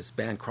this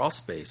band,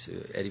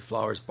 Crawlspace, Eddie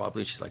Flowers, Bob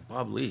Lee. She's like,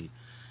 Bob Lee,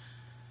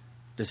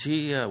 does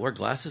he wear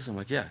glasses? I'm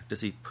like, yeah.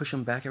 Does he push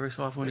them back every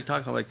so often when he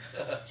talks? I'm like,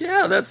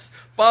 yeah, that's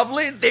Bob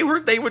Lee. They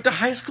went to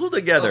high school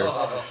together.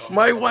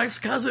 My wife's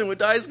cousin went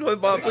to high school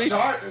with Bob Lee.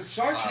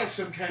 Sarge has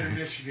some kind of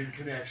Michigan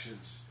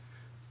connections.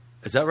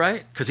 Is that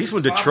right? Because he's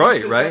from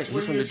Detroit, right?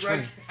 He's from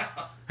Detroit.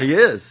 He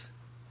is.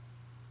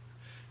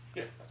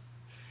 Yeah.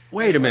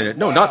 Wait a minute.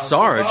 No, not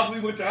Sarge. So Bob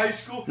Lee went to high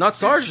school? Not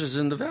Sarge is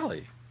in the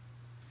Valley.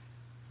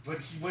 But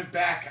he went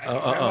back. I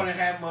want to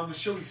have him on the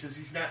show. He says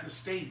he's not in the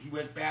state. He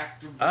went back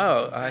to visit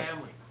his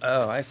family.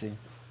 I see.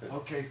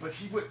 Okay, but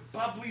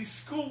Bob Lee's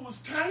school was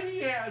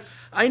tiny ass.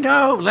 I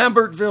know,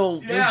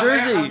 Lambertville, New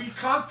Jersey. We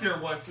camped there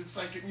once. It's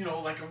like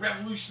like a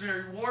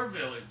Revolutionary War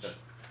village.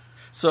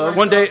 So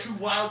one day, 2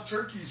 wild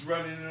turkeys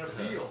running in a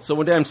field. So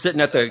one day I'm sitting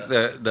at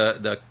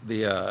the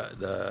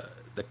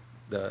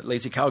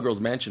Lazy Cowgirls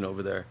Mansion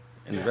over there,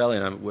 in the belly,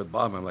 and I'm with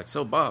Bob. And I'm like,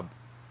 so Bob,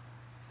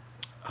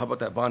 how about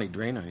that Bonnie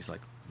Drainer? He's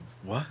like,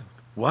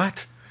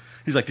 what?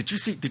 He's like,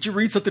 did you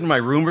read something in my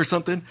room or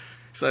something?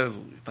 So I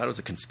thought it was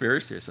a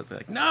conspiracy or something.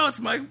 Like, no, it's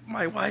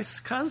my wife's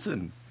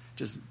cousin.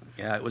 Just,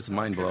 yeah, it was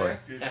mind blowing.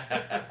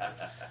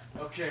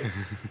 Okay,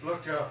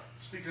 look,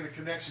 speaking of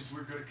connections,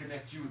 we're going to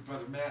connect you with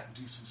Brother Matt and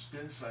do some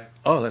spin cycle.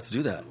 Oh, let's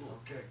do that. Cool.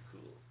 Okay, cool.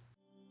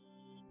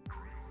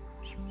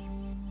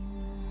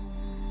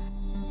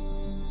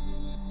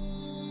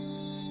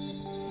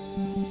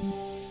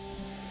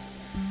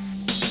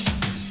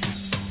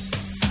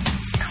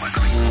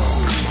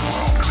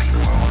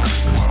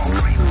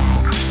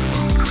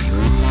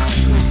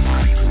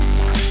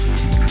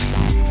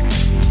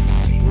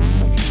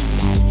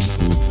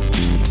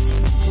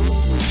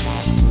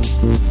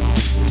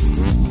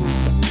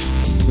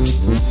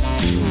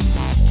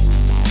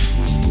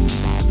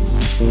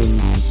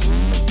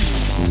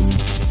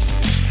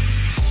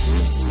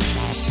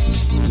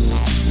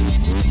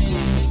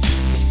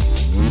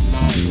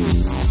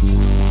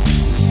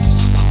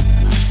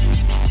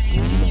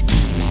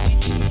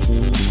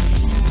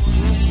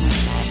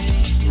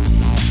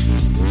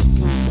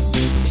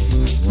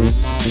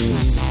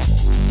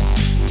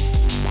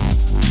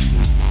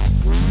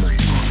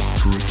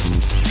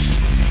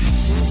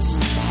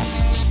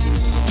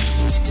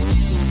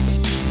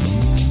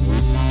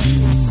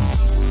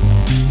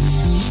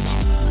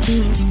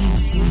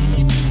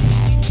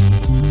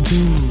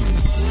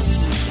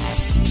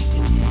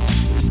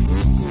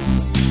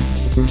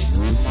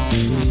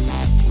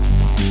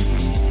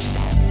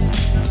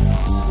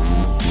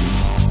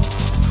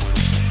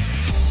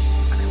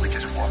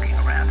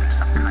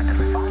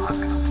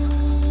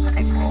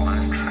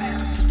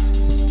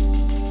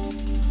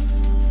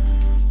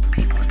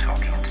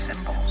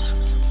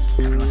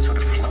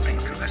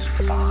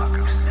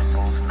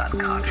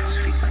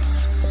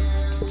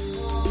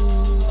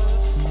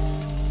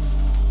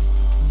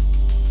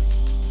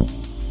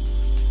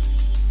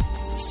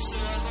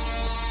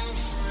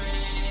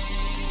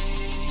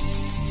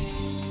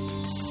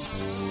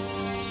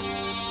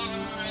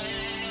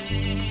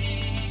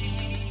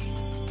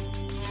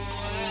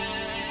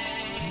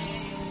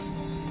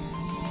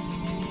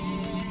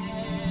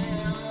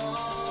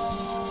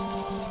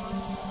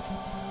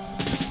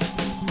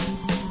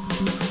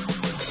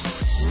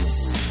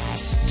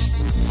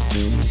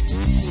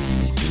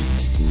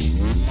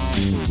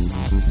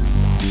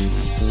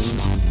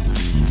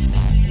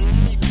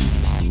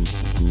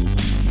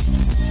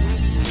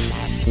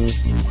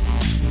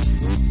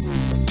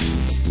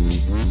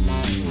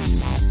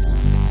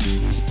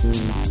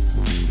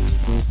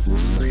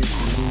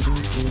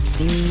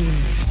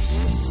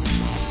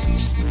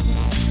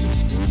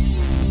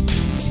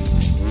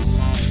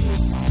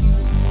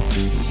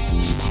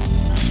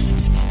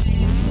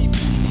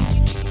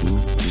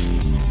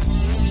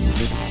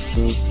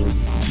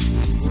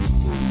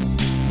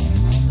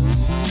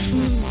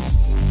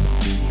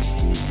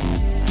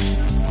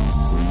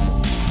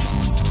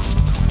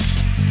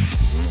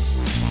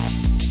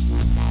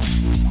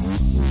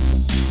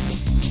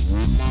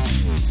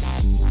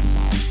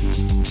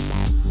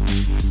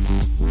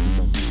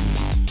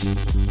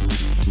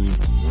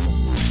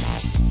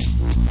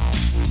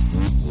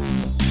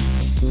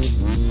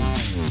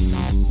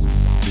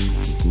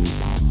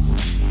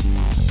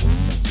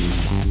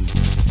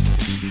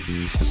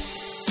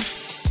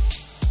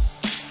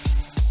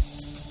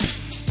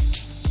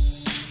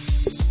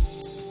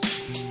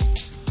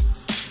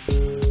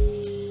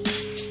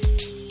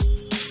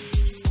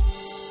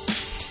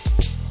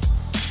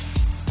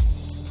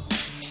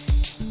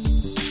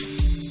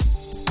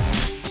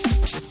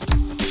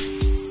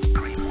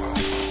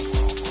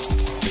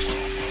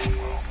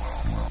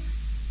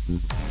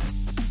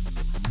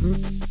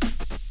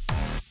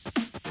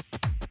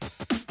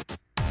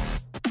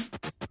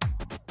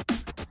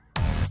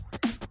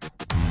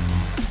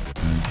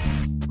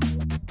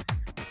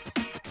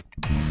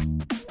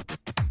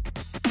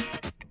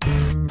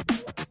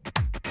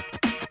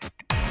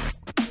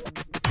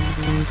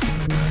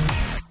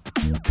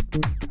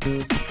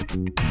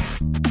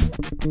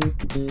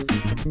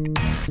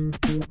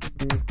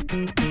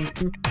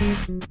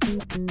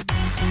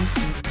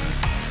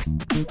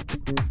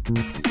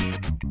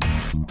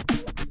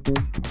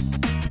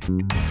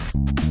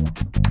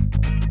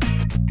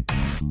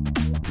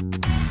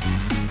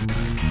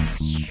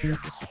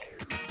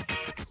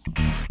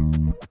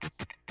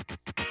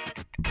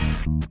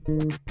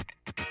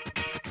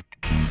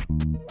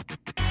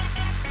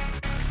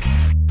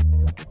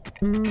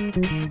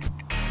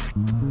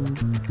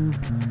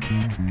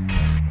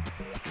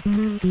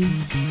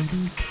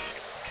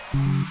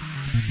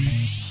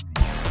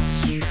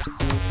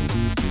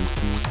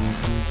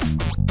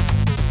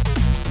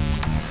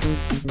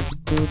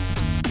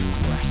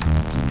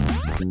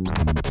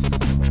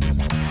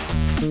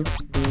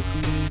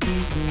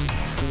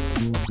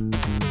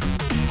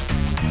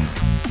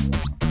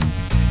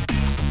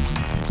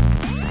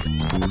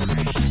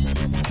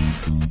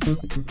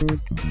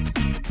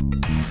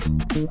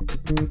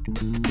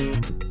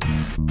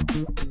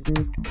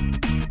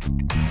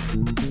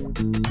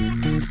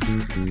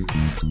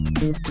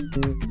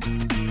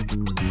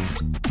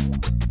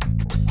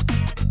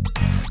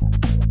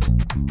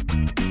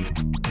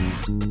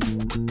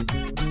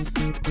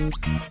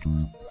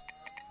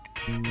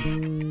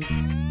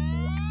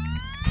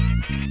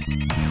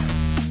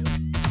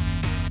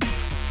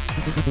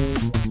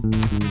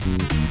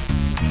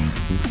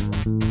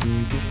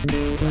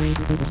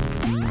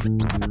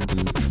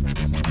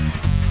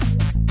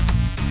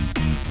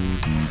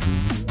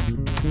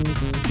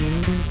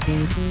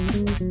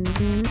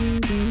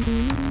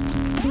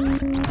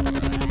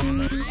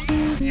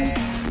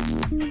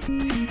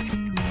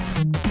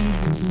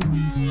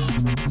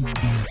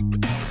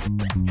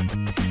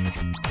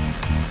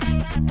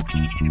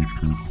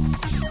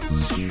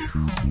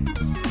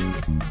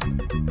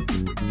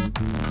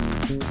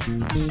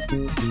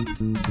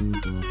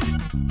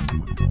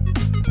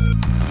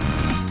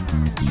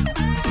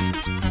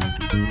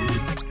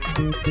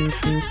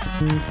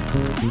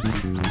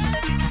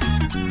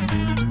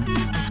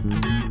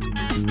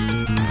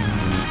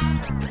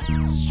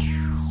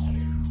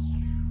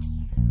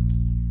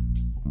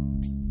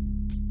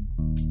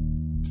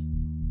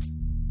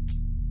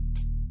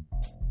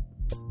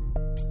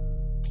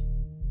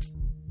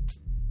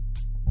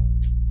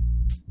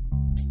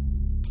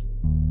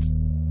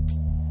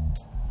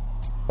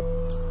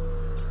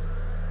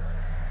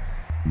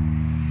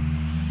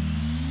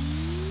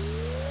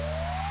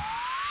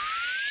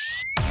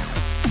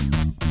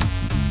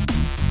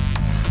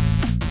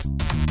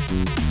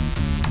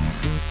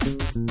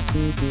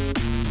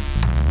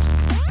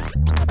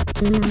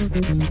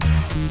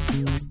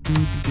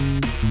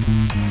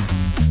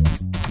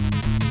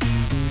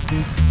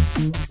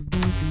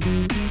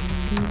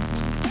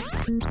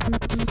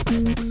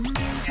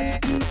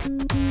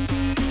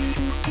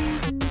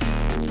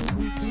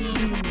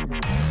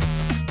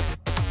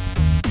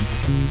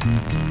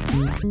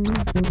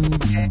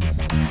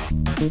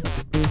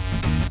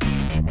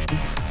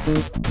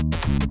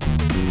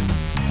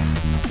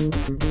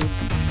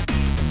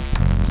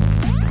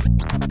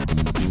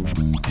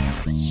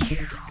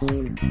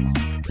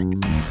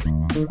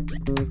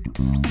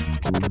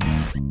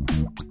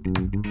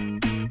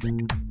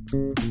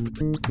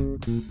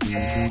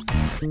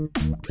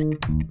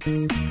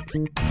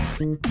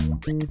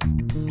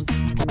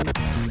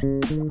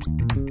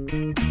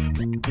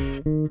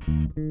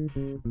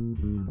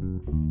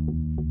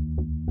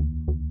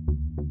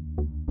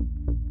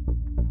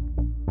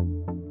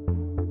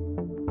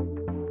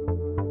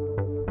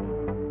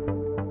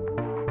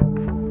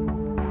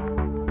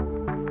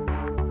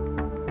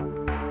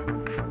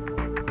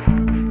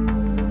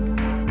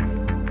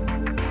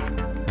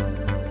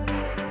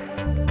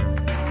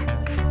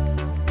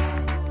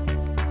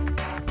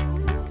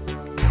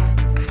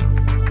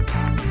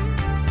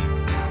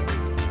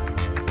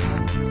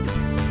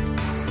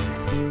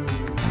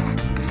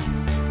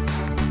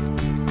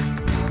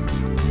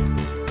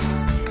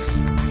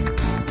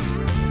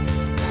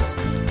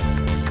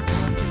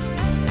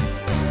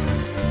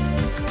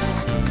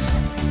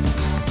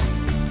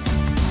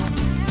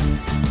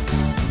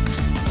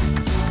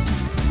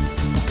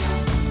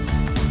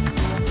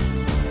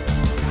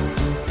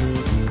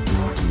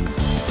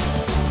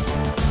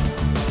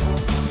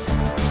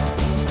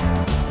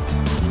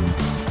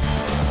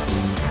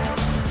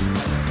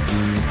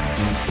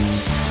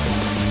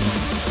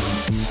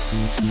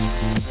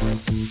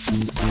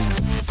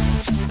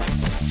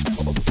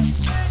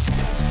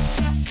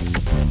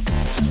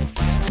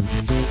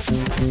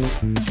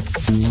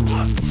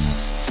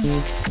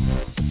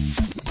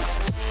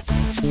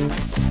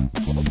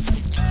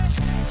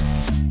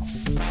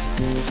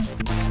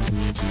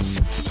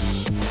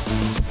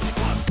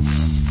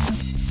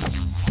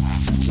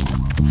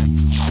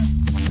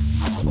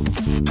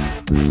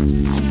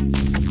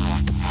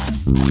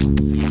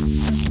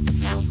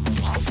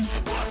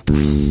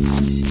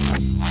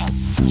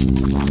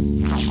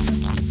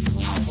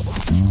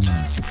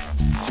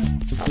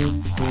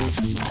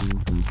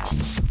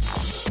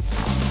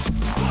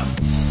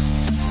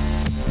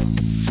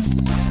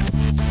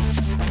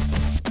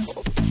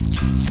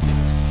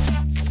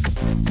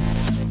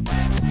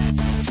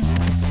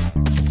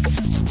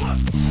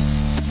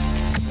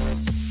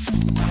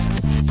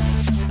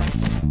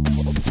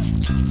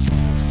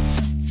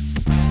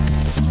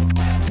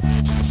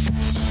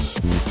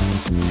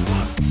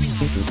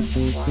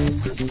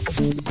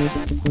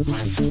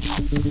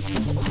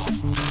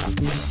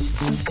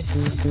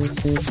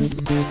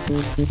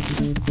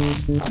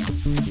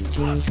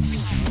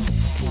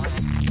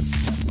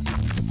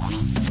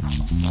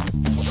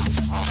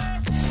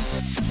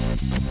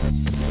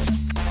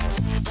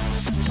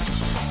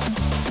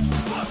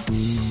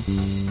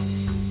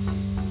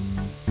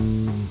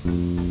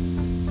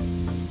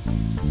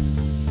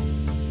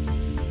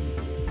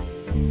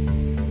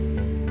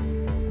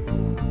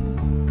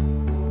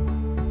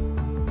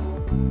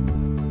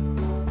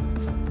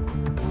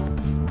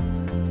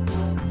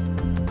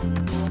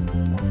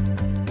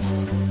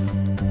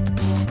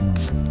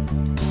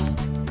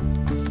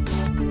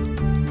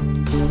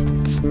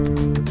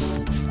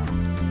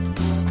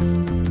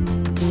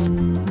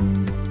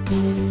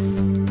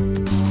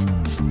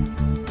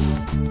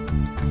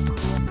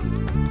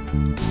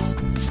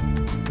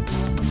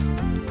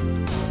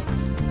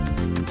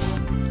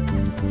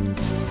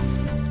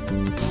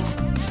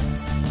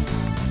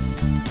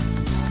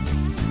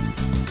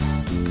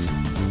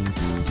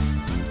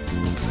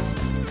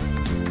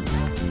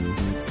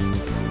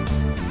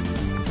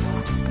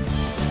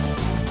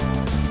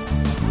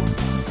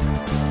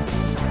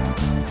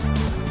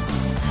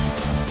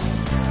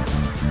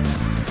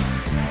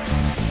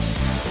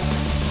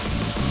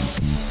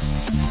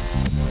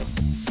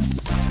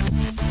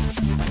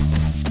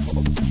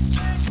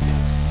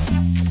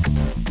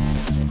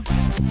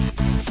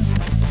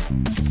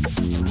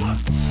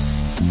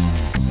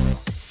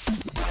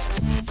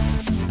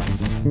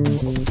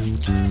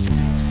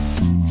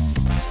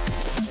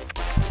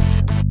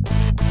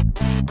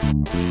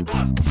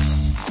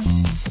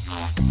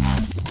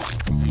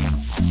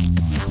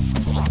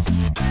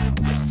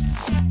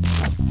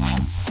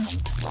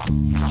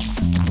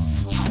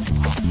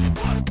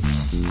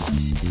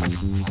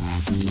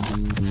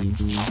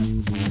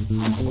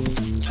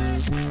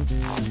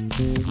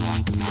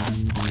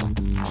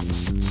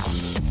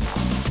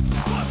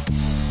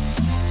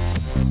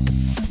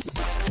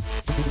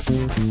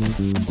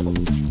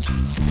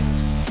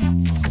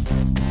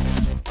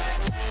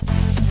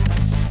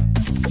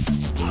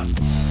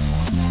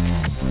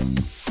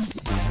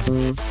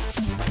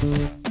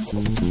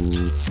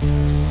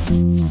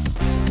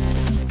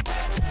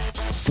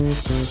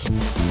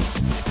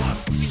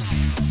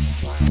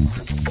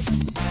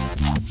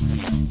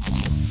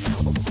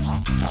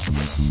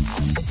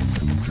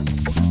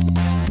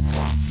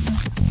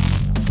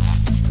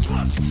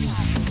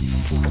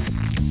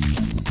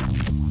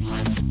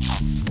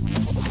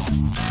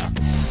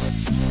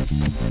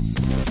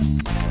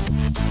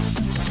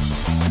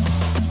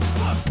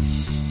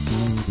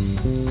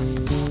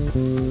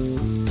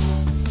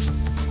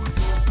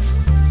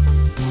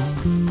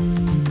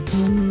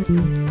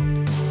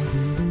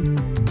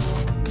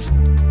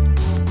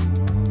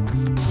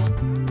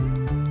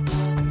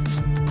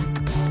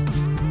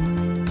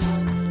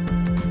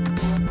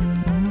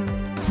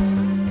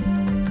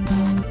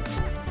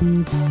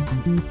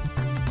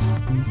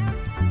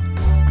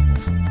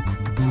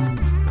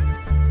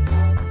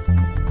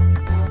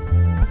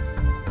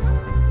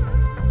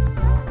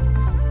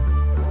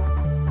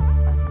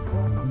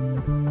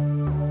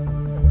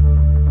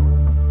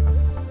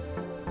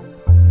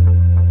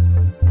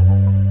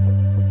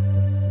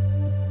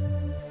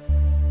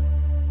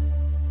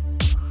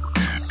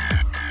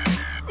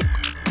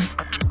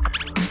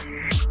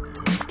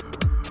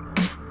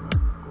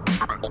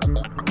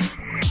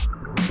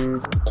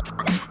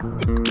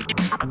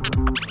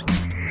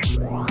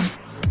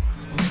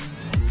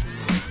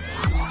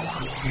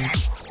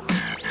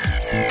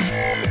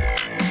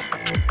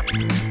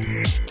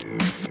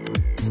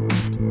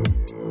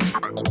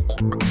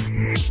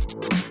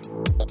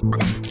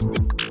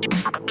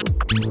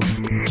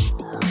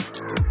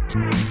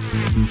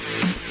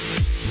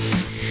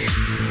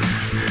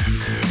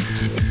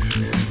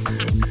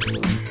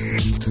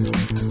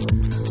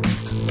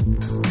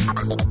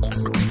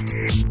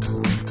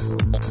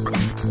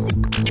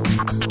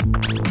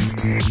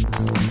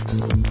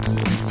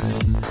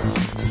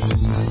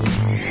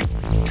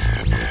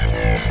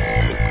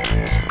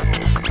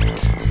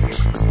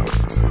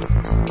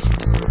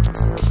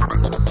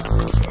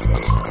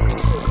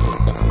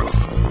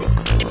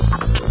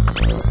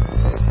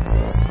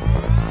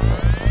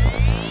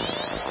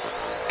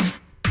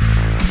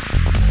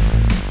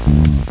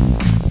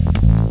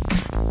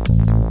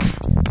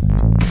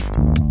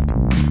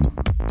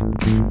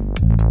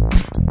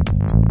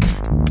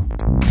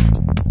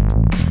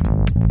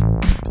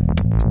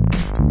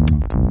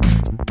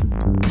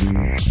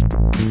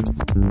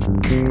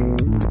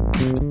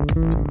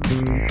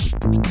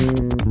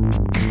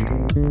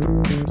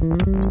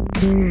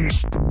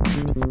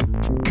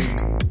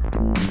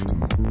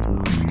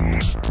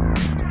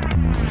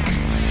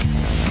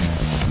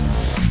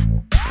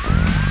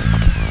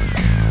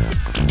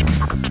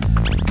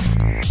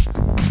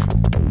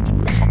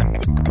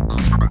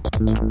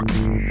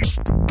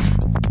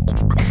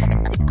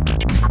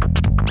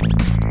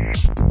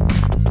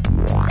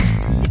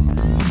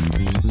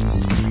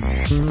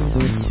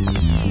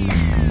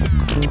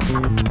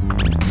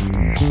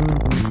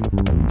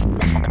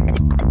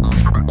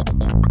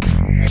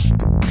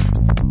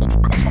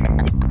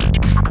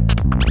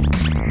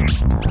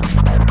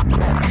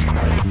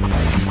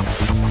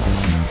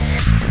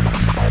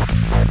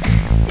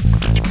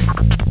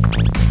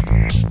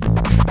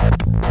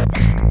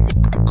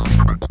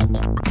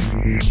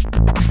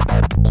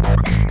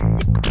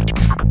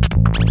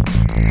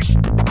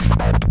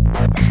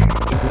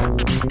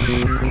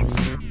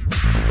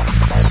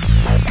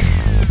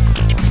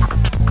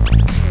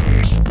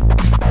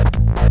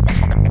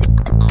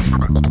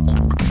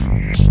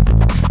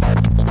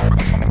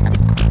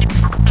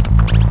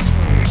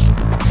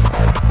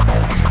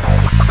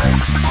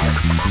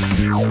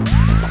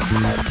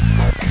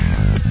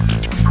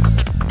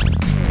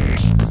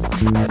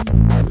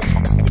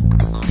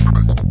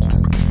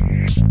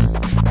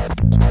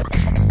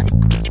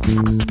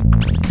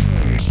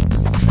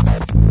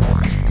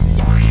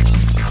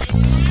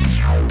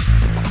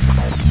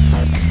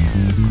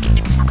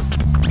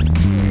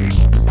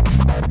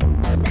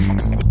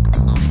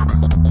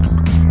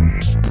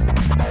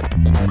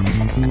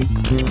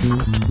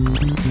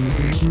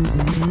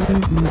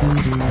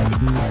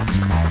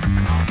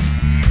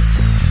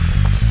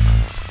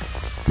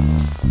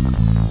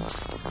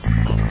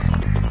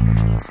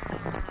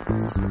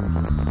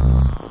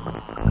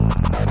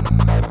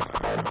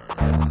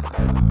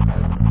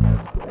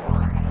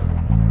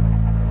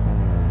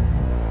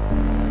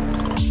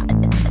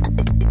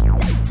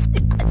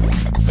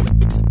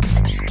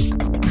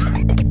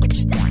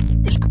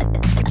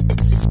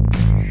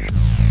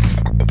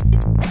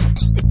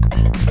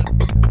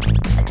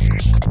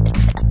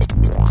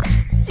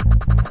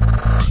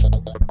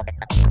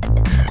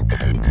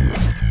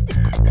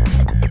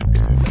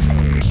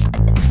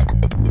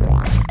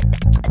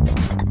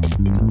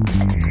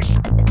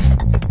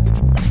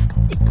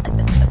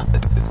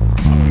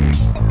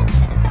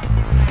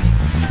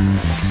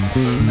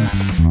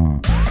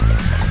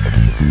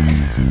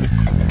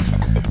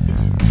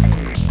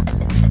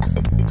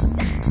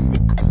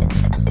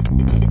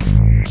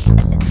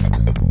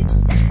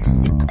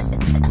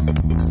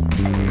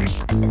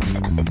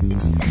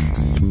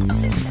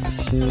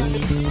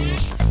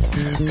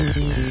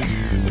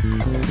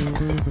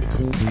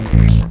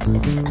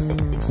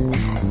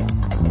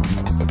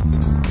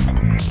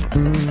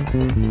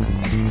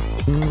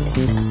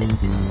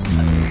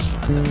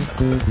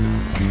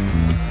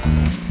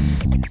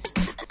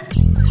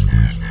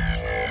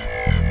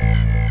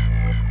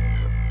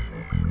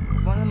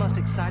 One of the most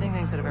exciting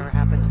things that have ever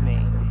happened to me.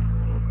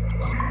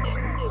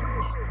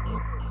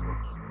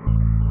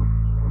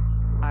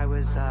 I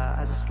was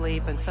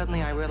asleep, and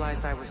suddenly I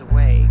realized I was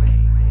awake.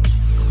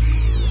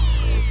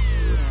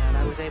 And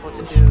I was able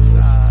to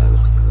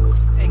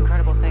do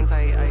incredible things.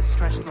 I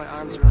stretched my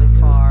arms really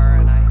far,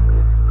 and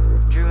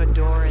I drew a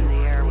door in the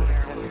air with a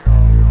pencil.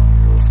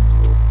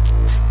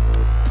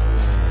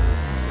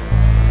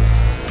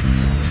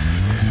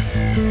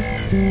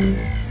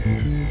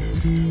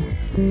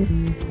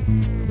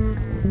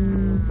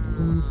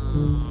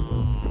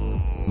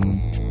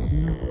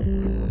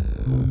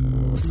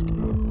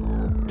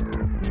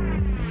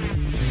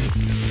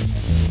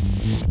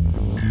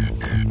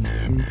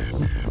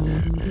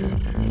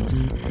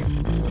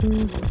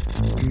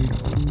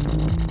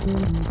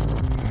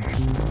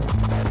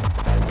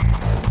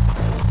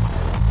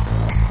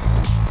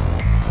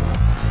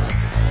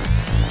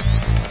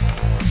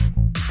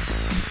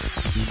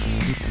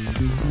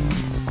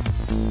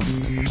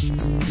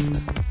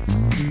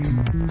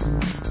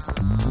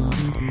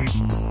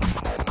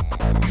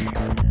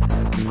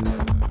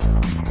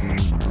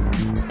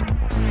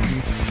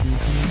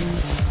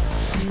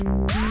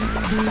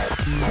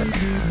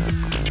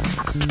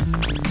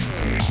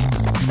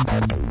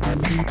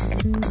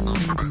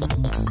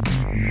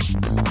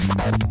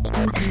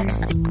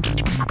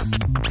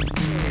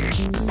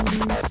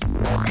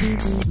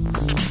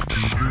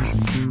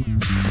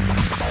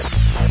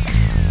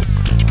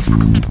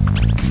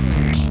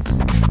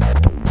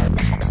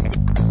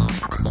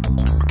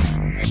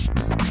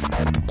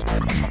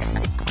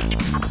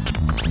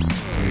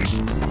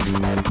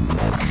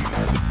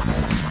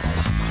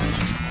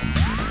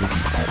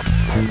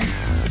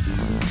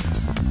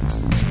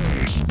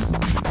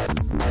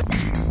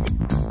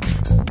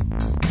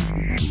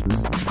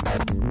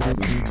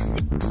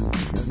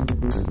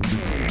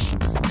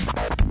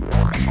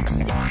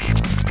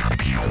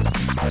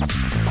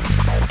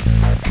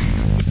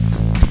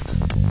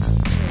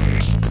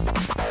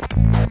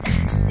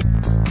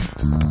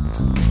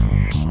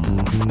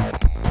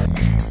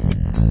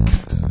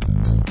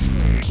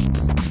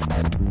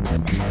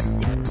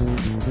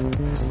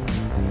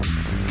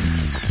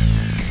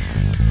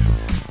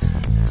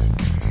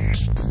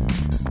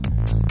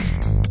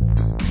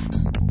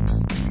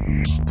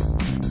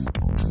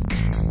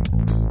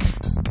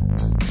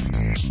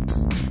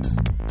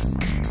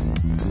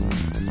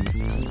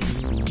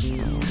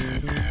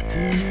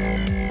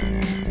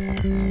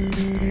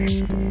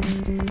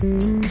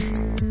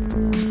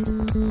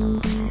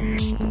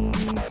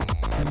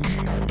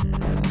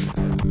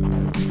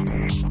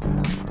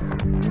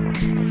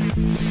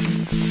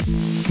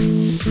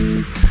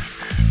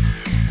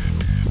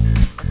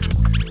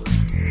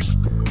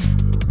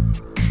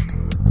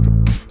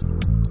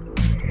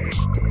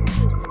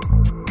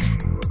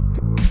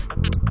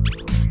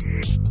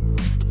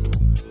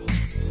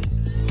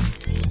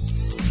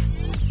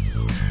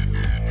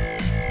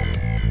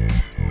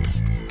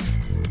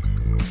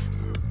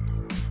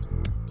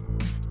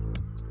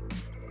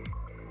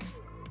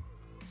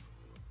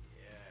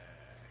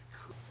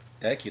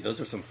 Thank you. Those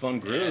are some fun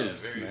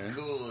grooves, very man.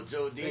 cool.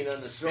 Joe Dean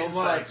on the so spin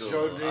much, cycle.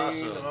 Joe Dean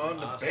Awesome. on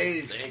the Awesome.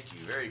 bass. Thank you.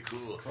 Very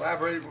cool.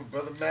 Collaborating with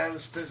Brother Matt.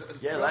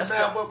 Yeah, Brother last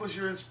Matt, time- what was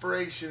your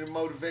inspiration and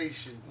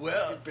motivation?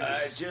 Well,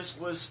 I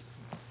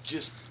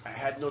I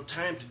had no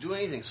time to do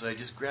anything, so I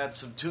just grabbed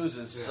some tunes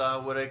and saw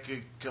what I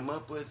could come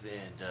up with,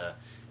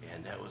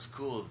 and that was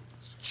cool.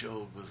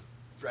 Joe was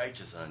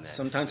righteous on that.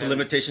 Sometimes a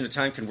limitation of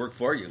time can work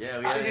for you.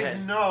 Yeah, I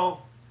didn't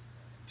know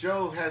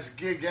Joe has a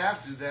gig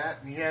after that,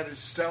 and he had his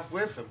stuff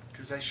with him,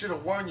 because I should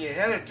have warned you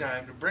ahead of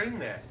time to bring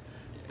that.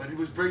 But he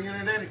was bringing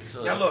it in.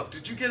 So now look,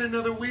 did you get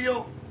another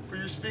wheel for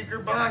your speaker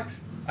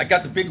box? I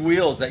got the big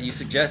wheels that you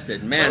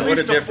suggested. Man, or at what a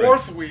least the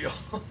difference. fourth wheel.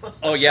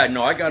 Oh, yeah,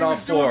 no, I got he all was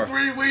four.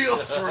 doing 3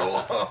 wheels for a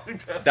long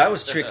time. That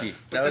was tricky.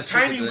 But That the was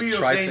tricky. tiny wheels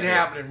tricep. ain't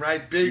happening,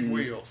 right? Big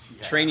wheels.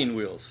 Training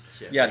wheels.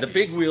 Yeah, Yeah, the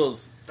big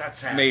wheels That's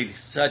happening. made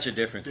such a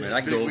difference, man.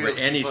 I Big could go over wheels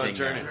keep on anything.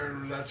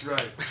 turning. now. That's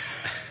right.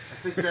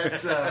 I think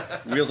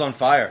that's Wheels on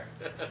fire.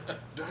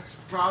 that's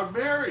Proud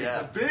Mary,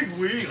 Yeah. the big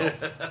wheel.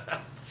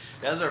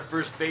 That was our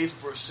first bass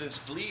since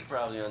Fleet,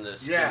 probably on the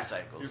spin Yeah,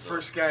 cycle. your so.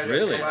 first guy to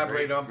Really?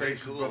 collaborate on Very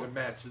bass cool. with Brother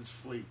Matt since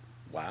Fleet.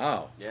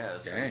 Wow. Yeah,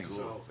 that's very Dang. cool.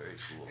 So- Very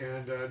cool.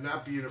 And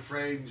not being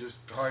afraid and just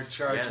hard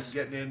charging, Yes.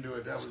 getting into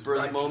it. That was Spur of the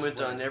righteous moment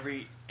play. on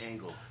every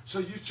angle. So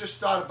you just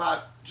thought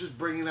about just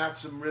bringing out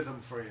some rhythm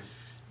for him.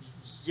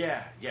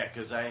 Yeah,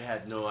 because I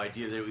had no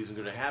idea that it was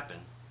going to happen.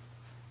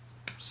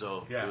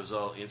 So Yeah. it was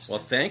all instant.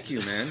 Well, thank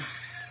you, man.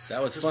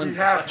 That was 'Cause fun we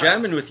have-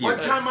 jamming with you. One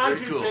time I Very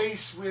did cool.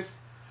 bass with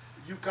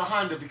Yuka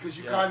Honda because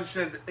Yuka Honda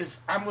said, if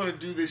I'm going to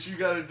do this, you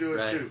got to do it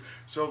Right. too.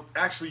 So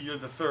actually you're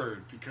the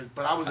third,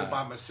 but I wasn't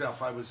by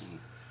myself.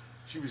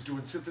 She was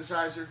doing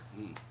synthesizer.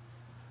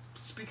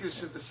 Speaking of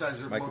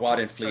synthesizer, Mike Watt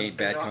and Flea ain't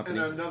bad and company.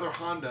 And another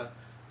Honda,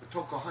 the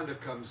Toko Honda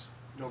comes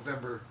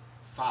November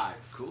 5.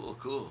 Cool.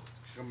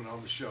 She's coming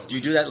on the show. Do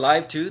you do that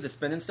live too, the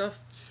spinning stuff?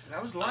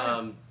 That was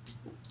live.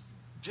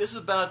 Just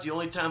about the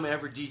only time I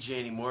ever DJ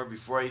anymore.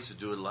 Before I used to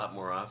do it a lot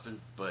more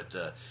often, but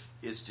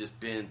it's just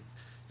been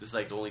this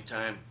like the only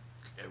time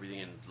everything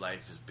in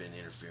life has been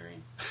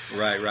interfering.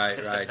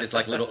 Right. Just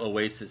like a little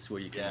oasis where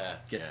you can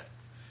get. Yeah.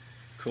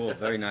 Cool,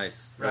 very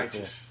nice. Very cool.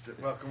 Righteous.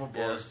 Welcome aboard.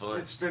 Yeah, that's fun.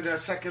 It's been a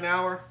second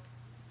hour.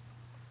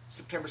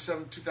 September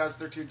 7th,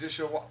 2013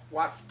 edition of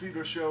Watt for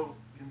Pedro Show.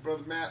 And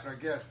Brother Matt and our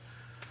guest,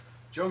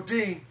 Joe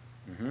Dean.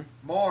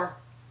 More.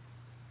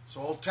 So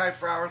hold tight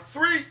for hour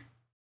 3.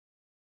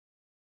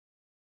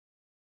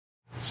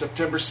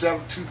 September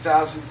 7th,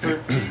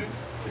 2013.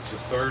 It's the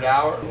third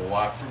hour of the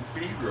Watt from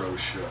Pedro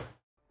Show.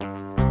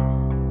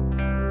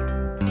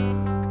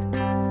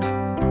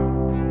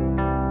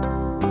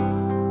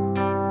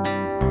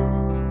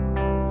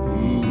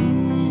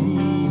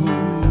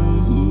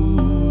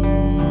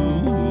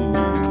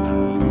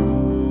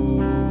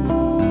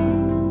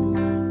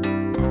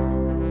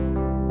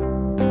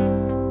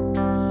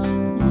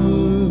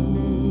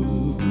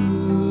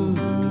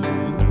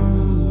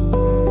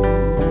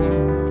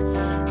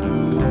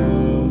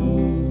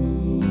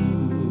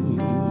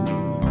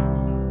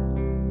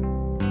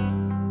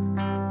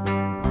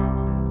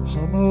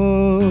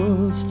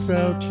 Almost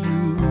felt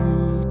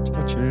you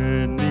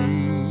touching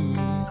me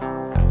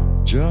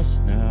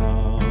just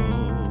now.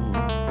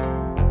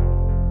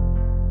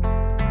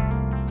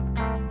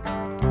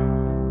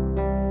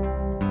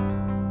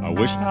 I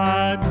wish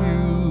I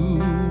knew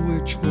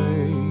which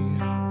way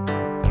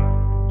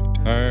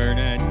to turn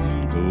and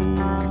go.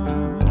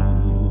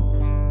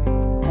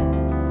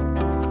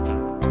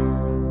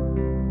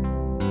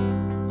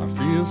 I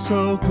feel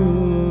so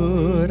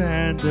good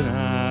and then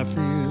I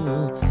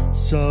feel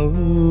so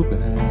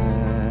bad.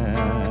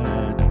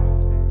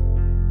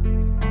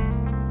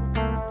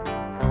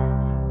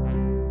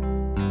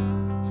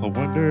 I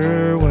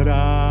wonder what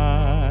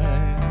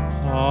I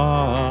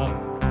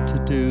ought to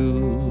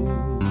do.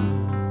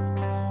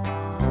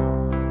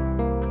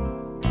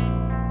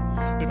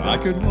 If I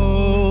could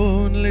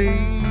only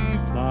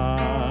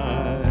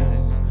fly.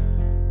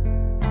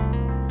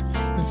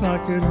 If I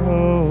could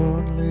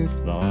only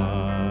fly.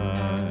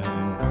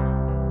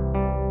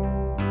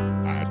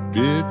 I'd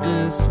bid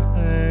this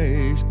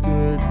place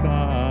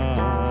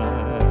goodbye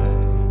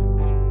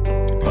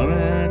to come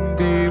and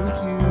be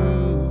with you.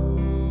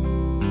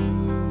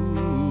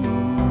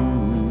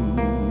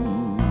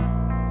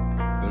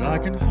 But I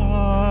can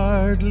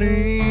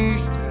hardly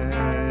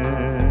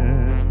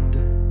stand,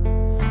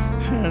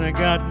 and I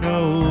got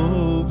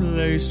no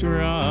place to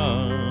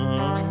run.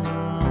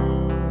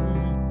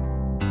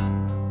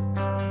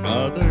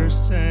 Another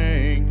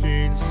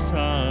sinking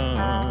sun,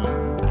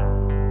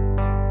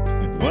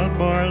 and one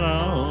more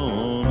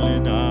lonely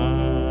night.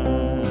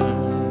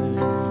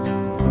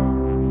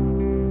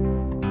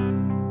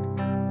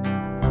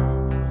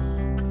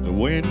 The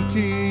wind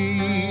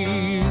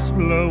keeps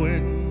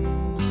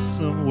blowing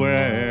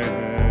somewhere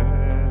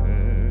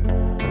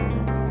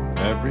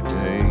every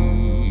day.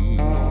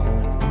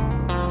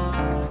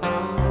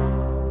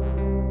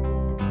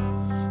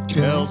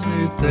 Tells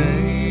me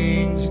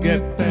things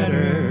get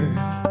better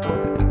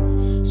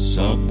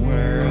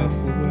somewhere up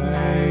the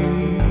way.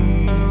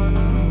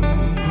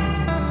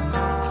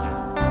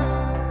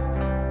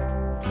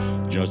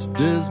 Just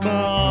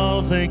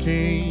dismal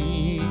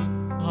thinking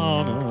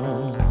on a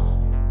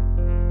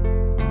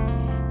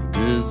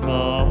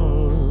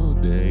dismal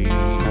day,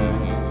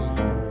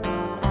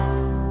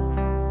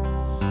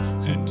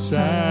 and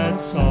sad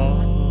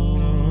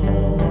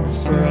songs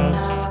for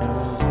us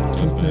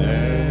to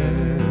bear.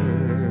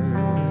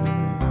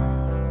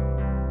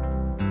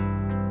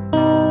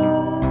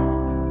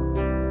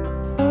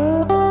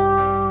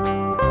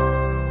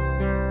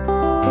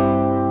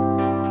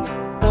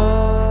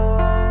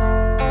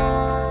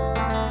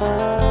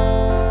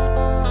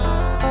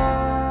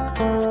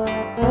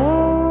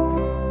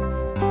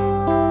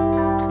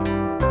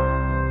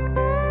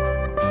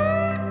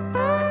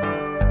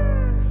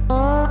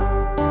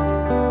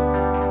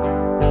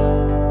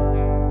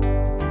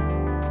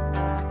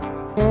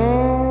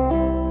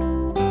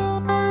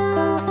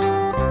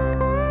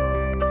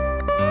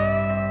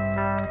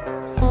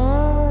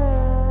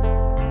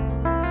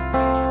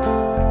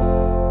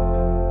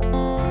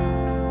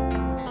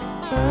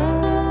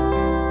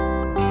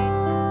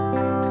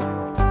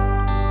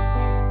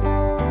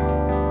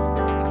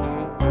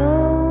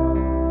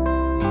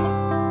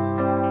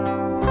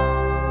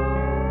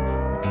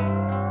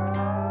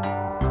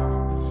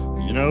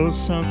 You know,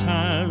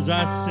 sometimes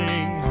I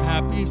sing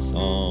happy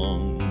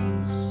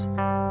songs,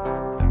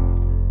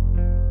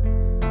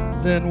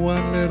 then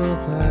one little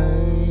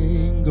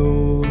thing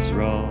goes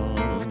wrong,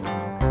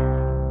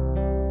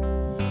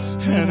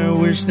 and I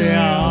wish they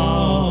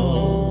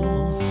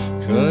all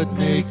could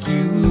make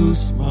you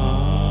smile.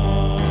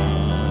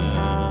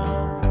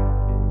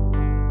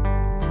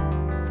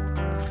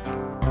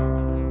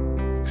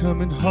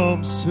 Coming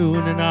home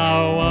soon and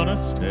I wanna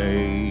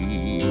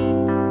stay.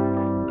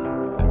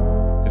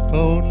 If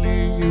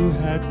only you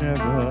had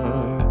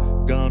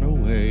never gone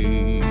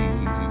away.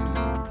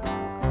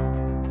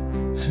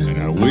 And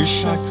I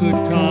wish I could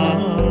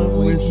come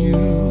with you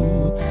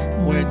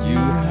when you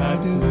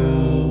had to go.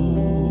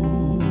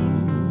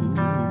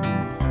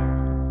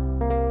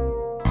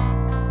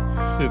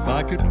 If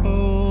I could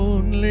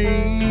only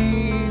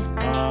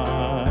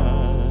fly,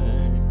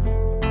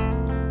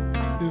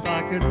 if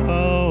I could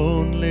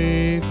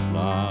only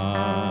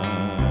fly,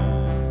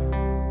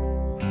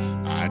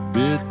 I'd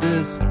bid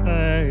this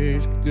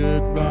place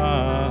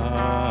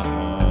goodbye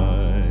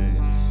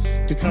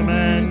to come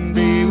and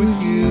be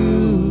with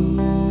you.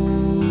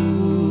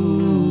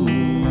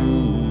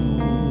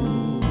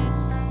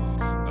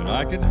 But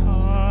I can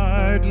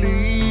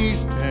hardly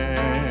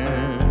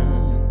stand,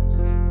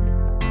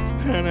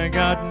 and I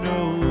got no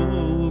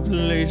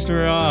place to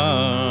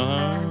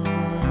run.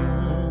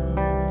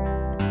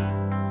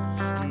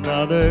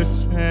 Another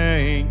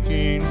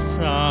sinking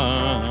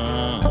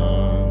sun,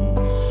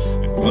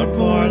 and one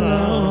more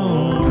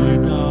lonely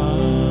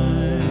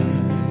night.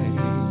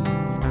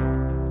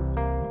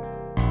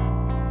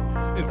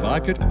 If I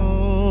could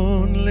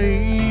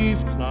only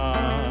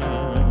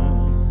fly,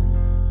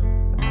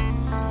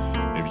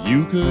 if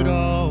you could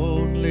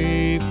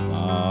only fly,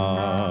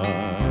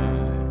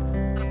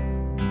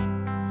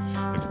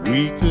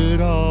 we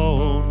could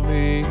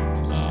only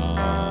fly,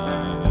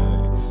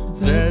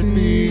 there'd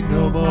be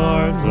no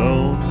more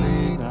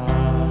lonely nights.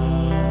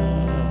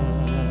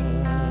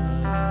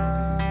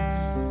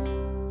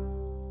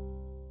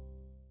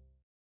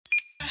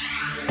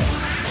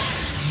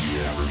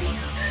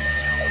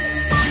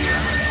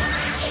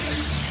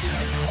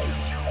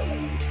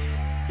 Sunshine,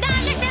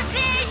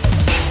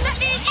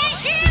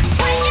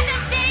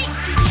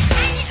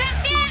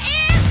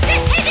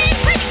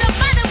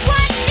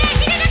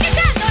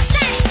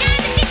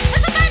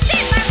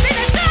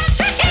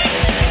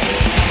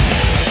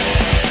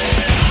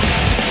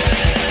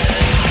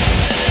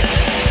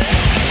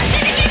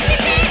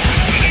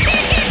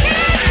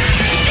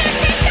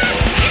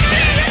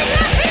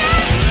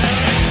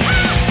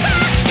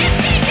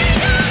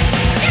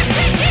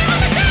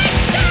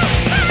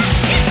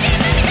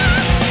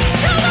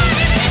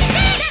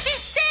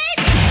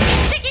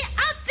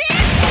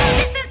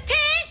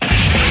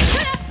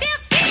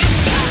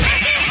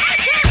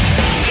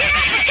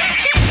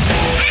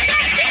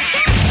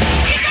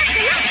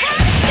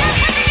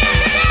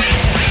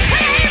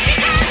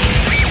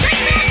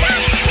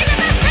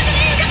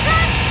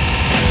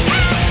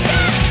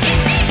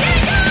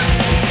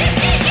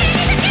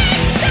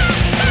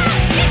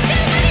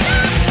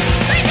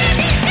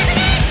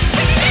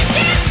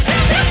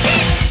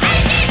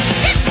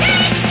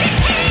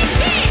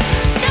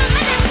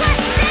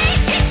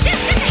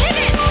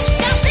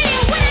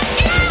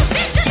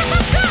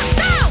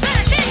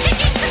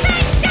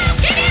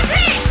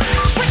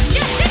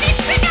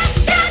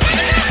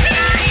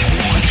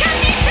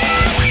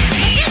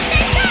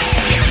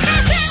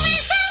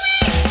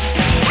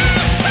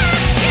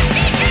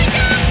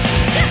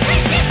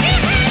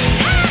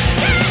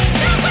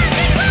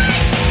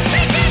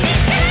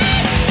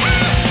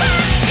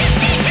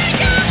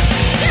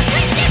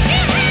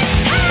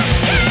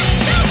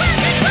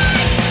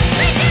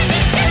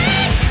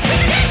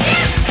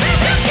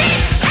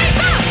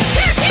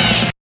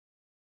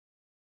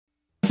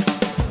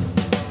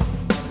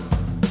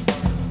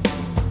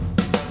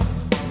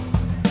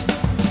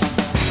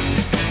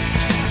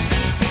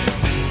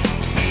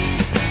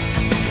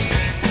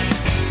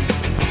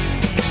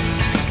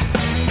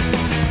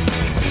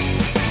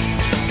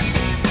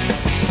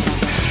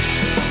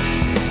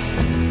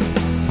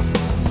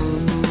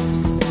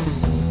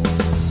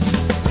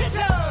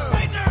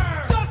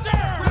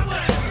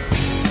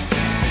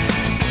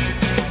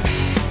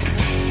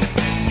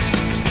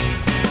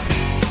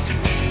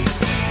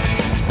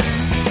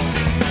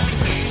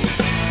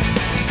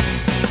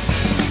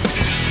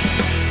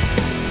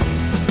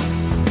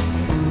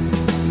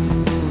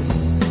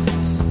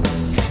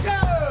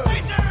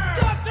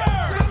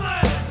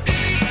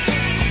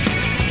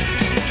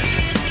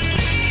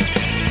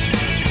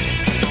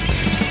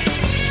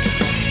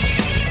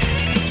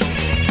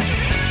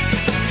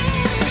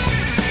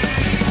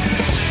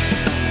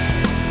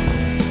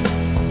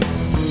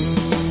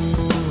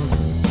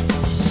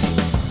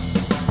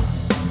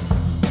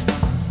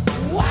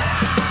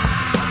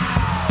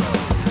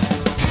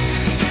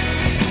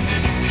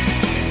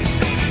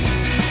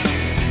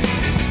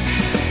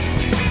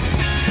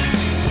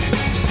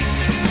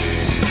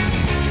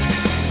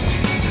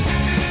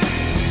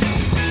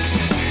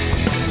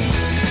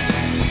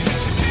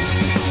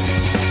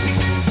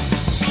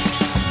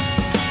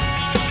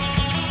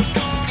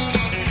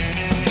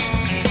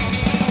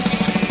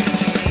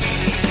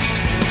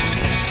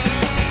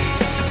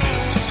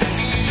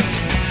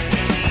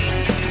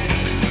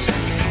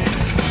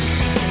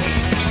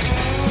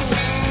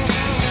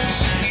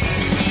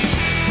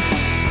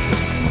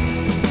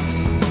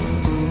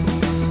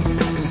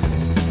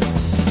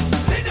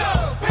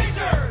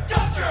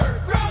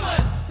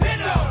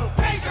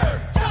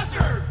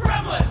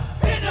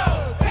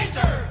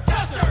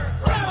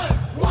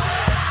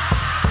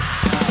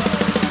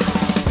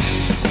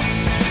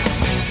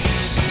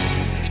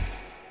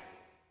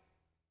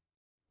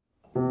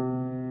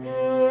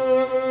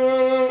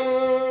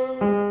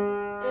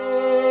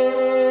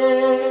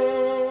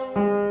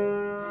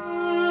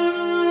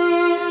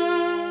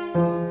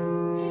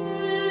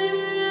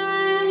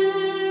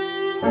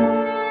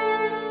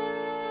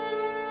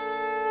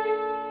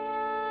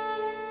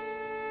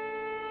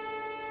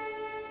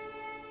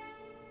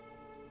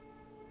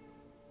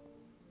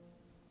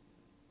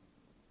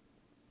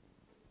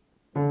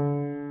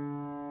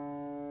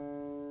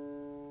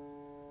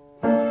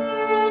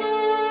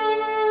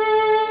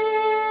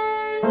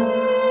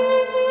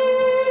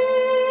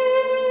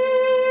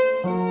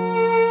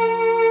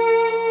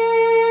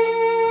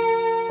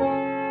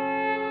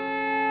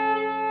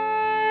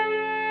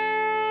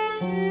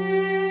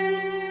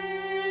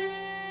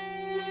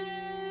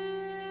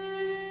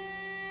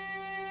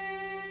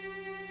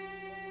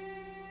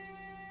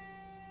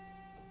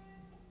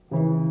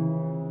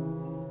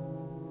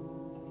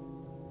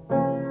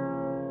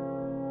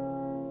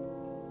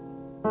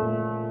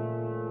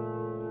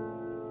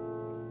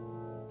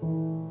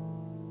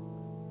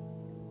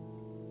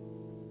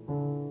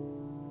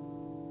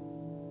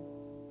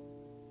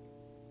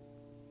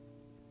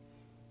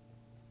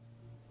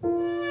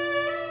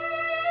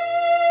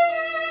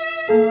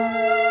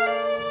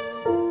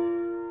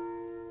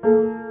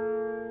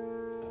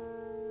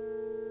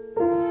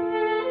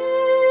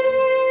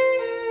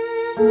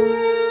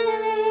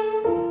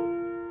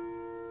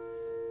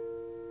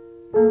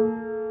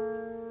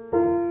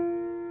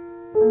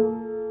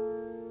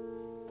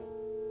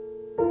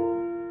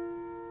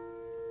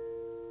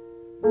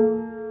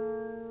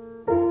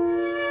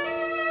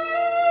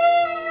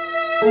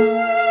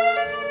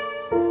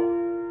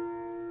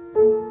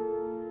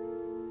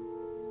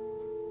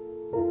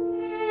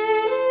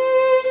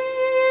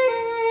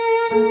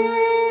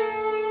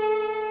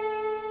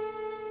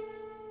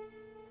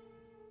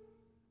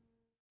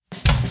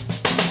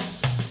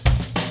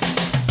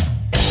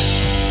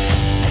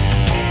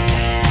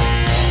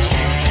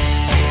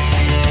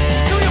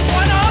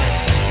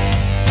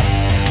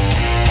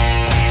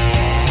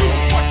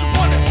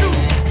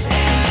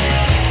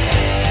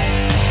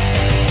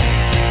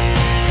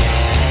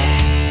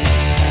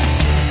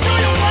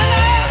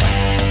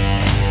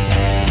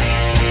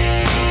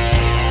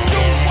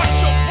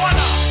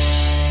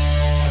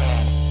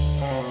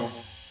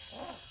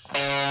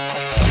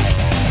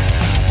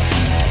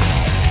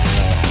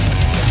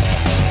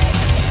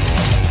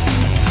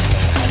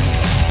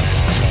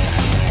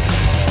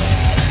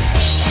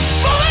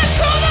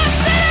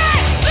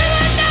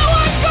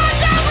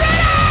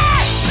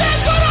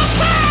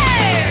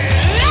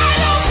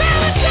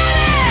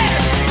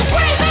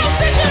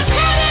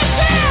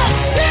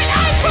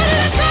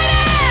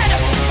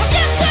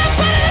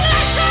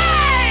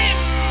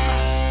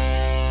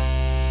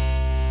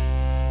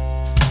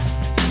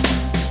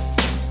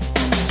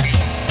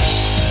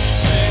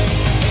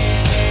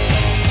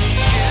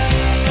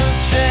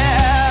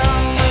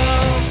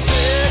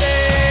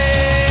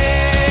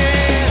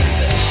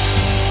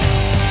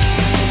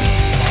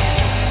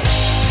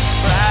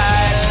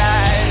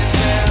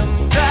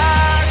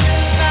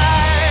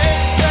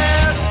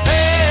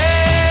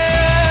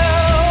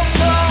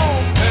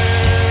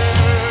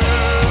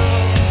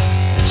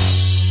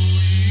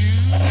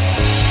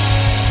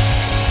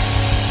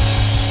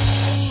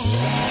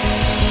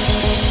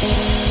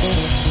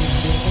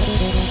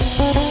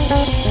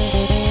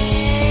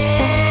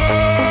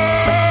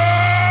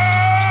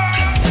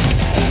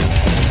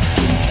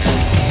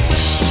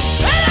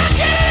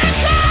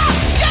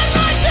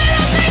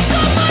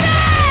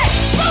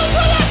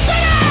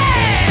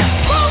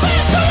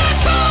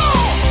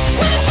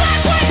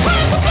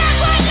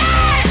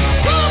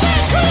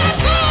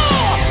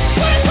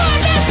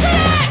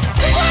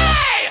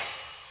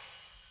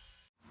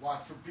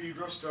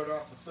 Pedro. Start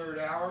off the third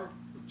hour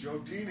with Joe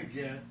Dean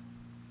again.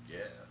 Yeah.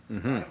 A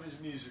lot of his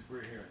music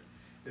we're hearing.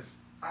 If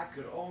I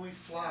Could Only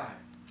Fly.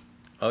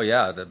 Oh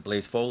yeah, the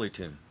Blaze Foley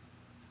tune.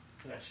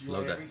 Yes, you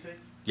Love on that. everything?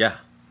 Yeah.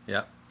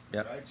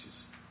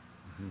 Righteous.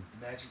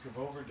 Magic of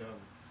overdone.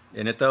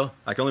 In it though,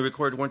 I can only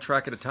record one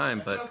track at a time,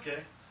 That's but okay.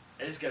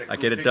 I just got a cool I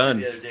get it picture done.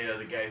 the other day of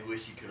the guy who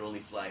wished he could only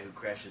fly, who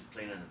crashed his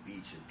plane on the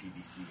beach in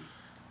PBC.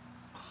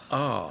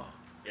 oh,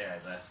 Yeah,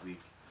 last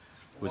week.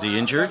 was he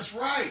injured? That's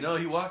right. No,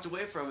 he walked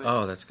away from it.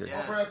 Oh, that's good.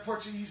 Yeah. Over at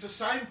Portuguese, he's a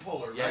sign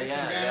puller, Yeah, right?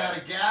 yeah, He ran yeah. out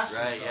of gas. or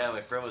Right, something. yeah.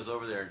 My friend was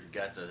over there and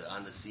got the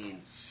on the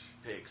scene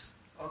pics.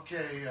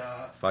 Okay.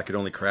 If I could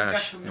only we got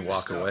crash some and new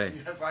walk stuff. away.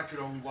 Yeah, if I could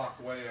only walk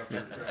away after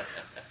the crash.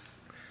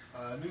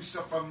 New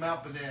stuff from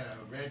Mount Banana,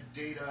 Red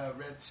Data,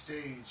 Red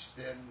Stage,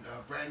 then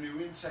brand new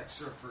Insect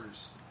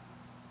Surfers,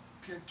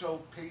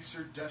 Pinto,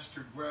 Pacer,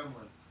 Duster,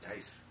 Gremlin.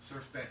 Nice.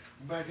 Surf band.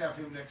 We might have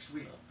him next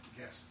week.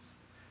 Yes.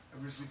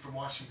 Originally from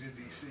Washington,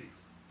 D.C.,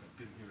 but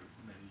been here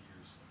many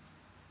years.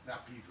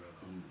 Not Pedro,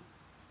 though.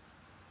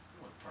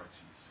 What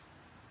parts he's...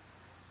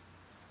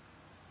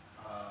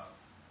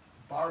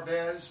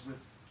 Barbez with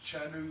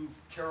channun,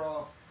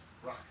 kerov,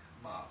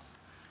 rachamav.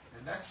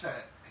 And that's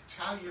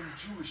Italian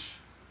Jewish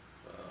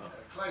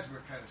klezmer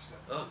kind of stuff.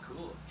 Oh,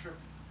 cool.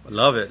 I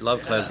love it. Love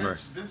Yeah,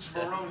 klezmer. Vince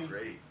Maroney.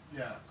 Great.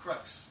 Yeah,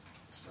 Crux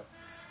stuff.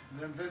 And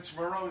then Vince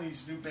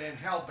Maroney's new band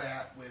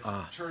Hellbat with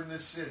Turn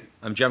This City.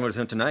 I'm jamming with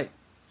him tonight.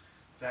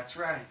 That's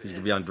right. He's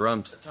gonna be on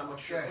drums. Atomic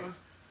Okay. Sherpa?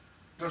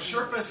 No,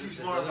 Sherpa's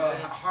he's more of a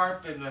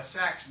harp and a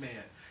sax man.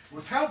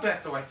 With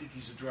Hellbat, though, I think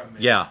he's a drum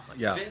man. Yeah.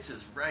 Vince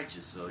is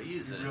righteous, though.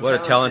 He's a What a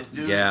talent!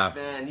 dude, Yeah.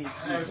 Man, he's I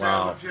found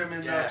Wow. with him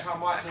and yeah.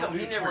 Tom Watson. How come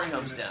he on the never touring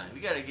comes unit. down? We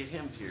got to get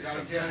him here Gotta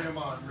sometime. get him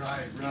on,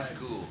 right. He's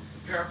cool.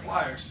 A pair of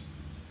pliers.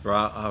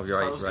 Oh, you're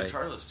Carlos right.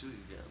 Guitarless, too.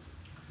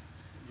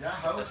 Yeah,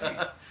 how is he?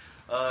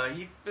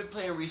 He's been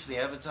playing recently.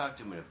 I haven't talked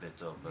to him in a bit,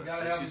 though. But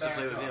gotta I have used him to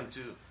play back with on. him,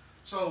 too.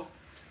 So,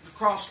 the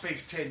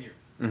crawlspace tenure.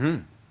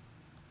 Mm-hmm.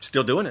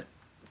 Still doing it.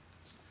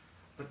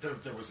 But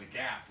there was a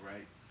gap,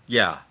 right?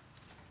 Yeah.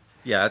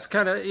 Yeah, it's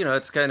kind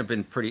of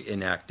been pretty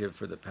inactive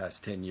for the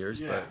past 10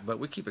 years, Yeah. but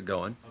we keep it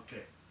going.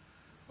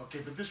 Okay,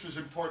 but this was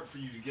important for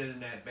you to get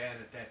in that band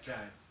at that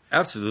time.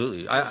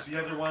 Absolutely. Because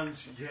the other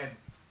ones, you had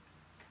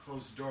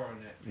closed the door on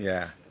that.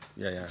 Yeah.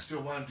 You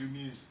still want to do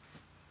music.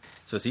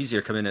 So it's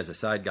easier to come in as a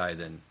side guy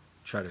than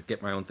try to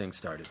get my own thing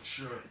started.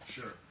 Sure.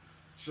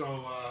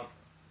 So,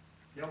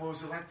 what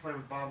was it like playing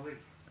with Bob Lee?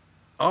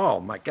 Oh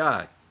my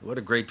God, what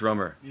a great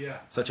drummer! Yeah,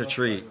 such I a love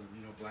treat. playing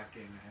with him, Black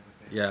Gang. I have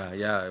a band.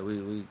 Yeah.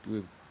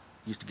 We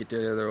used to get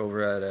together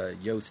over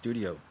at Yo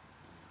Studio,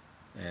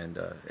 and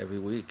every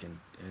week and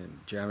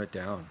jam it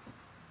down.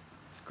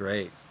 It's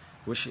great.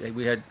 Wish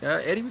we had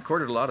Eddie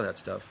recorded a lot of that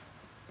stuff,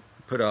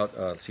 put out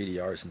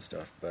CDRs and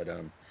stuff. But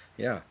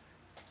yeah,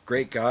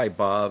 great guy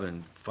Bob,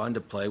 and fun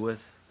to play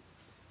with.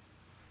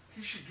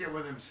 He should get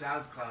one of them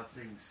SoundCloud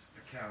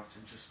accounts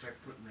and just start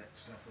putting that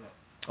stuff up.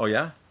 Oh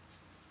yeah.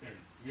 Eddie,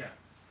 yeah.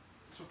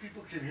 So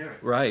people can hear it.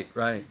 Right.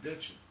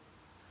 Bitching.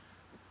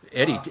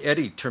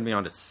 Eddie turned me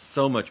on to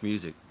so much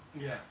music.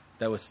 Yeah.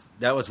 That was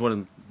one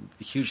of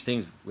the huge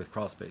things with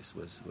crawlspace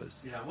was.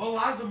 Yeah. Well, a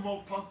lot of the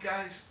old punk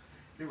guys,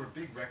 they were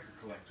big record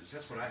collectors.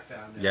 That's what I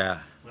found out. Yeah.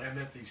 When I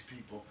met these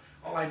people,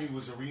 all I knew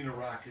was arena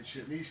rock and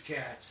shit. And these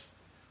cats,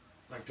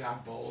 like Don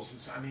Bowles and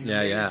so. I mean,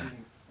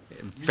 amazing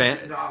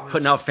music knowledge.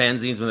 Putting out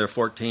fanzines when they're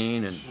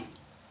 14 and.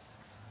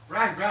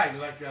 Right.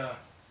 Like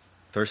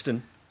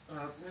Thurston.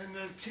 And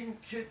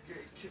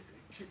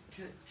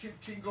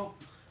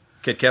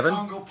Kid Kevin?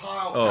 Congo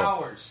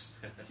Powers.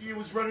 He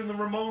was running the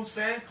Ramones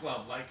fan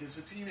club, like as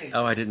a teenager.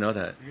 Oh, I didn't know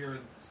that. Here in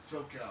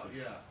SoCal,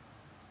 yeah.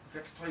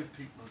 Got to play with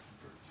Pete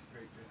Monkeybirds, a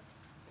great band.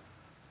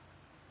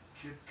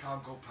 Kid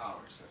Congo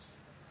Powers, that's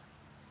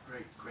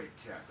a great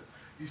cat. But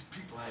these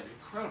people had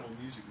incredible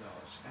music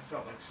knowledge. I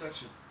felt like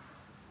such an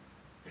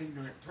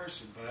ignorant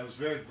person, but I was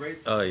very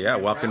grateful. Oh, yeah,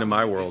 welcome to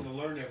my world. To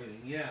learn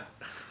everything, yeah.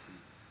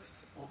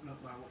 Open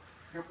up my world.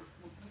 Here,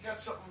 we got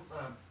something,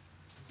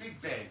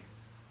 Big Bang.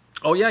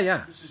 Oh,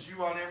 yeah. This is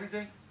you on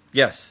everything?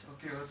 Yes.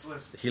 Okay, let's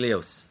listen.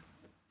 Helios.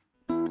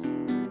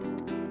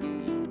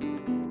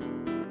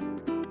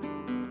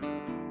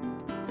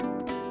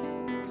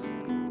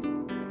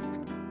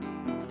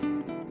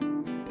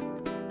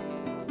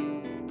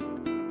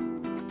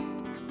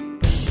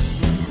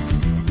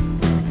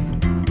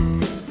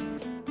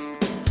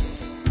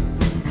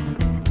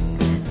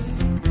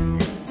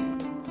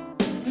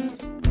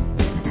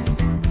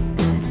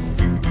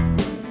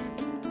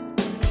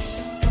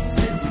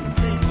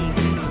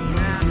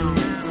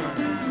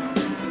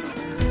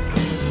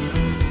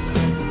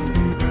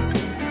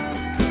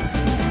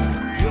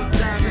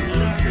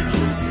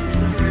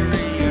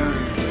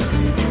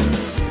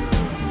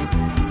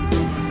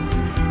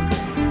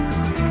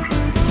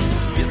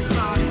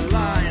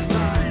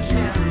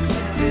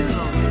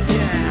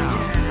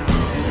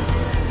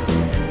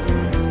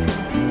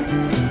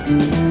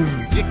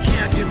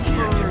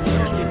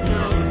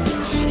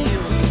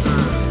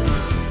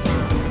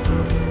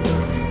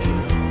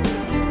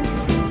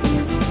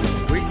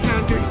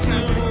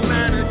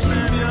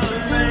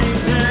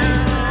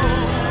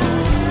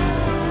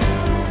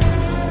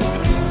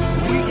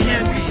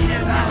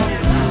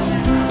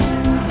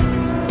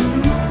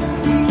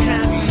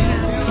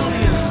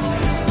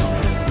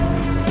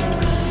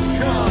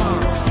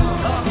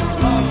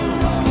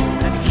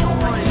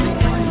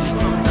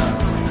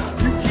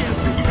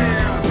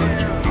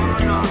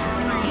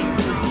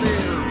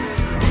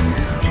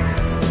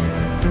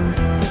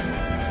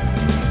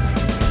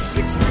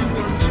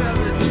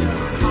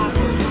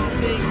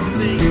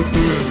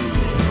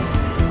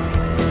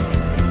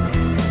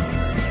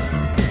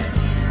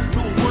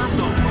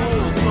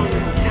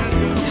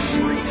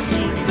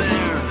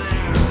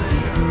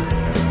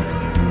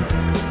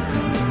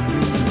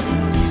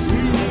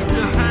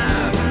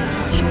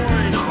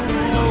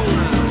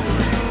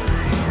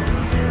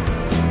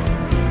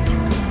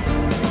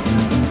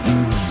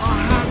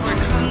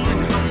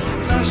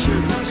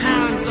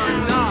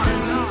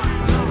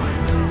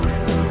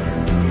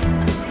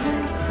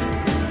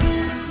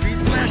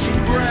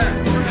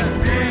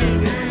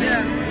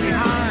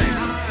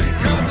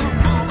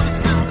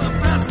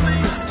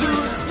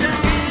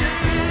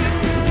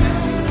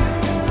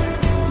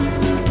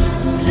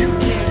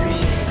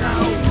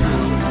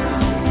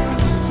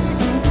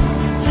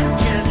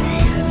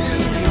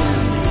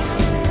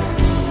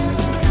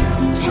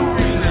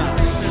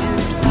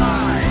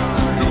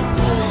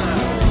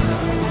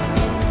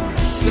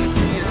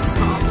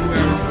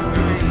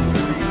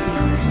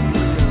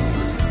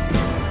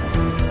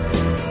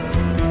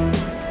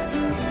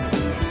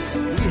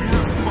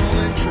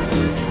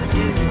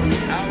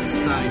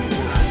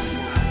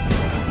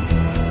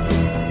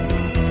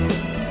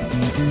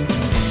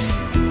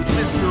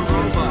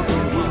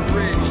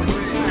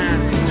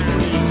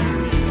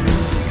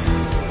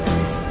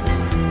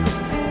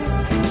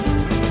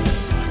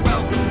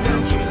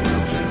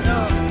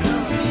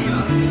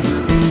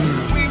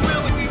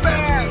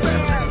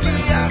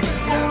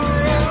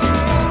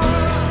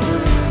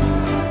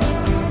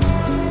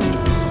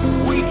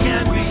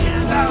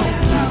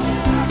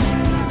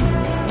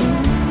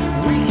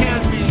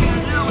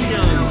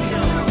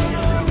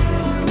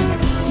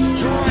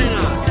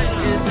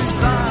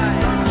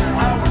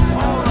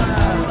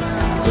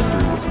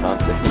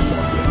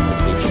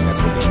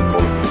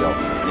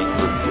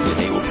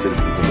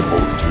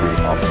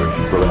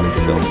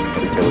 sporadically built,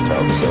 every tailor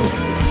child or so,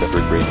 in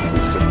separate grades of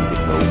city with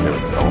no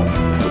parents at all.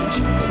 But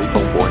every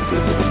home-born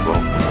citizen was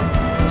grown parents,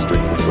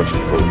 strict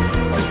instruction codes,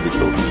 like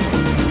digital people.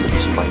 The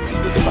Venetian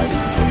mindset was divided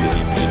into a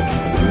million names,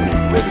 and the moon,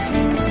 where the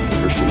seeds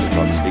for shade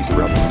cause the space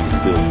around them to be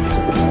filled with a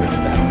simple pattern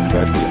of that.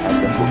 Gradually, a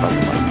half-sense will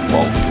compromise the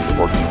ball, the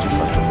orphans to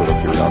kind of proto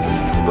curiosity,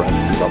 the drive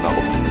to seek out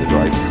novelty, the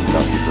drive to seek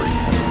out recurring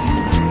patterns,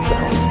 images and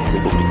sounds,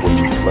 simple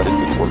equations, flooded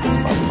with organs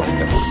classified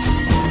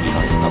networks.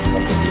 Behind not the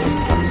ideas,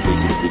 not the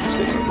space of a figure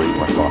state on a great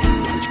white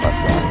rockets, which class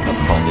lie, not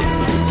the calm naked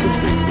figure so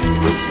great to be a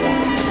great swarm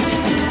of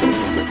emotions,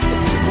 but the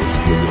simplest,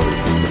 regular,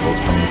 the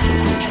most common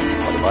associations.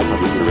 On the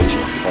 500th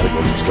iteration, the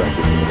categories extracted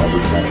from the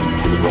library pattern,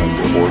 giving rise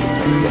to a board of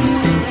 10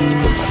 subsystems that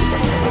input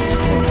classified networks,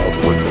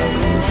 10,000 word traps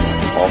and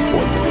illusions, all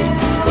chords and rate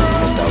exploding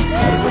 10,000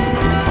 pattern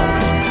recognizing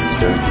monotones, and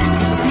staring into the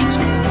information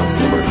stream of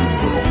constant learning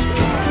for all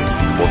special methods,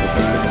 for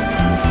competitive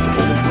fantasy, to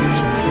hold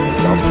explanations,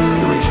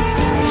 1,000 iteration,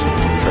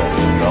 traps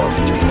and develop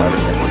into a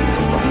collaborative network and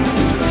some problem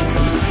introduction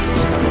methods in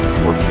this kind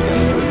of working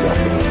together to itself,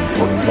 the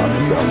organs spots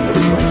themselves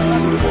never trying to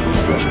see the organ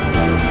progression of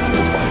a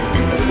single spot,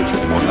 and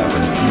eventually more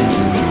elaborate experience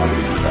in the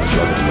positive feedback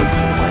sharp and focus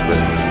on the mind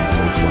resonating with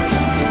its own strong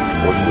sequence. The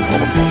organ was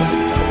almost one of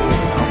the technical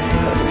right now,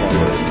 had a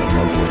vocabulary of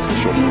 10,000 words to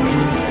short term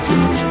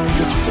expectations,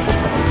 such as simple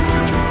knowledge of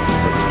nature, and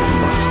such a state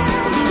of consciousness,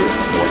 but still,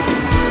 no idea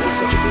there was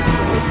such a big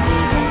number of things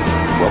itself.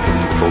 Welcome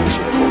to the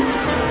coalition of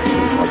voices.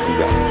 Like you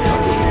got, not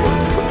just in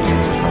words, but the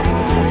answer coming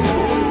from one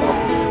single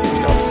 1,000.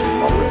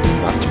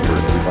 Not to hurt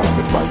every thought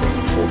that's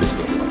vibrating, hold it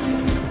together like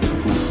someone.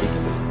 Who is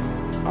thinking this?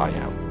 I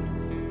am.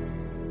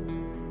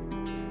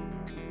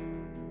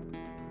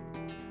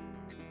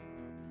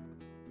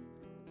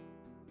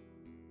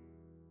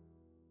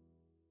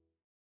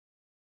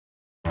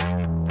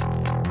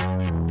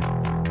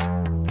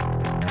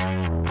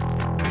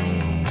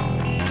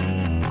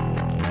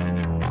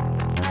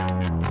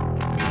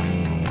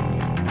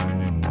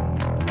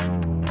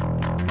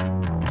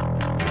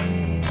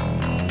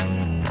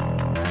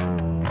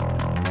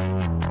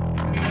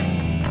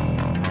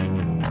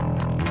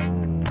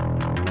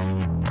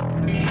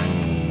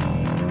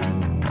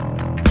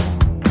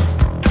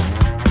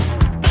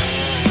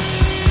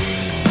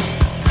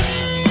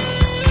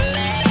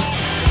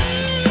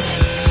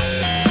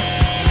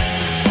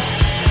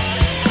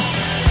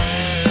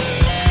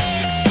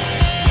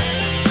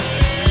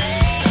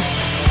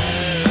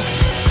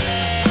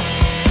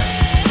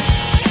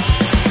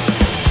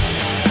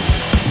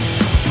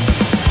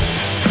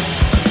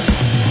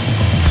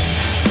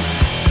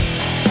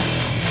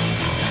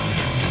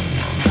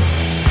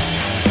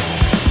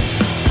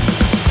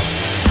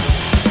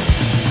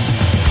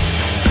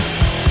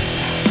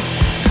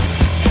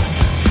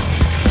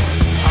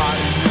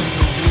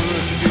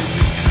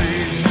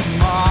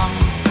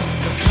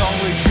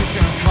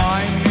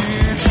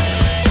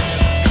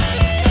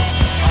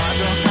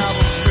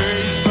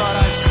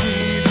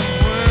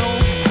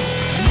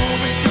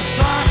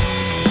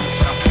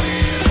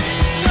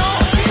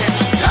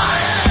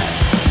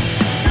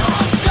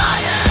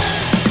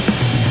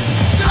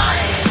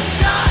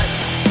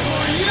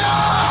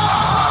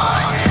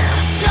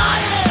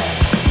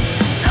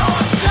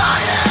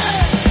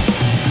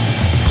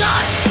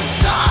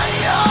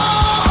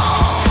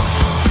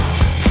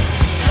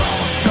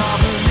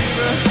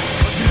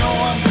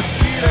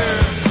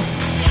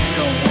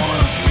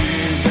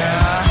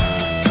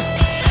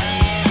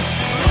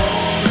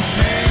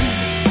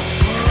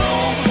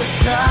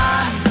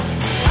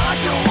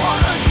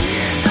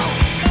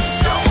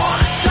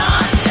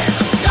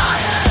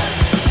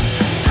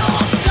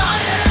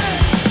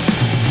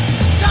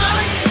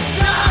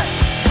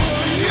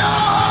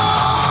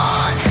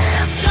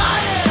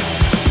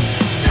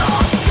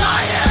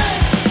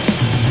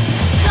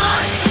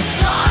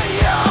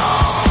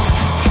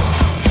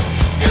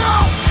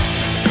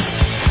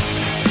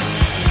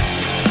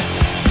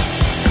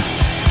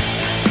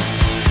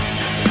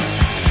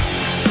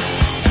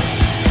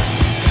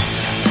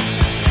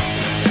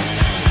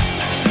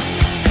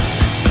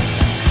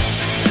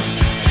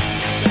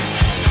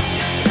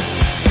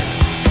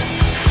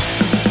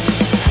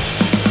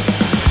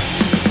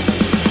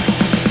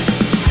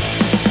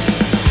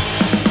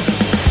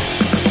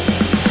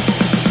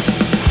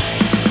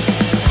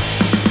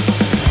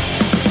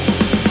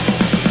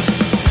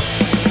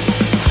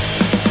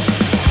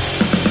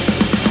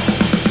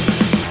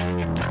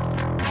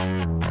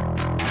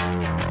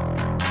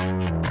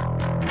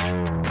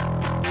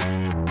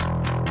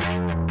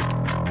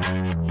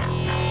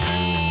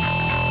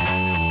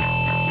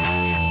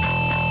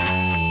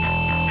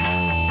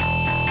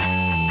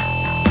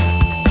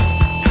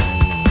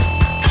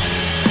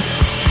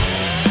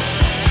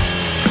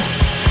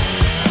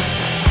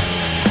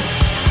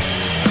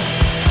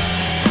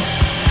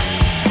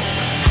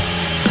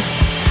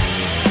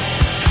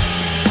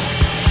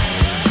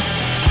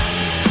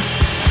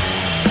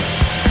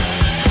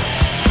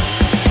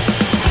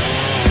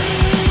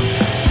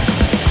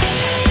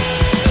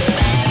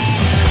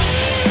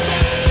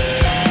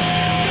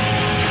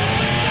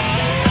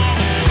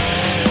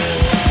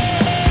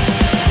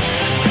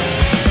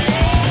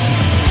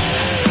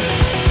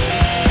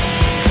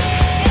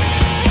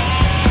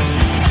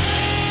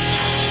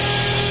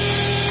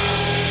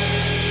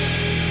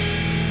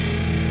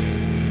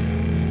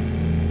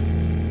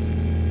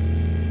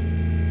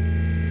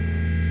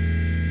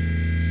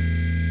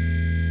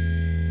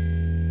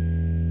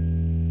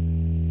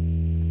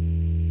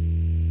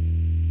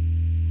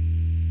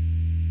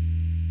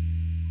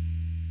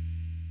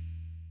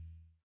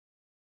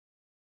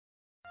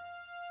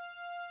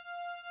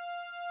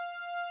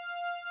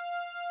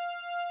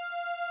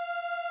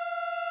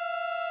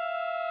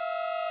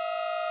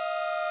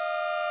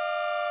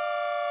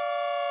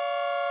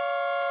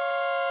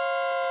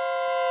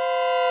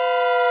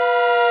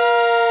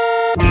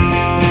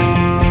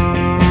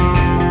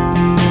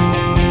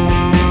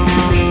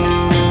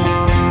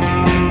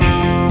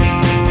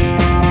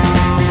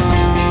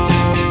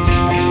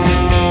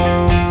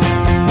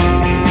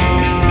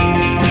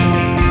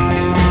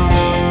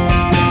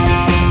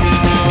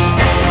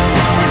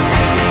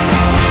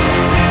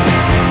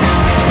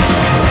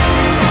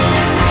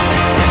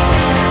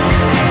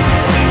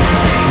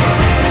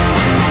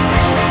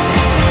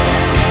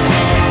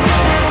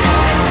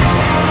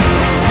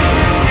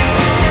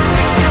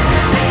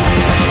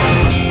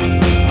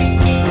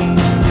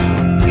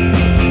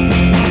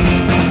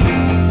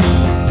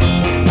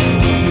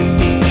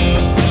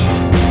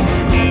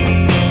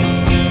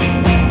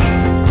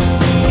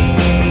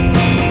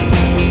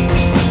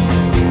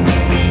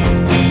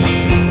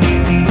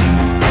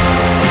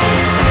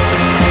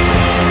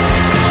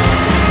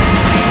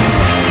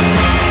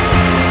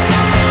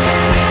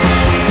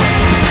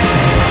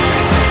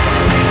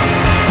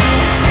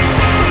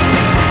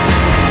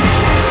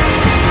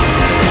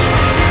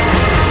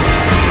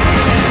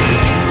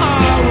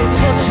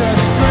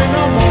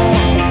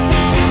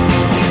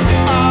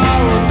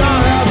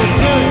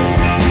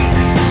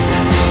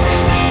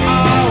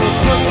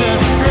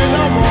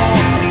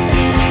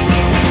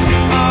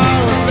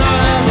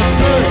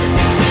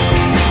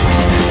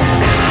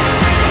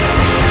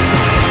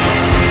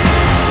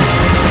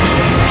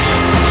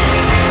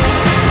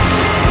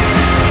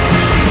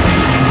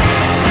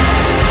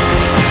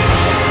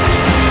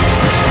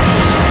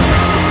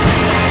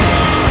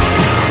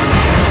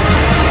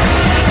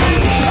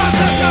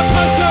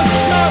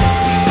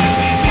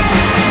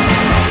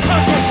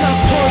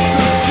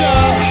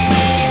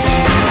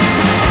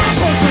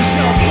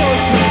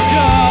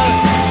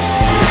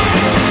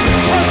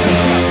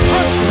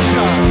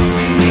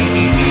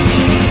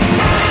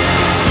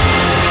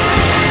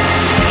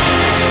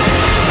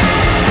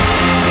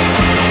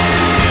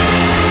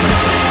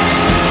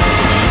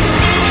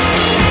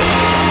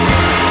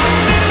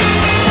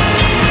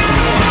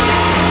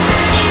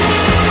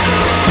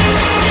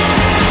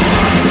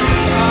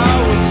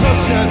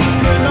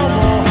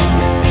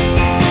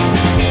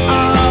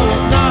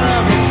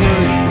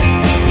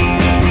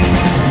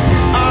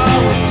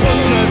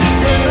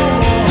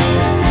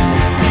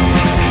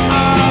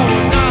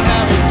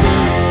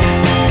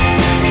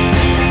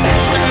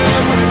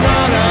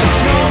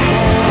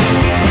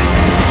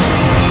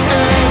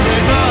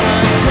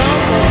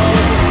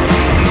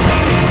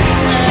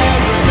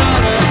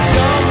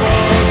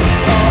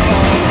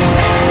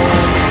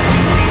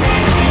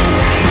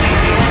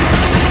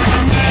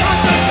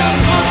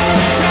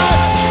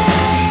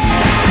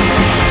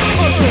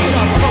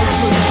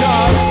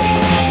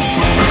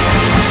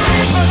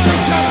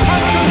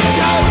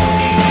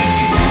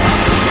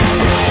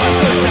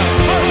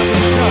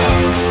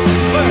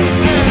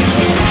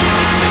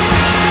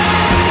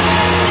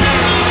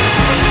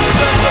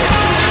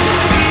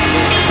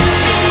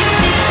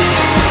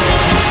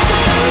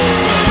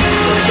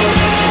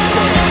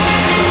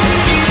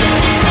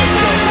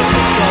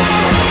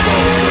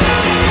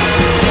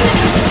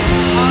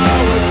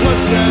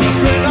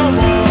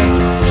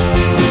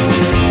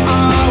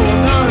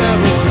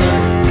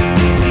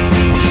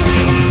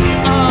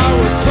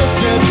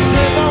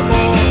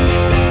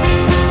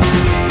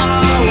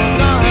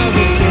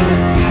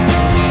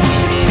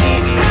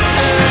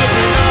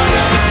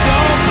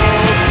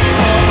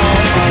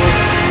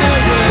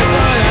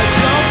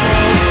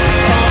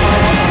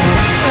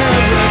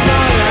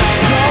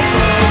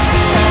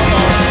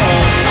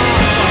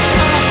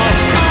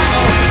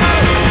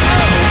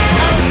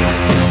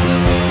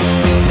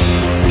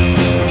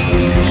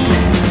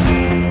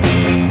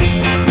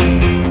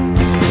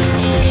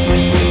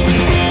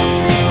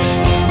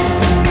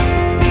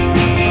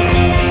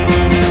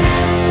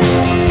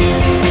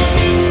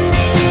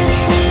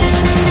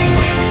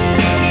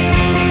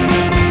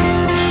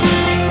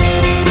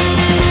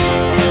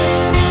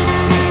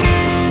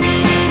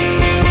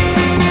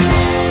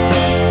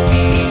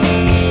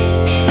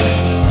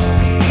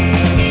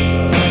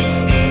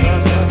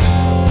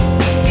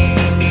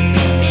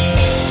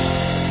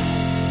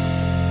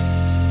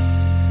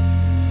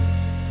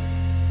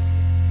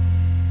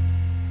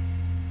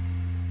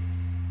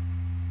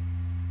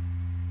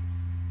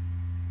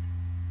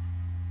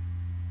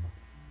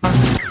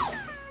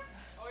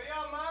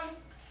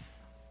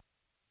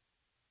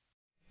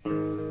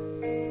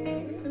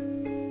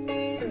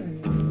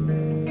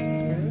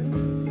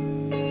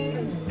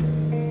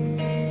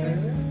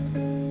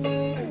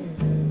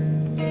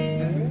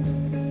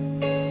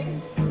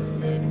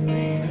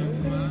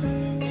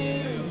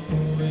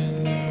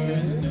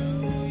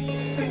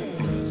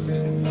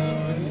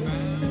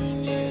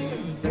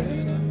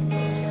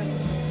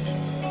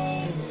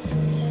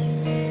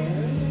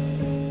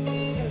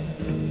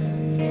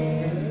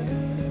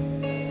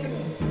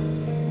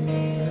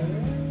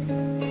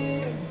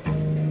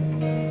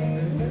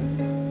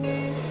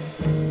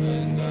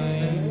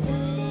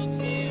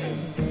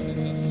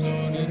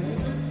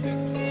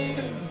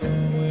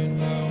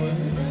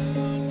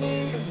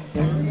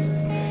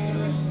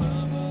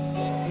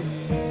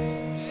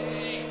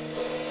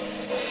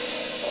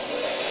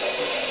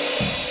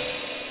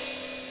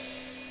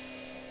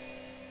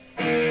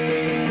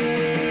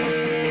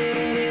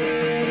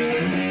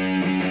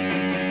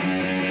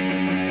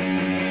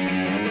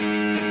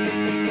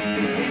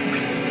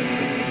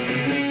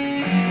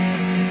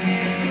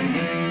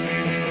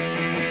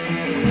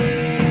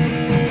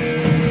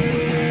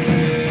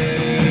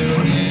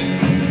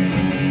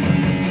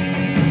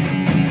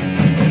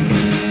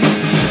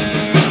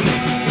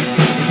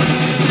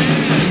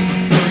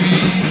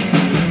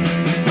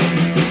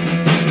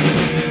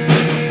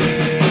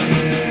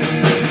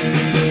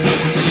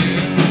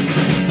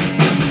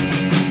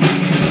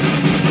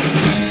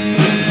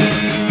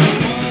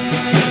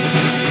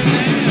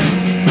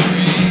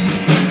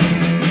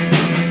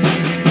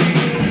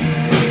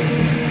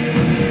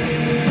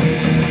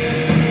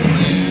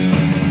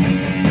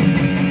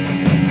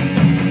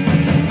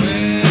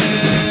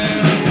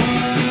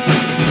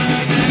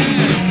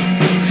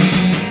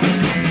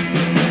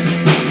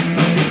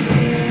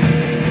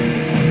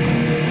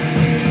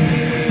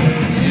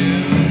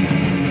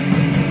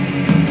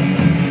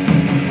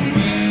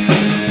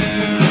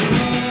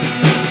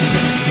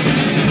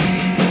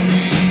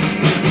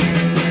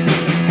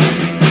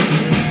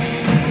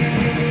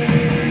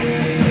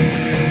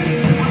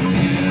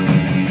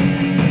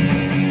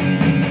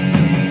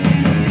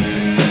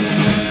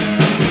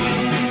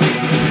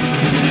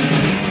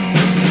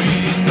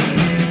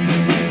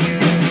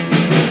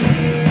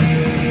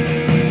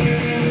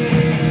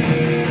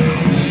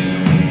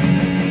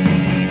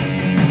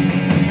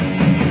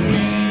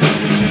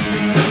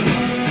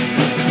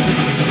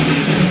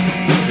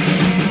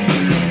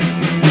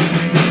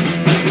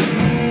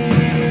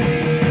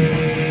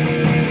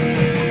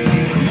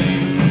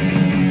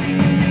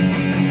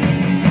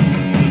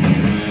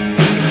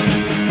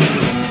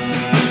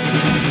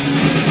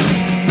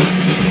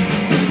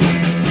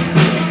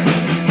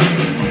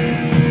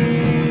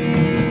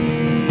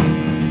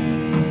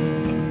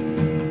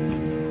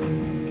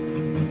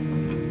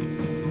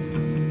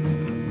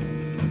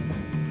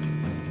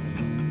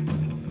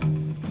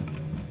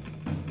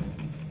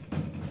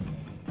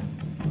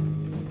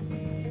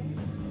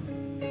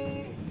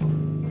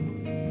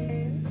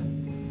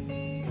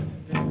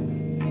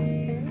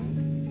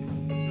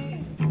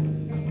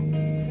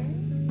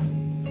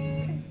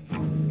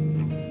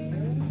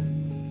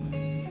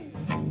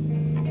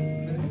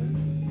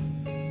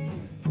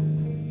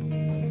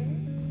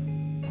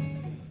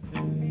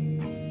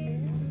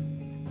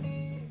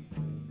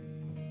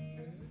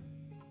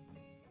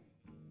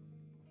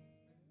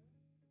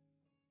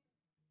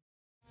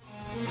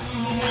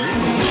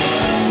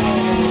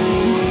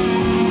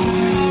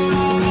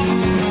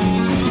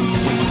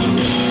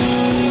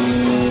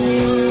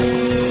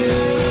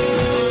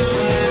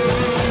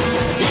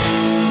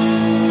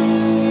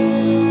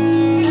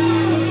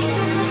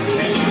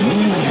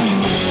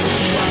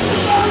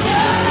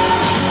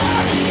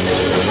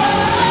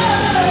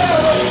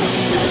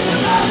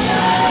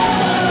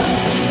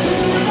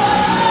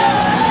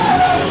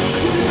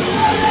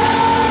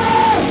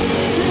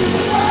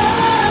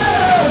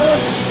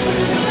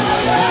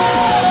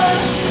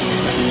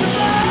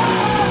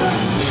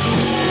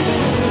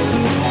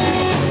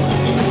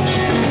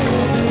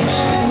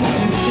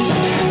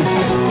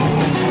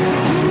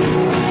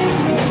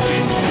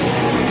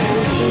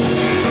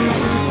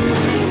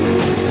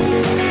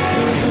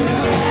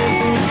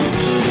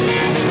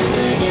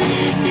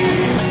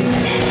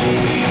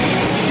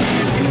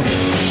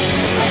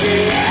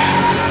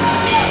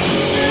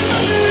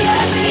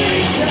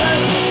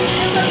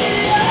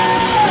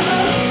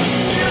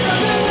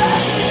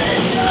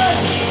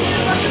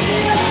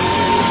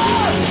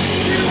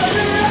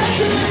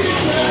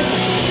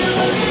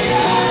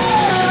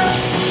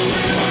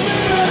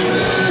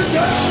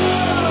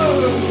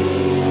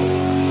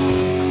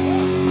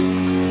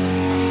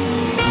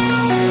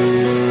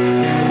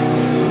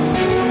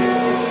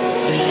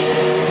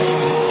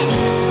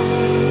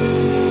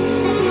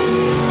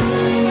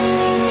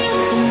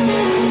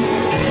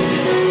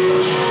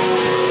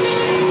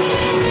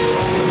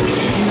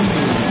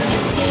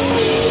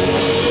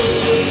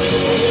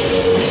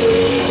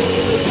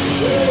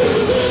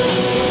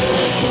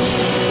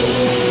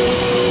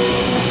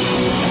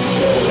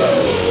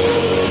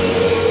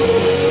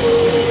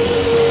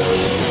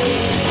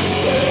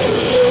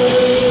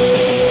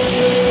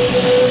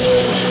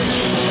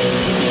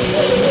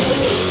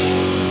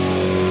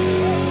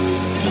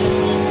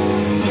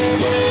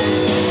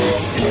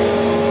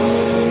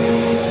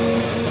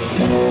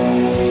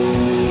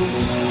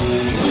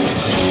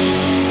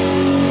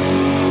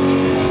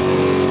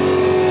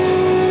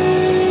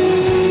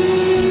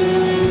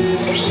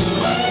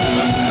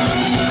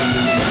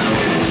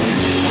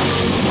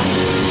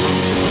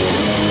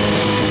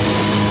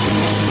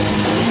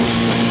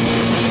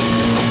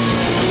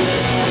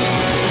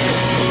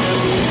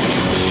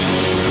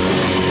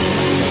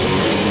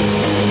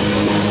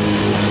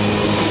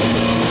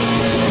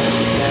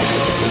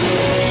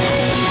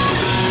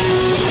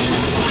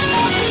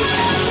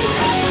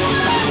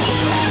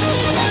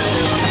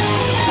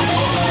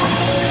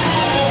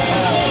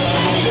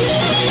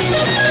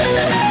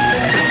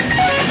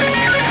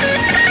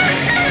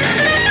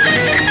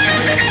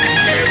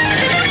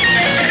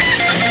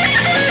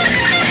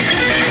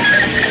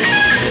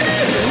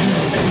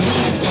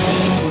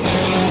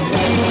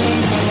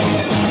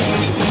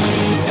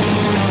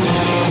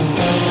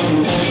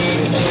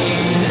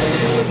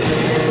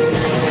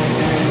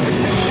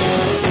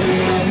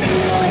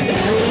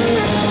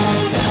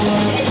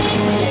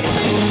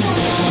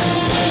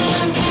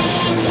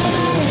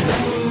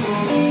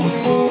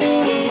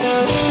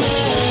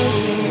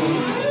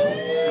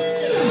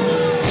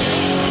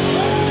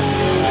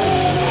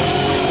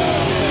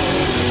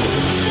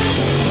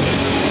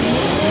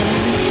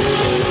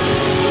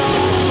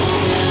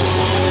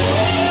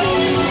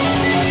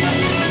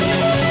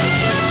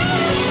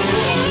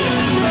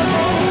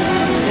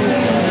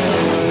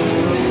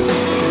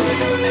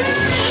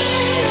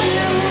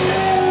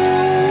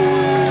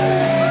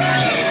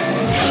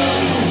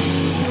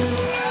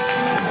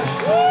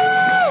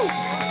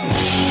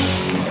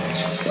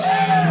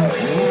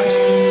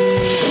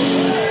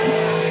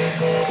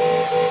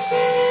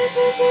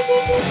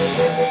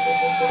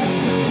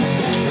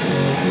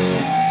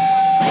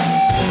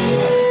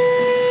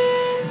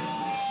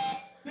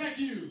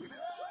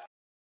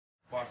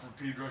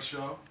 Pedro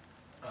Show.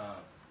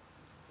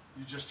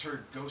 You just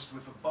heard Ghost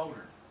with a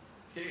Boner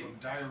from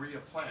Diarrhea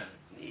Planet.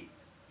 Neat.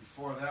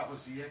 Before that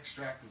was The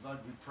Extract with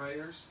Ugly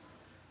Prayers.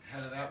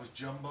 Ahead of that was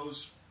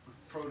Jumbos with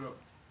Proto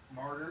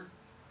Martyr.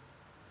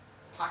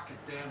 Pocket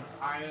Band with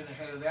Iron.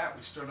 Ahead of that,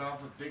 we started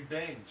off with Big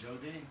Bang, Joe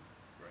Dean.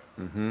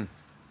 Mm-hmm.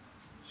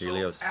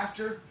 Helios. So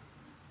after,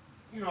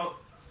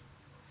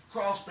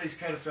 Crawlspace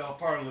kind of fell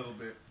apart a little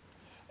bit.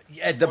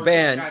 Yeah, the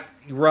band,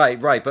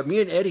 right. But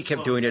me and Eddie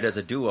kept doing it as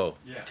a duo,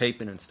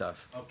 taping and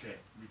stuff. Okay,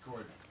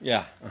 recording.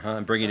 Yeah,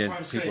 and bringing in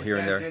people here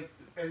and there.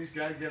 Eddie's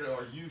got to get,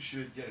 or you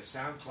should get a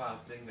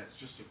SoundCloud thing that's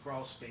just a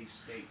Crawlspace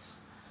space.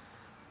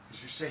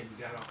 Because you're saying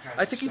you got all kinds of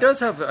I think stuff. he does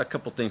have a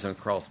couple things on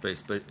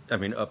Crawlspace, but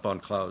up on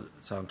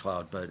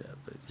SoundCloud, but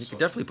he could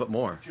definitely put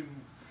more.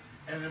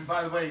 And then,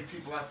 by the way,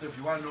 people out there, if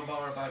you want to know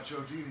more about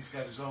Joe Dean, he's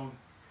got his own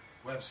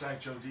website,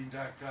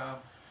 joedean.com.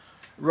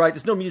 Right,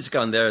 there's no music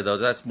on there, though.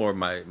 That's more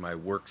my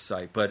work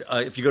site. But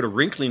if you go to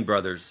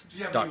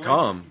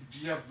wrinklingBrothers.com do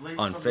you have links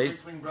on from Facebook. the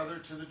Wrinkling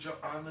Brother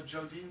on the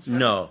Joe Dean site?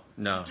 No.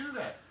 You should do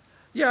that.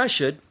 Yeah, I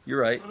should. You're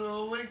right. Put a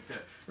little link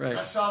there. Right.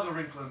 I saw the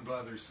Wrinkling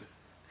Brothers.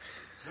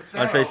 What's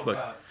On that all Facebook.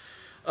 about?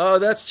 Oh,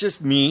 that's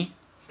just me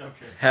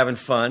having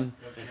fun,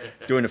 Okay.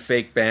 doing a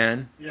fake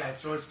band. Yeah,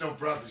 so it's no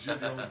brothers. You're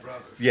the only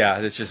brother. Yeah,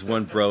 there's just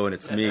one bro and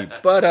it's me.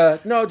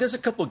 But no, there's a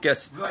couple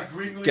guest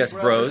Brothers.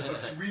 bros.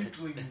 It's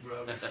Wrinkling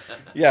Brothers.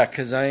 Yeah,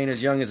 because I ain't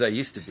as young as I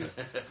used to be.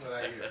 That's what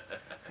I hear.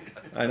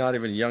 I'm not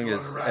even young Going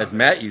as around.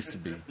 Matt used to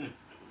be.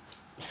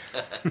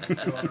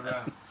 Going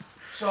around.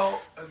 So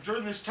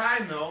during this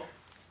time, though,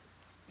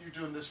 you're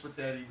doing this with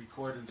Eddie,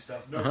 recording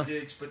stuff. No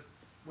gigs, but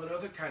what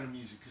other kind of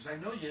music? Because I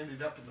know you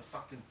ended up in the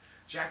fucking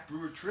Jack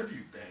Brewer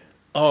tribute band.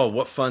 Oh,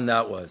 what fun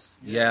that was.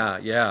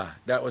 Yeah.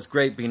 That was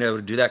great being able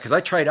to do that. Because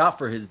I tried out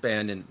for his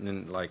band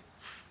in like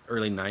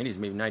early 90s,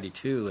 maybe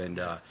 92.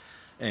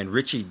 And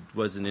Richie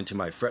wasn't into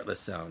my fretless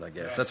sound, I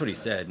guess. That's what he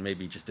said.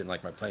 Maybe he just didn't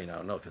like my playing. I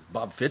don't know. Because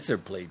Bob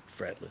Fitzer played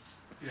fretless.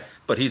 Yeah.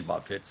 But he's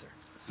Bob Fitzer.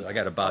 So I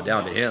got to bow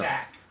down to him.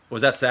 Sack.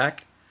 Was that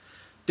Sack?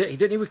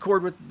 Didn't he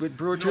record with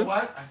Brewer too? You know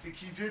what? I think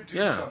he did do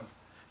some.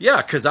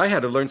 Yeah, because I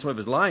had to learn some of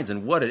his lines,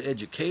 and what an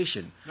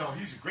education. No,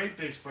 he's a great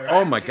bass player.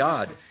 Oh, my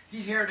God.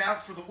 He haired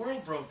out for The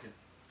World Broken.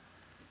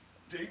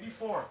 Day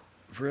before.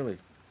 Really?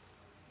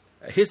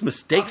 His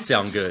mistakes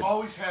sound good. He's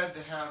always had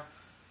to have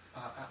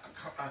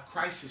a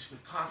crisis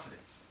with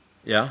confidence.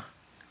 Yeah?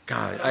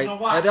 God, I don't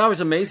know why. that always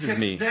amazes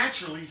because me.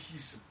 Naturally,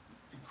 he's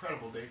an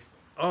incredible bass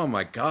player. Oh,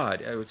 my God.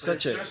 It's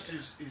But it's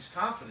just his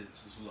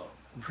confidence is low.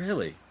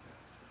 Really?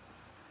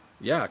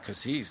 Yeah,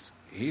 because he's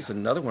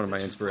another one of my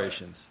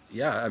inspirations.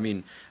 Yeah, I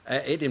mean,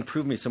 it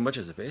improved me so much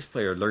as a bass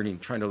player,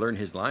 trying to learn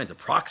his lines,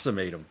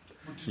 approximate them.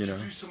 Did you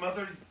do some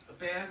other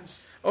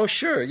bands? Oh,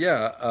 sure,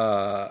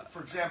 yeah.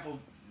 For example,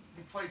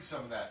 we played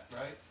some of that,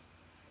 right?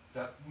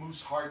 That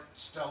Mooseheart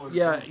Stellar.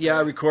 Yeah,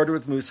 I recorded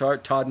with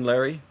Mooseheart, Todd and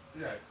Larry.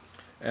 Yeah.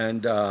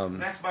 And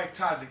that's Mike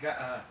Todd, the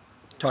guy.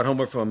 Todd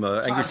Homer from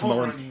Angry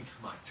Samoans.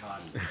 Mike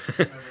Todd.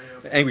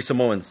 Angry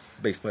Samoans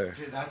bass player.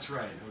 That's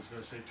right. I was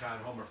going to say Todd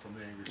Homer from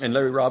the Angry Samoans. And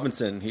Larry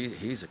Robinson,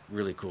 he's a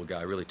really cool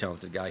guy, really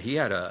talented guy.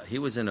 He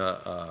was in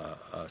a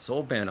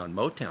soul band on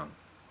Motown.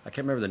 I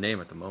can't remember the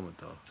name at the moment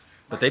though,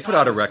 but they put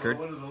out a record.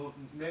 One of the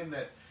men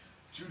that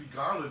Judy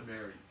Garland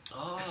married.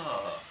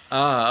 Oh.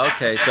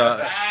 Okay.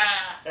 So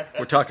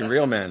we're talking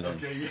Real Man then.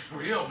 Okay, yeah,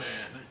 Real Man.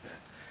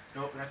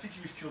 No, I think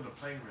he was killed in a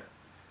plane wreck.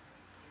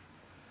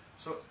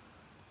 So,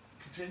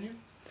 continue.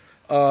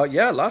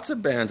 Yeah, lots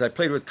of bands. I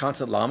played with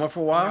Constant Llama for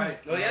a while. Right.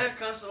 Oh yeah,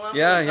 Constant Llama.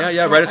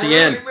 Yeah. Right at the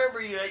end. I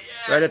remember you.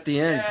 Yeah. Right at the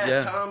end.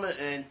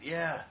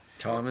 Yeah.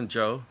 Tom and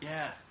Joe.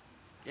 Yeah,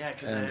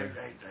 because I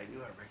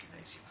knew I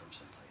recognized you from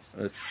someplace.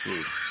 Let's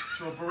see.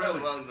 Joe Borelli.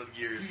 Long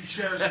years. He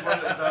shares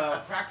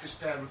the practice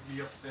pad with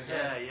me up at the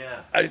head.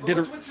 Yeah.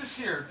 What's this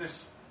here?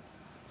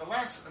 The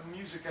last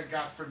music I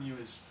got from you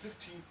is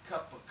 15th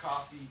cup of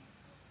coffee.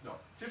 No,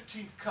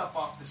 15th cup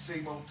off the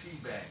same old tea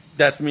bag.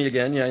 That's me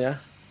again. Yeah.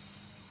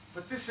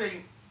 But this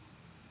ain't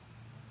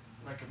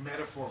like a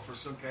metaphor for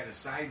some kind of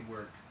side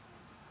work.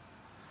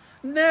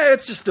 Nah,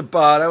 it's just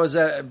about I was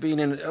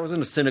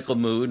in a cynical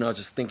mood, and I was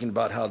just thinking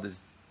about how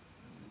this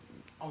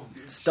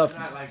stuff,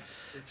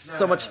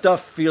 so much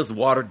stuff feels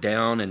watered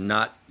down and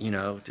not,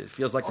 it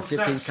feels like the 15th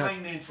cup. It's not a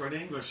slang name for an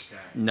English guy.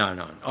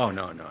 No. Oh,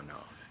 no.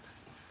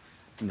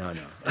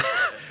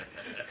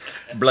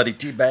 Bloody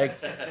tea bag.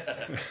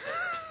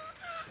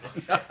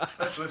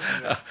 Let's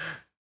listen to it.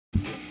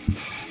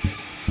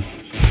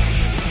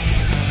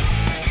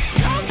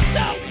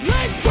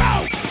 Let's go!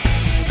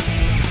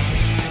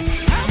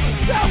 I'm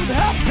so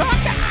help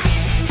contact!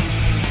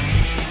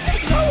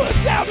 It's going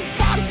down the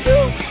bottom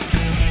stool!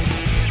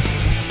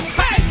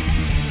 Hey!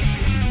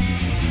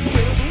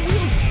 Wheel the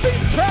wheels, speed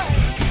the train!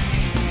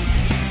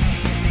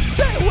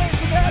 Stay away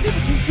from that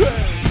imaging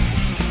train!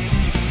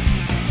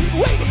 Been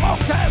waiting a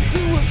long time to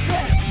see what's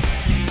next!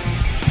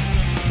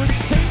 But the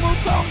same old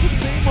songs and the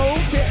same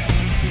old dance!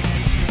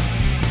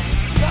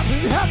 Got me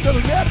have to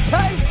let it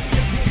taste!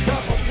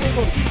 No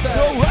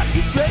rush,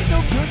 too great, no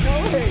good, no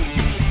haste.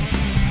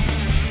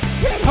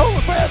 Can't hold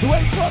my breath,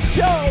 wait for the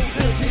show.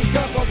 15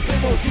 cup on the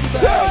same old in the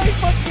bag. There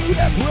ain't much need,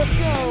 that's where to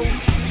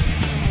go.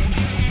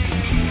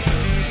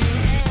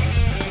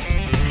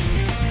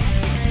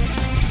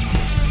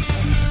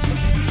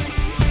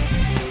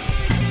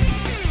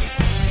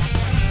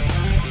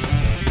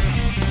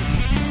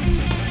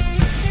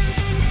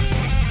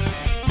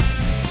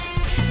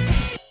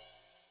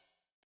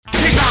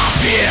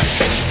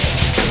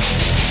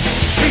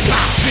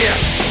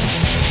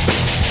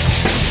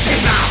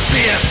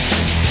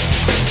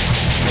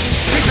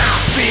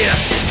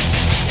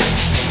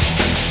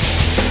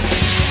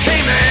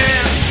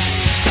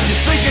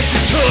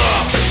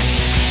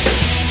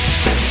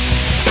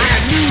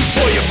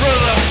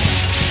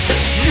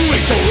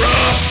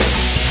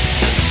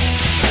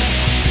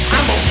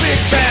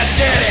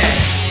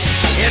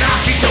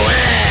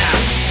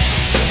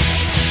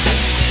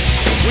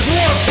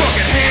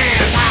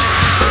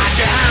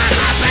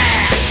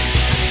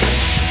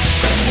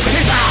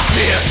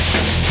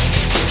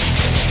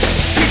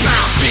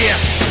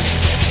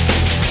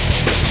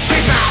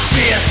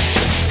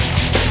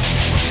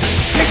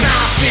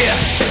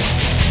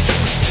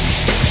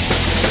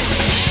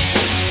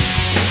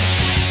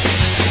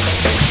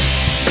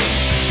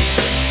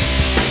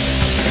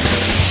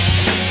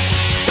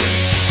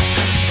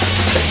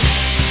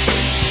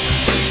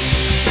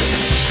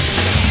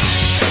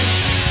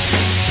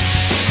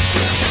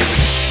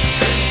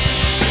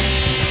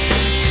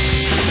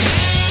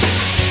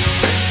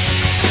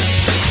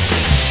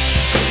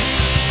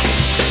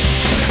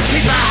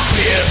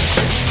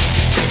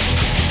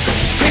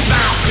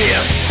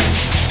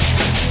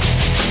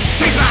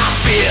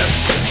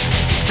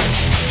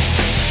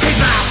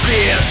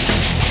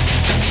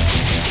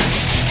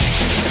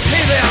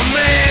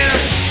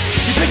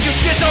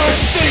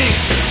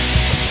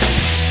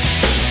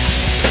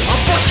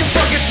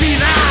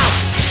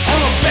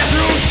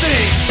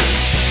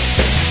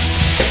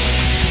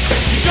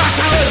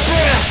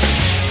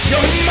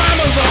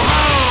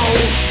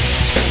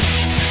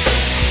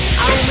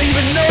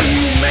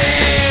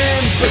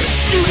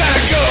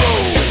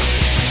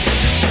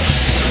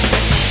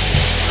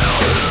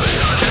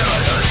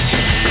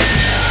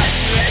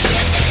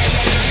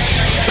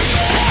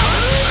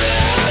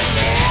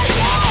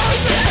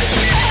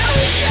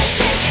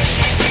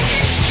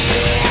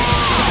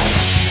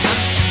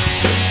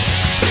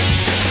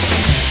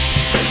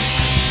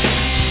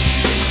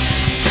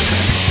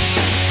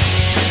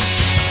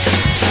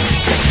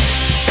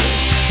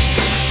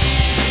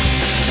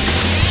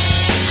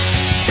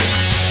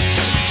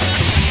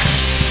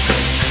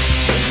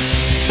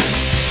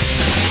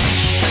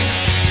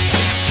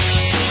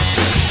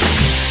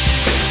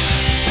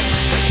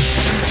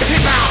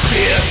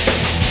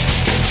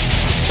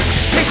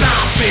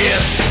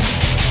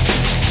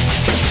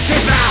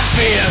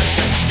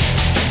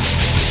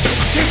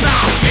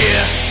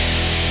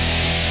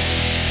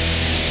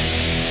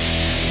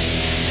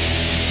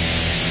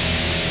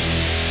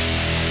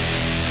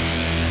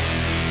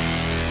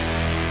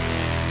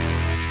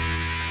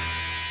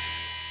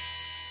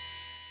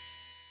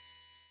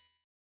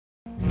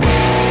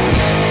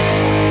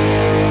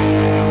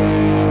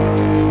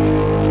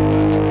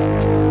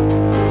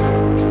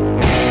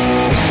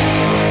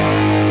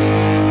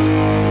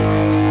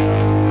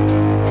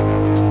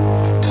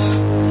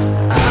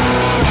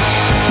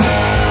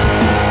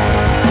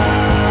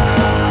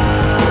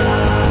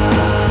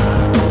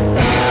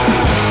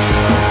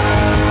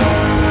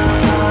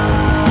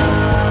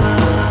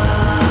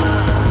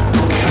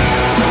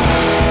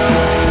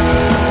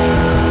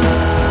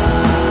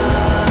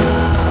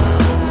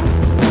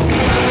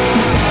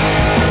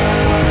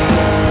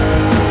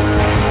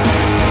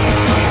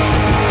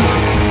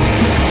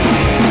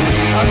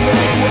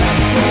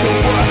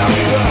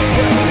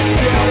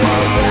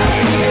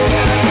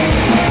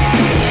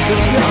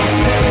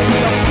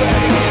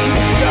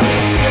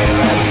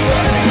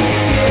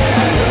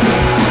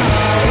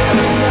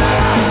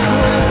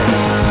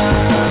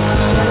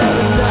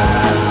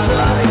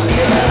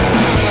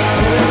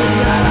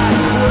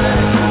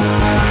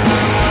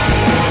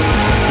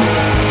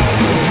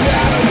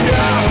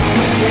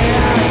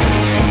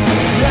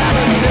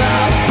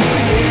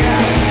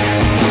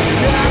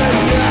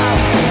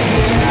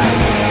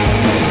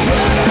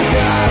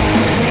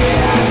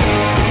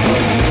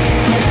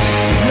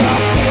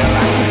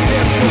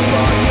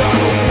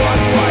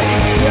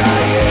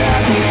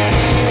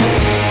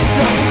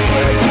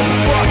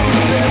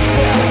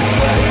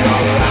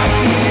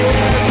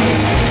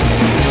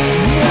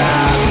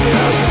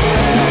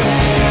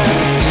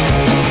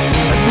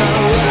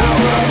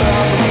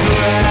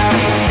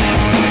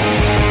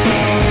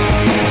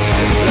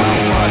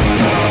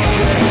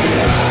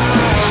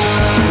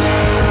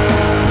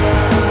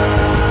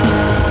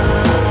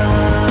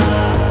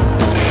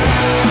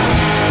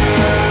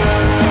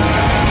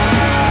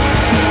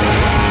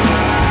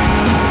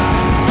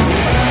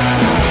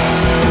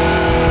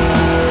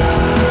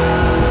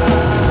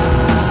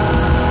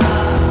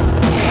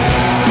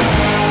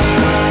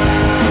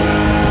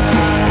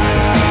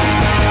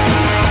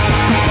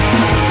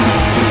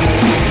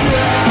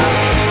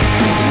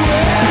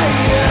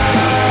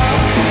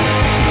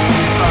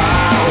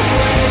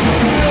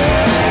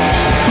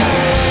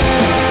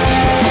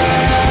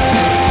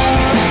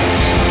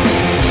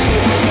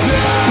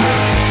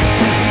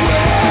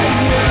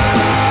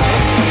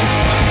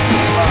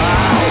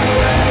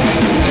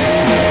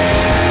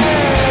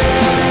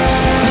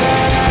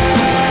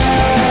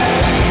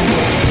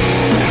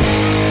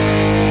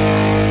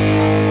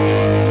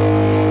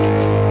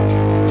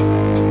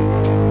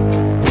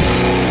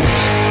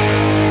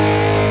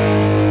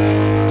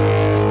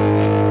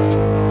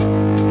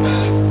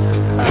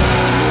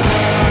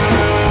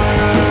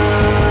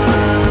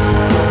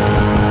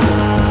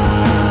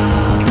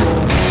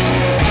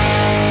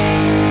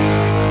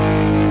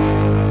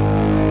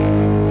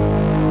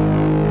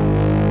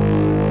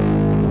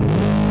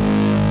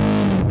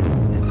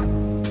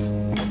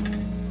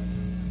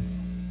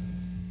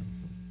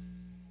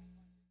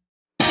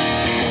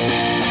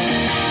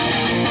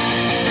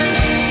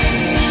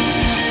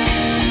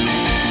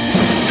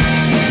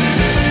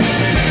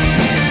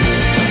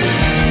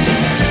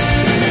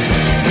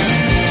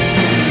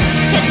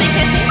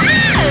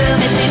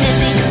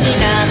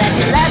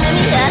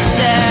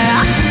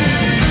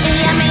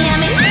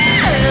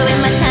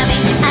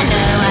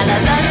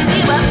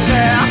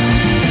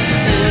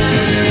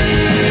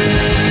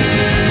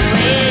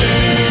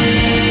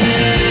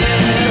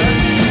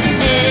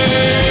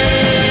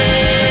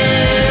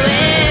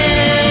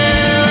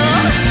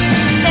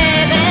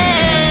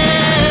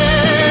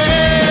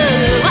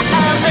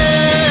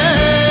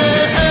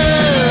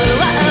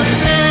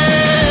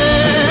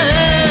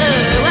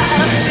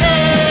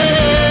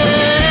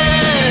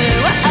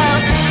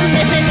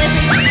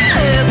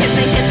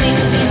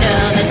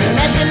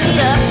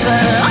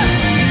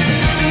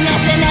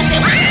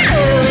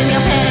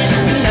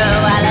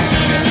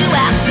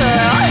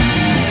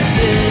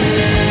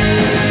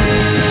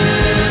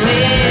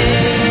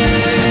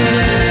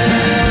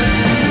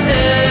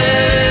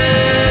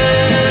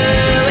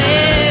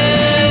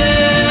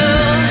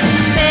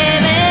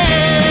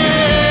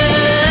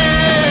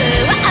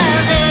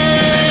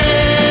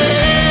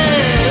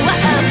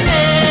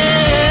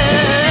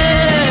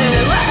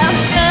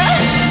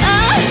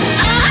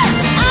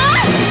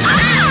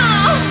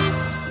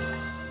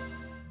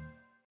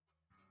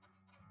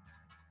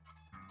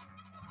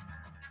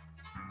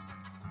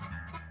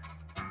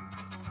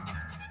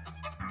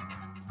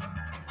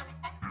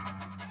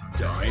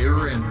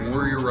 Dire and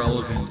more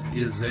irrelevant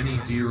is any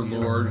dear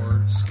lord,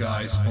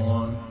 sky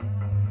spawn,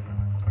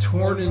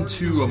 torn in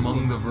two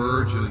among the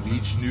verge of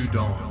each new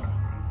dawn.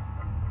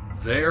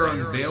 There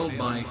unveiled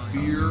by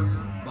fear,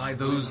 by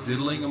those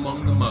diddling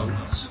among the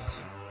moats,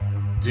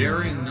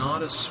 daring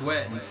not a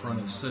sweat in front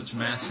of such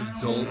massive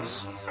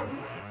dolts.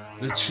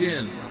 The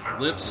chin,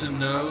 lips, and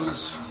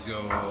nose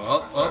go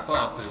up, up,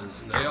 up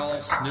as they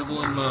all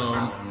snivel and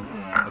moan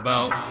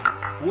about,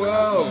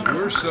 whoa,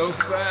 we're so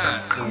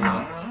fat,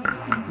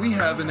 or we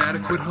have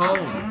inadequate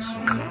homes.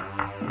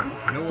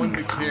 No one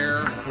to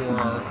care for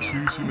our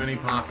too many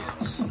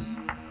pockets.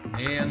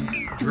 And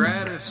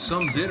drat if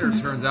some dinner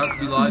turns out to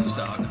be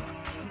livestock.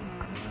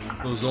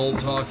 Those old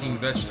talking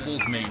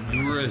vegetables may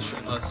nourish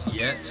us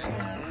yet,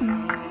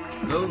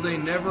 though they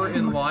never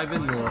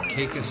enliven nor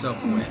cake us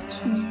up wet.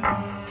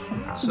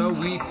 So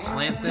we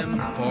plant them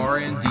far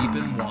and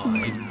deep and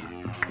wide,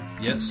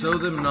 yet sow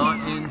them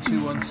not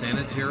into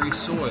unsanitary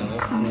soil,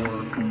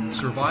 for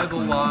survival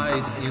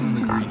lies in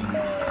the greening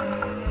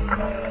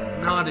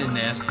land. Not in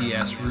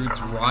nasty-ass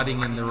roots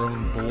rotting in their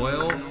own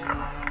boil.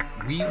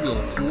 We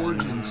will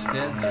forge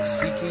instead the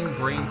seeking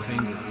brain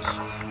fingers,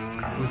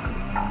 with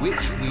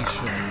which we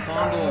shall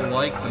fondle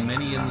alike the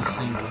many and the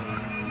single.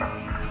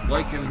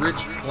 Like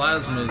enriched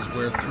plasmas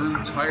where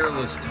through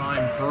tireless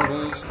time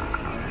hurdles,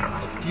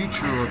 the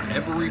future of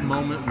every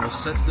moment will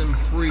set them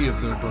free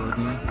of their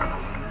burden.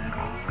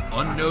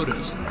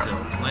 Unnoticed,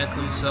 they'll plant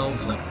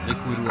themselves like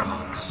liquid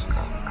rocks.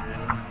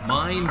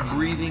 Mind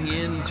breathing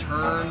in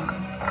turn,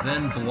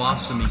 then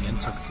blossoming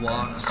into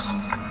flocks.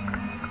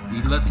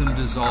 We let them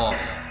dissolve,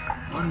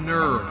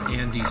 unnerve,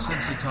 and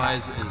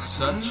desensitize as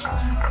such,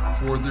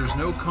 for there's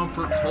no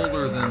comfort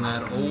colder than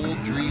that old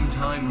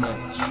dreamtime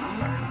mulch.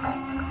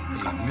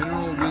 A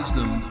mineral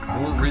wisdom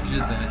more rigid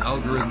than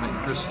algorithmic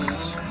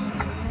crystals,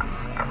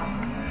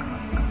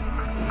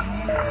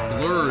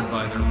 blurred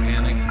by their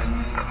panic,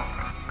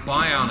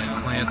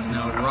 bionic plants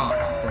now rock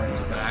front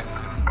to back,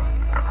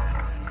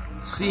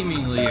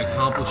 seemingly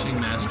accomplishing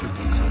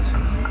masterpieces,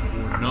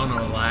 for none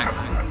are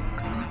lacking.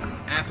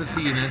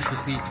 Apathy and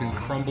entropy can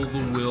crumble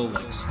the will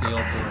like stale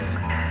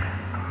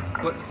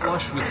bread, but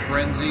flush with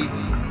frenzy,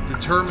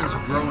 determined to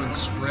grow and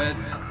spread,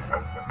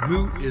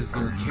 moot is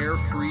their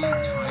carefree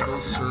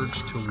tidal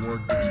surge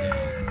toward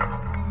decay.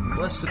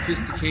 Less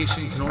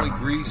sophistication can only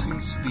grease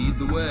and speed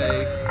the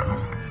way,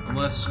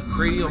 unless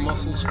cranial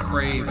muscles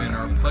crave and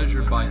are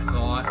pleasured by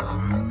thought.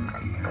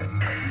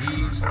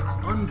 These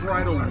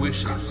unbridled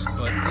wishes,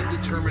 but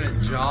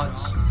indeterminate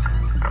jots,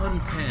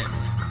 unpenned,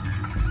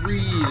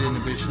 freed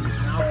inhibitions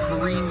now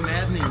careen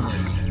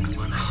maddeningly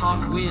on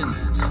hot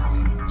winds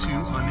to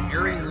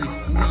unerringly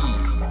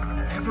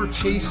flee, ever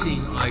chasing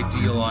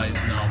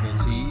idealized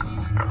novelties.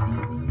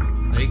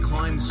 They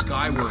climb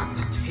skyward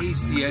to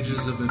taste the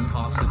edges of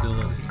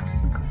impossibility.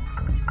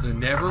 The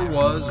never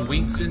was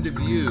winks into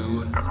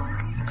view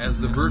as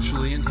the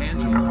virtually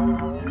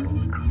intangible,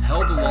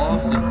 held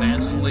aloft in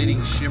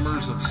vacillating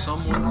shimmers of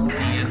someone's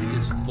hand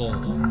is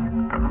full.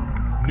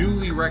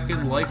 Newly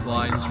reckoned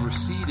lifelines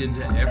recede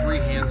into every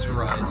hand's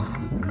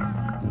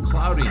horizon.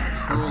 Clouding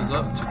curls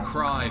up to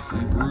cry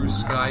from bruised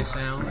sky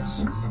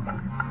sounds.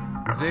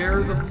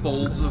 There the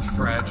folds of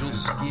fragile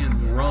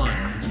skin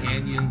run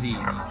canyon deep.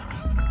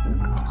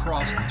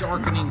 Across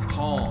darkening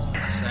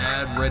palms,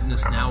 sad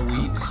redness now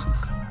weeps,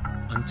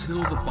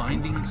 until the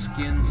binding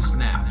skin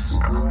snaps,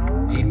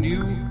 a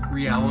new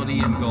reality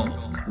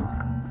engulfed,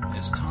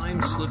 as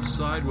time slips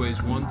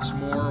sideways once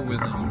more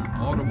with an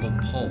audible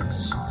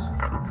pulse.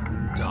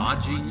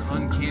 Dodging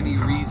uncanny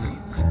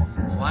reasons,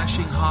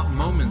 flashing hot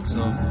moments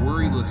of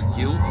worryless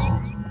guilt,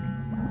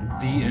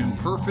 the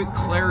imperfect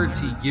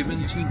clarity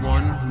given to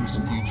one whose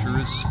future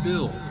is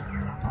spilled.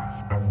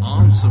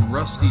 On some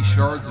rusty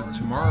shards of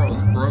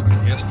tomorrow's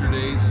broken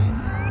yesterdays,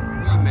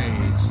 we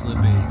may slip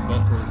a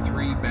buck or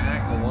three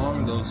back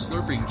along those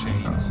slurping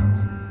chains,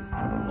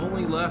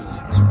 only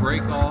left to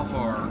break off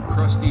our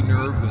crusty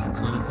nerve with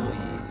clinical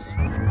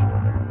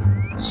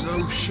ease.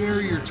 So share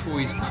your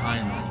toys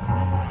kindly.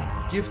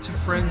 Give to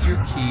friends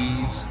your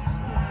keys.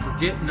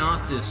 Forget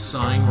not this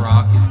sighing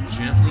rock is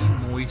gently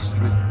moist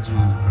with dew.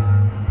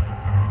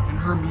 And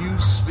her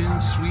muse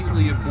spins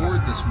sweetly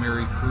aboard this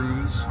merry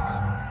cruise,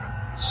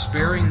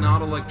 sparing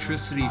not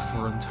electricity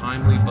for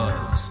untimely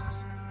bugs,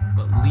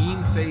 but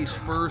lean face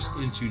first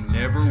into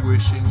never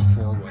wishing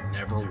for what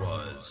never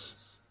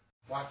was.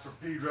 Watch for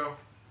Pedro.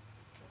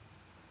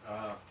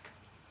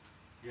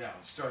 We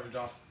started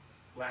off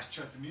last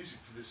chunk of music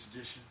for this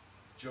edition.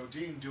 Joe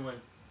Dean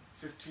doing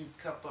 15th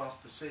cup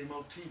off the same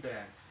old tea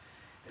bag,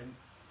 and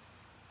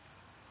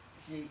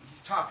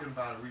he's talking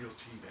about a real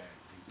tea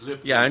bag.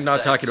 Yeah, I'm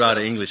not talking about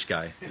an English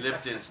guy.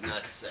 Lipton's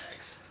nut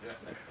sacks.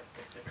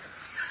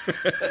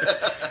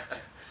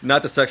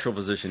 Not the sexual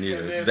position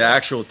either. The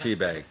actual tea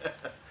bag.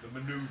 The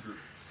maneuver.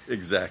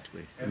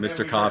 Exactly. And Mr.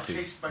 Then Coffee.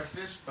 Taste by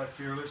Fist by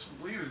Fearless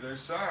Leader.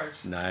 There's Sarge.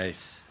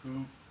 Nice. Who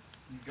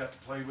you got to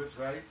play with,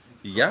 right?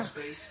 Yeah.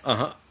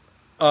 Crawlspace?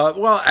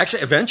 Well,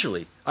 actually,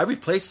 eventually, I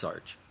replaced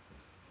Sarge.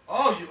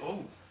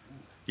 Oh,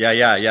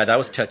 Yeah. That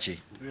was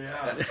touchy.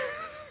 Yeah.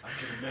 I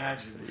can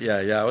imagine.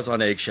 Yeah. I was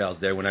on eggshells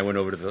there when I went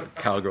over to the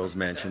Cowgirls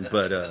Mansion,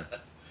 but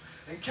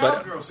And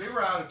Cowgirls, they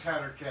were out of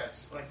Tanner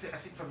cats, like I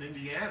think from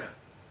Indiana.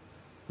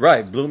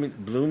 right,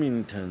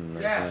 Bloomington.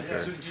 Yeah, I think,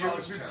 yeah. So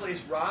did you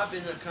replace Rob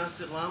in the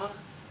Constant Llama?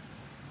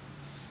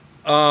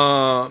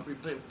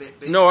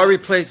 No, I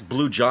replaced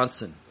Blue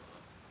Johnson.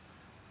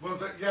 Well,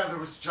 there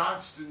was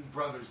Johnston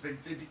Brothers. They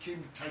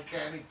became the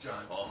Titanic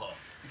Johnston.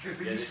 Because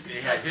they used to be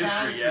they had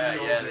Titanic. history.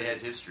 Yeah, they had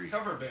history.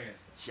 Cover band.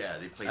 Yeah,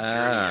 they played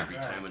Journey every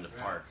time in the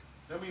park.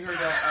 Then we heard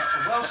a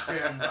Welsh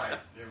band by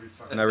every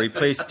fucking. And I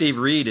replaced Steve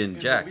Reed and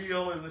Jack. The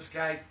Wheel in the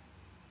Sky.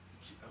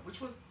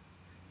 Which one?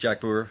 Jack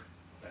Brewer.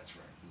 That's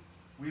right.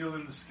 Wheel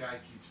in the Sky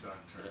keeps on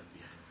turning.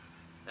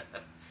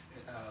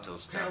 Don't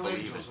stop Pale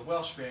believing. Angels, a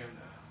Welsh band,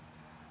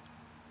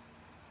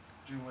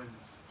 doing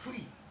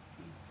Plea.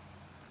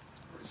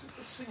 Or is it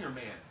the Singer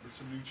Man with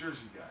some New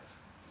Jersey guys?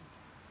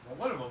 Well,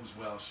 one of them's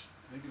Welsh.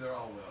 Maybe they're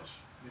all Welsh.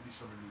 Maybe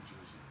some are New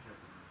Jersey. I can't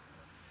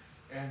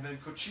remember. And then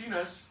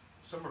Cochinas,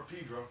 some are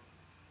Pedro,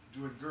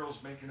 doing Girls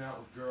Making Out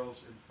with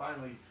Girls. And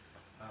finally,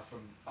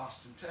 from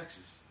Austin,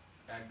 Texas,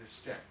 Agnes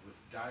Steck with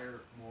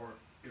Dire, More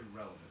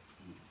Irrelevant.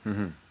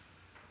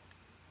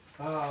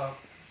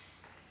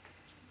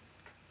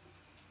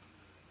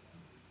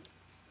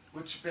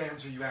 Which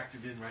bands are you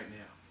active in right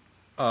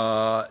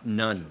now?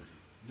 None.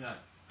 None.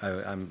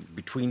 I'm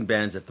between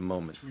bands at the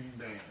moment. Between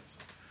bands.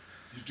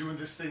 You're doing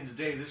this thing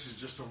today. This is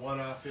just a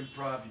one-off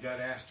improv. You got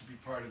asked to be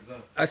part of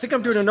the. I think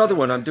I'm doing another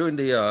one. I'm doing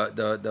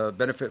the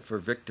benefit for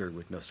Victor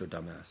with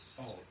Nostradamus.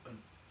 Oh,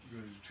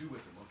 you're going to do two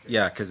with him, okay?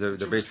 Yeah, because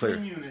the bass player.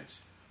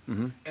 Units,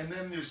 and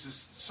then there's this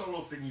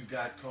solo thing you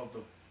got called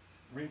the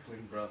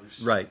Wrinkling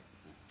Brothers. Right.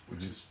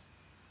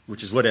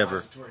 Which is whatever.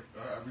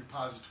 A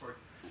repository.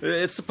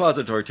 It's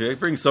suppository too. It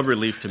brings some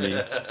relief to me.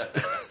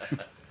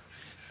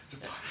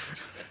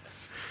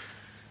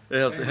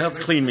 It helps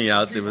clean me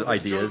out with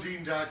ideas.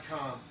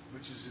 JoeDean.com,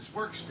 which is his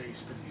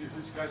workspace, but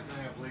he's going to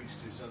have links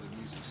to his other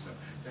music stuff.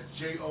 That's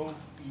JoeDean.com.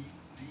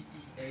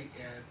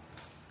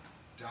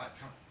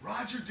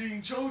 Roger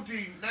Dean, Joe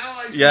Dean. Now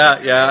I see.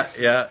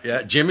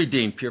 Yeah. Jimmy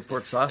Dean, pure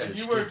pork sausage. And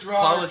you were a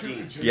drawer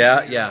too.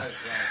 Yeah.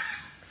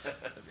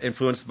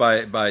 Influenced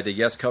by the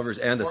Yes covers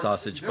and the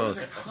sausage there both.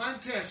 There was a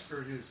contest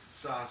for his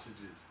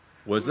sausages.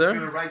 Was Who there? was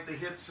going to write the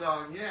hit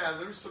song? Yeah,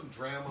 there was some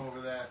drama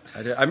over that.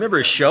 I remember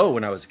his show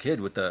when I was a kid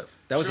with the.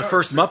 That was the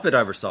first Muppet I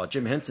ever saw.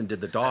 Jim Henson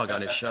did the dog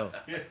on his show.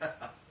 Yeah.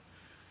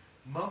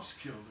 Mumps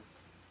killed him.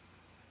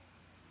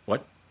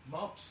 What?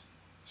 Mumps.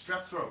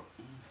 Strep throat.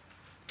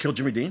 Killed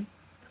Jimmy Dean?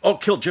 Oh,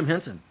 killed Jim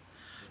Henson.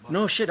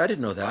 No shit, I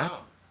didn't know that.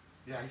 Wow.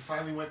 Yeah, he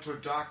finally went to a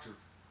doctor.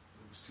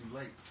 It was too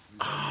late.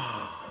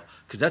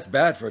 Because that's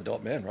bad for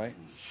adult men, right?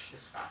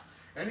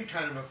 Any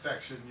kind of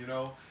affection,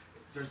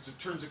 it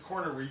turns a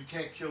corner where you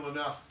can't kill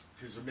enough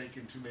because they're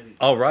making too many.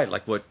 Oh, right,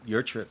 like what,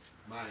 your trip.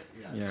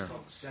 It's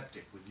called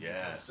septic. When you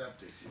become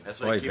septic. That's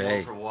when I came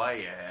home from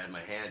Hawaii. I had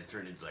my hand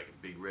turned into like a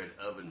big red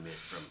oven mitt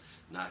from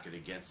knocking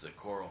against the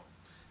coral.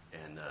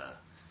 And,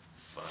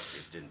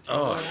 it didn't take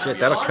Oh, shit,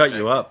 that'll cut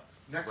you up.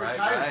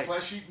 Necrotitis,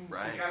 flesh-eating.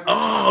 Right.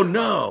 Oh,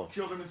 no.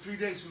 Killed him in 3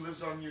 days. Who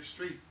lives on your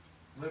street?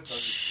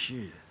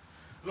 Shit.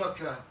 Look,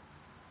 we've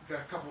got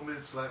a couple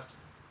minutes left.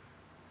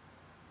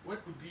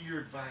 What would be your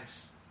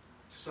advice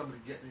to somebody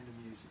getting into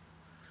music?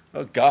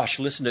 Oh gosh,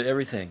 listen to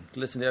everything.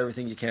 Listen to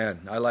everything you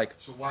can. I like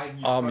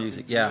all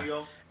music.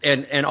 Yeah,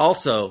 and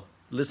also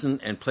listen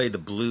and play the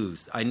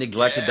blues. I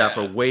neglected that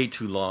for way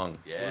too long.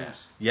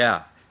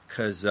 Yeah,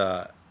 because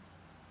I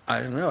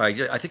don't know. I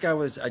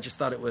just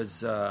thought it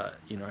was. I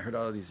heard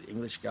all of these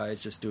English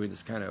guys just doing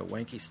this kind of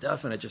wanky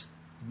stuff, and I just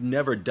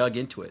never dug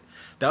into it.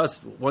 That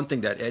was one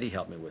thing that Eddie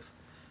helped me with.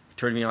 He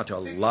turned me on to a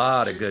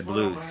lot of good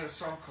blues. I had a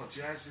song called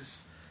Jazz.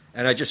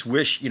 And I just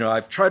wish,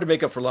 I've tried to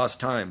make up for lost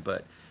time,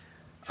 but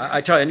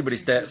I tell anybody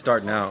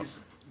starting out.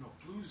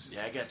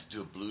 Yeah, I got to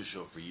do a blues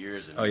show for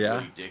years. And oh, yeah?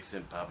 Willie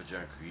Dixon, Papa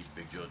John Creech,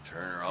 Big Joe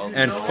Turner, all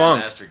and these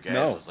funk. master guys.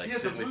 No. It was like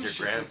sitting with your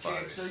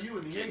grandfathers.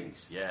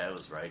 Yeah, it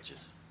was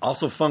righteous.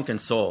 Also funk and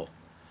soul.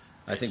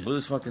 I think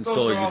blues, funk, and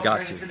soul, you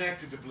got to.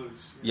 Connected to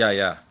blues.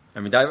 Yeah. I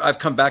mean, I've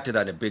come back to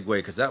that in a big way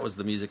because that was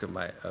the music of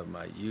my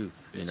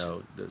youth,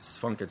 this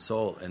funk and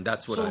soul, and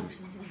that's what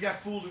we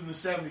got fooled in the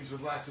 70s with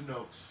lots of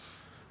notes.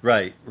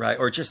 Right,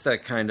 or just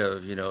that kind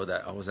of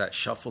that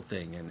shuffle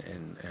thing,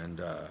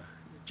 and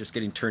just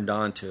getting turned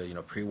on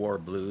to pre-war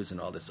blues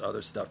and all this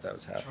other stuff that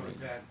was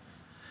happening.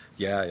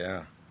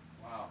 Yeah.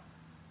 Wow.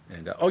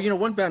 And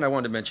one band I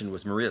wanted to mention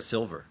was Maria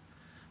Silver.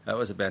 That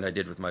was a band I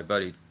did with my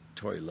buddy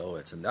Tori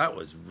Lowitz, and that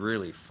was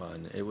really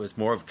fun. It was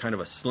more of kind of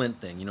a Slint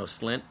thing,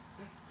 Slint.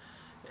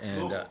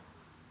 And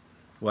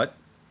what?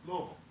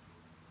 Louisville.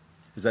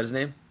 Is that his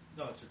name?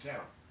 No, it's a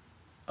town.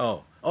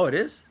 Oh, it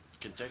is?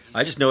 Kentucky.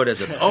 I just know it as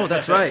a. Oh,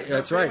 that's right.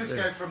 That's right. This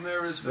guy from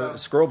there is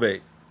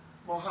Scrollbait.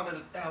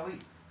 Muhammad Ali.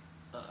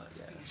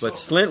 But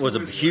Slint was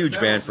a huge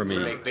band for me.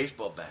 They make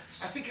baseball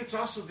bats. I think it's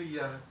also the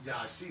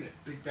I've seen it.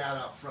 Big bat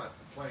out front,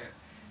 the plant,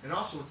 and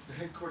also it's the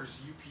headquarters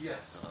of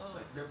UPS,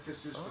 like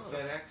Memphis is for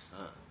FedEx.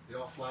 They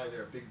all fly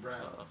there. Big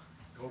Brown,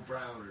 Go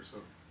Brown or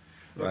something.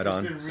 Right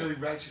on. It's been really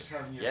righteous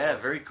having you. Yeah,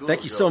 very cool.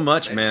 Thank you so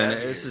much, man.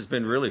 This has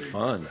been really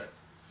fun.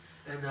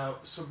 And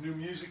some new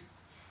music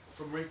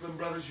from Wrinkling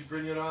Brothers, you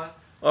bring it on.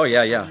 Oh,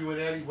 yeah, yeah. You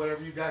and Eddie,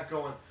 whatever you got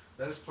going,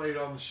 let us play it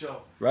on the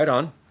show. Right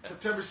on.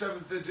 September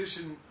 7th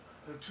edition,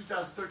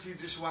 2013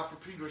 edition Wow for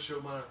Pedro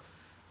Show, man.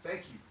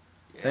 Thank you.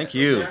 Yeah, Thank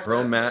you,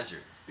 bro, Matt.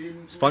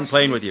 It's fun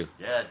playing with you.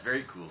 Yeah, it's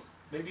very cool.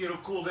 Maybe it'll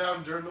cool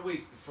down during the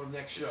week for the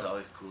next show. It's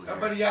always cool.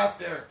 Everybody out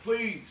there,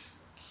 please.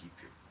 Keep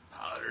your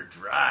powder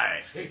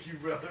dry. Thank you,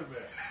 brother,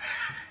 man.